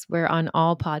Dogs. We're on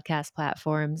all podcast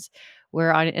platforms.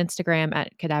 We're on Instagram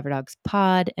at Cadaver Dogs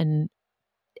Pod and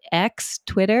X,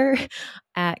 Twitter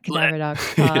at Cadaver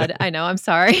Dogs Yeah. Pod. I know, I'm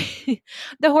sorry.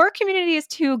 The horror community is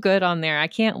too good on there. I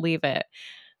can't leave it.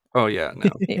 Oh yeah,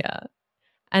 no. Yeah.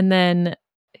 And then,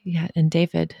 yeah, and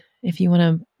David, if you want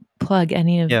to plug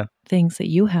any of Yeah. things that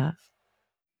you have.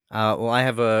 Well, I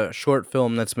have a short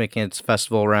film that's making its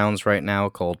festival rounds right now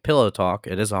called Pillow Talk.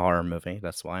 It is a horror movie.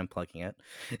 That's why I'm plugging it.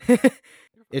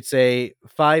 It's a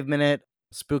 5-minute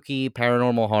spooky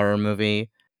paranormal horror movie.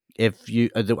 If you,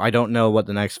 I don't know what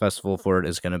the next festival for it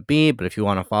is going to be, but if you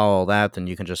want to follow that, then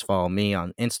you can just follow me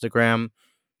on Instagram.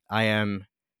 I am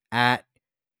at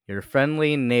your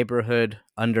friendly neighborhood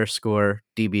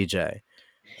 _DBJ.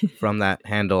 From that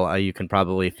handle, you can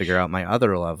probably figure out my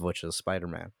other love, which is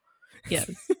Spider-Man.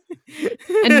 Yes.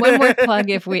 And one more plug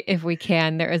if we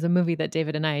can. There is a movie that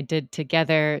David and I did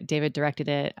together. David directed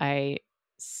it. I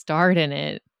starred in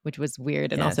it, which was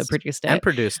weird, and also Yes. produced it.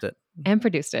 And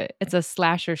produced it. It's a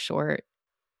slasher short,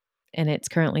 and it's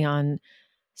currently on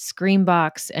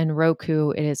Screambox and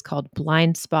Roku. It is called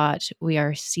Blind Spot. We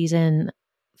are season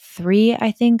 3,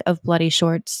 I think, of Bloody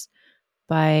Shorts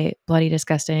by Bloody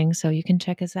Disgusting. So you can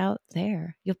check us out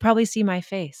there. You'll probably see my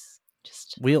face.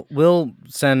 Just We'll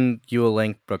send you a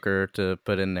link, Brooker, to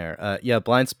put in there. Yeah,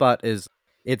 Blind Spot is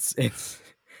it's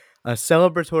a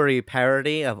celebratory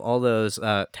parody of all those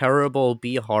terrible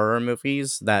B horror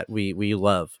movies that we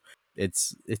love.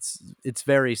 It's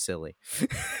very silly.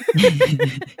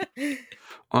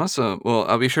 Awesome. Well,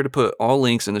 I'll be sure to put all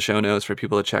links in the show notes for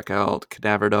people to check out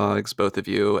Cadaver Dogs, both of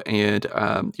you, and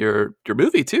your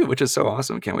movie too, which is so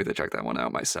awesome. Can't wait to check that one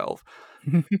out myself.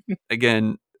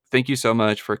 Again, thank you so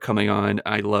much for coming on.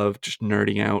 I love just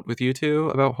nerding out with you two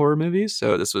about horror movies.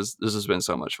 So this has been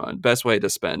so much fun. Best way to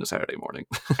spend a Saturday morning.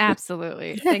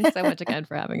 absolutely. Thanks so much again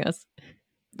for having us.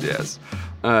 Yes.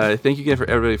 Thank you again for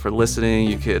everybody for listening.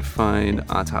 You could find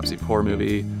Autopsy of Horror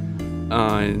Movie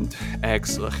on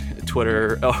X,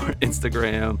 Twitter, or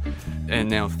Instagram, and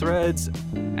now Threads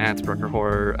at Brucker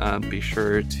Horror. Be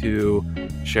sure to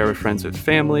share with friends and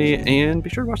family, and be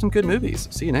sure to watch some good movies.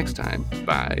 See you next time.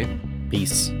 Bye.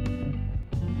 Peace.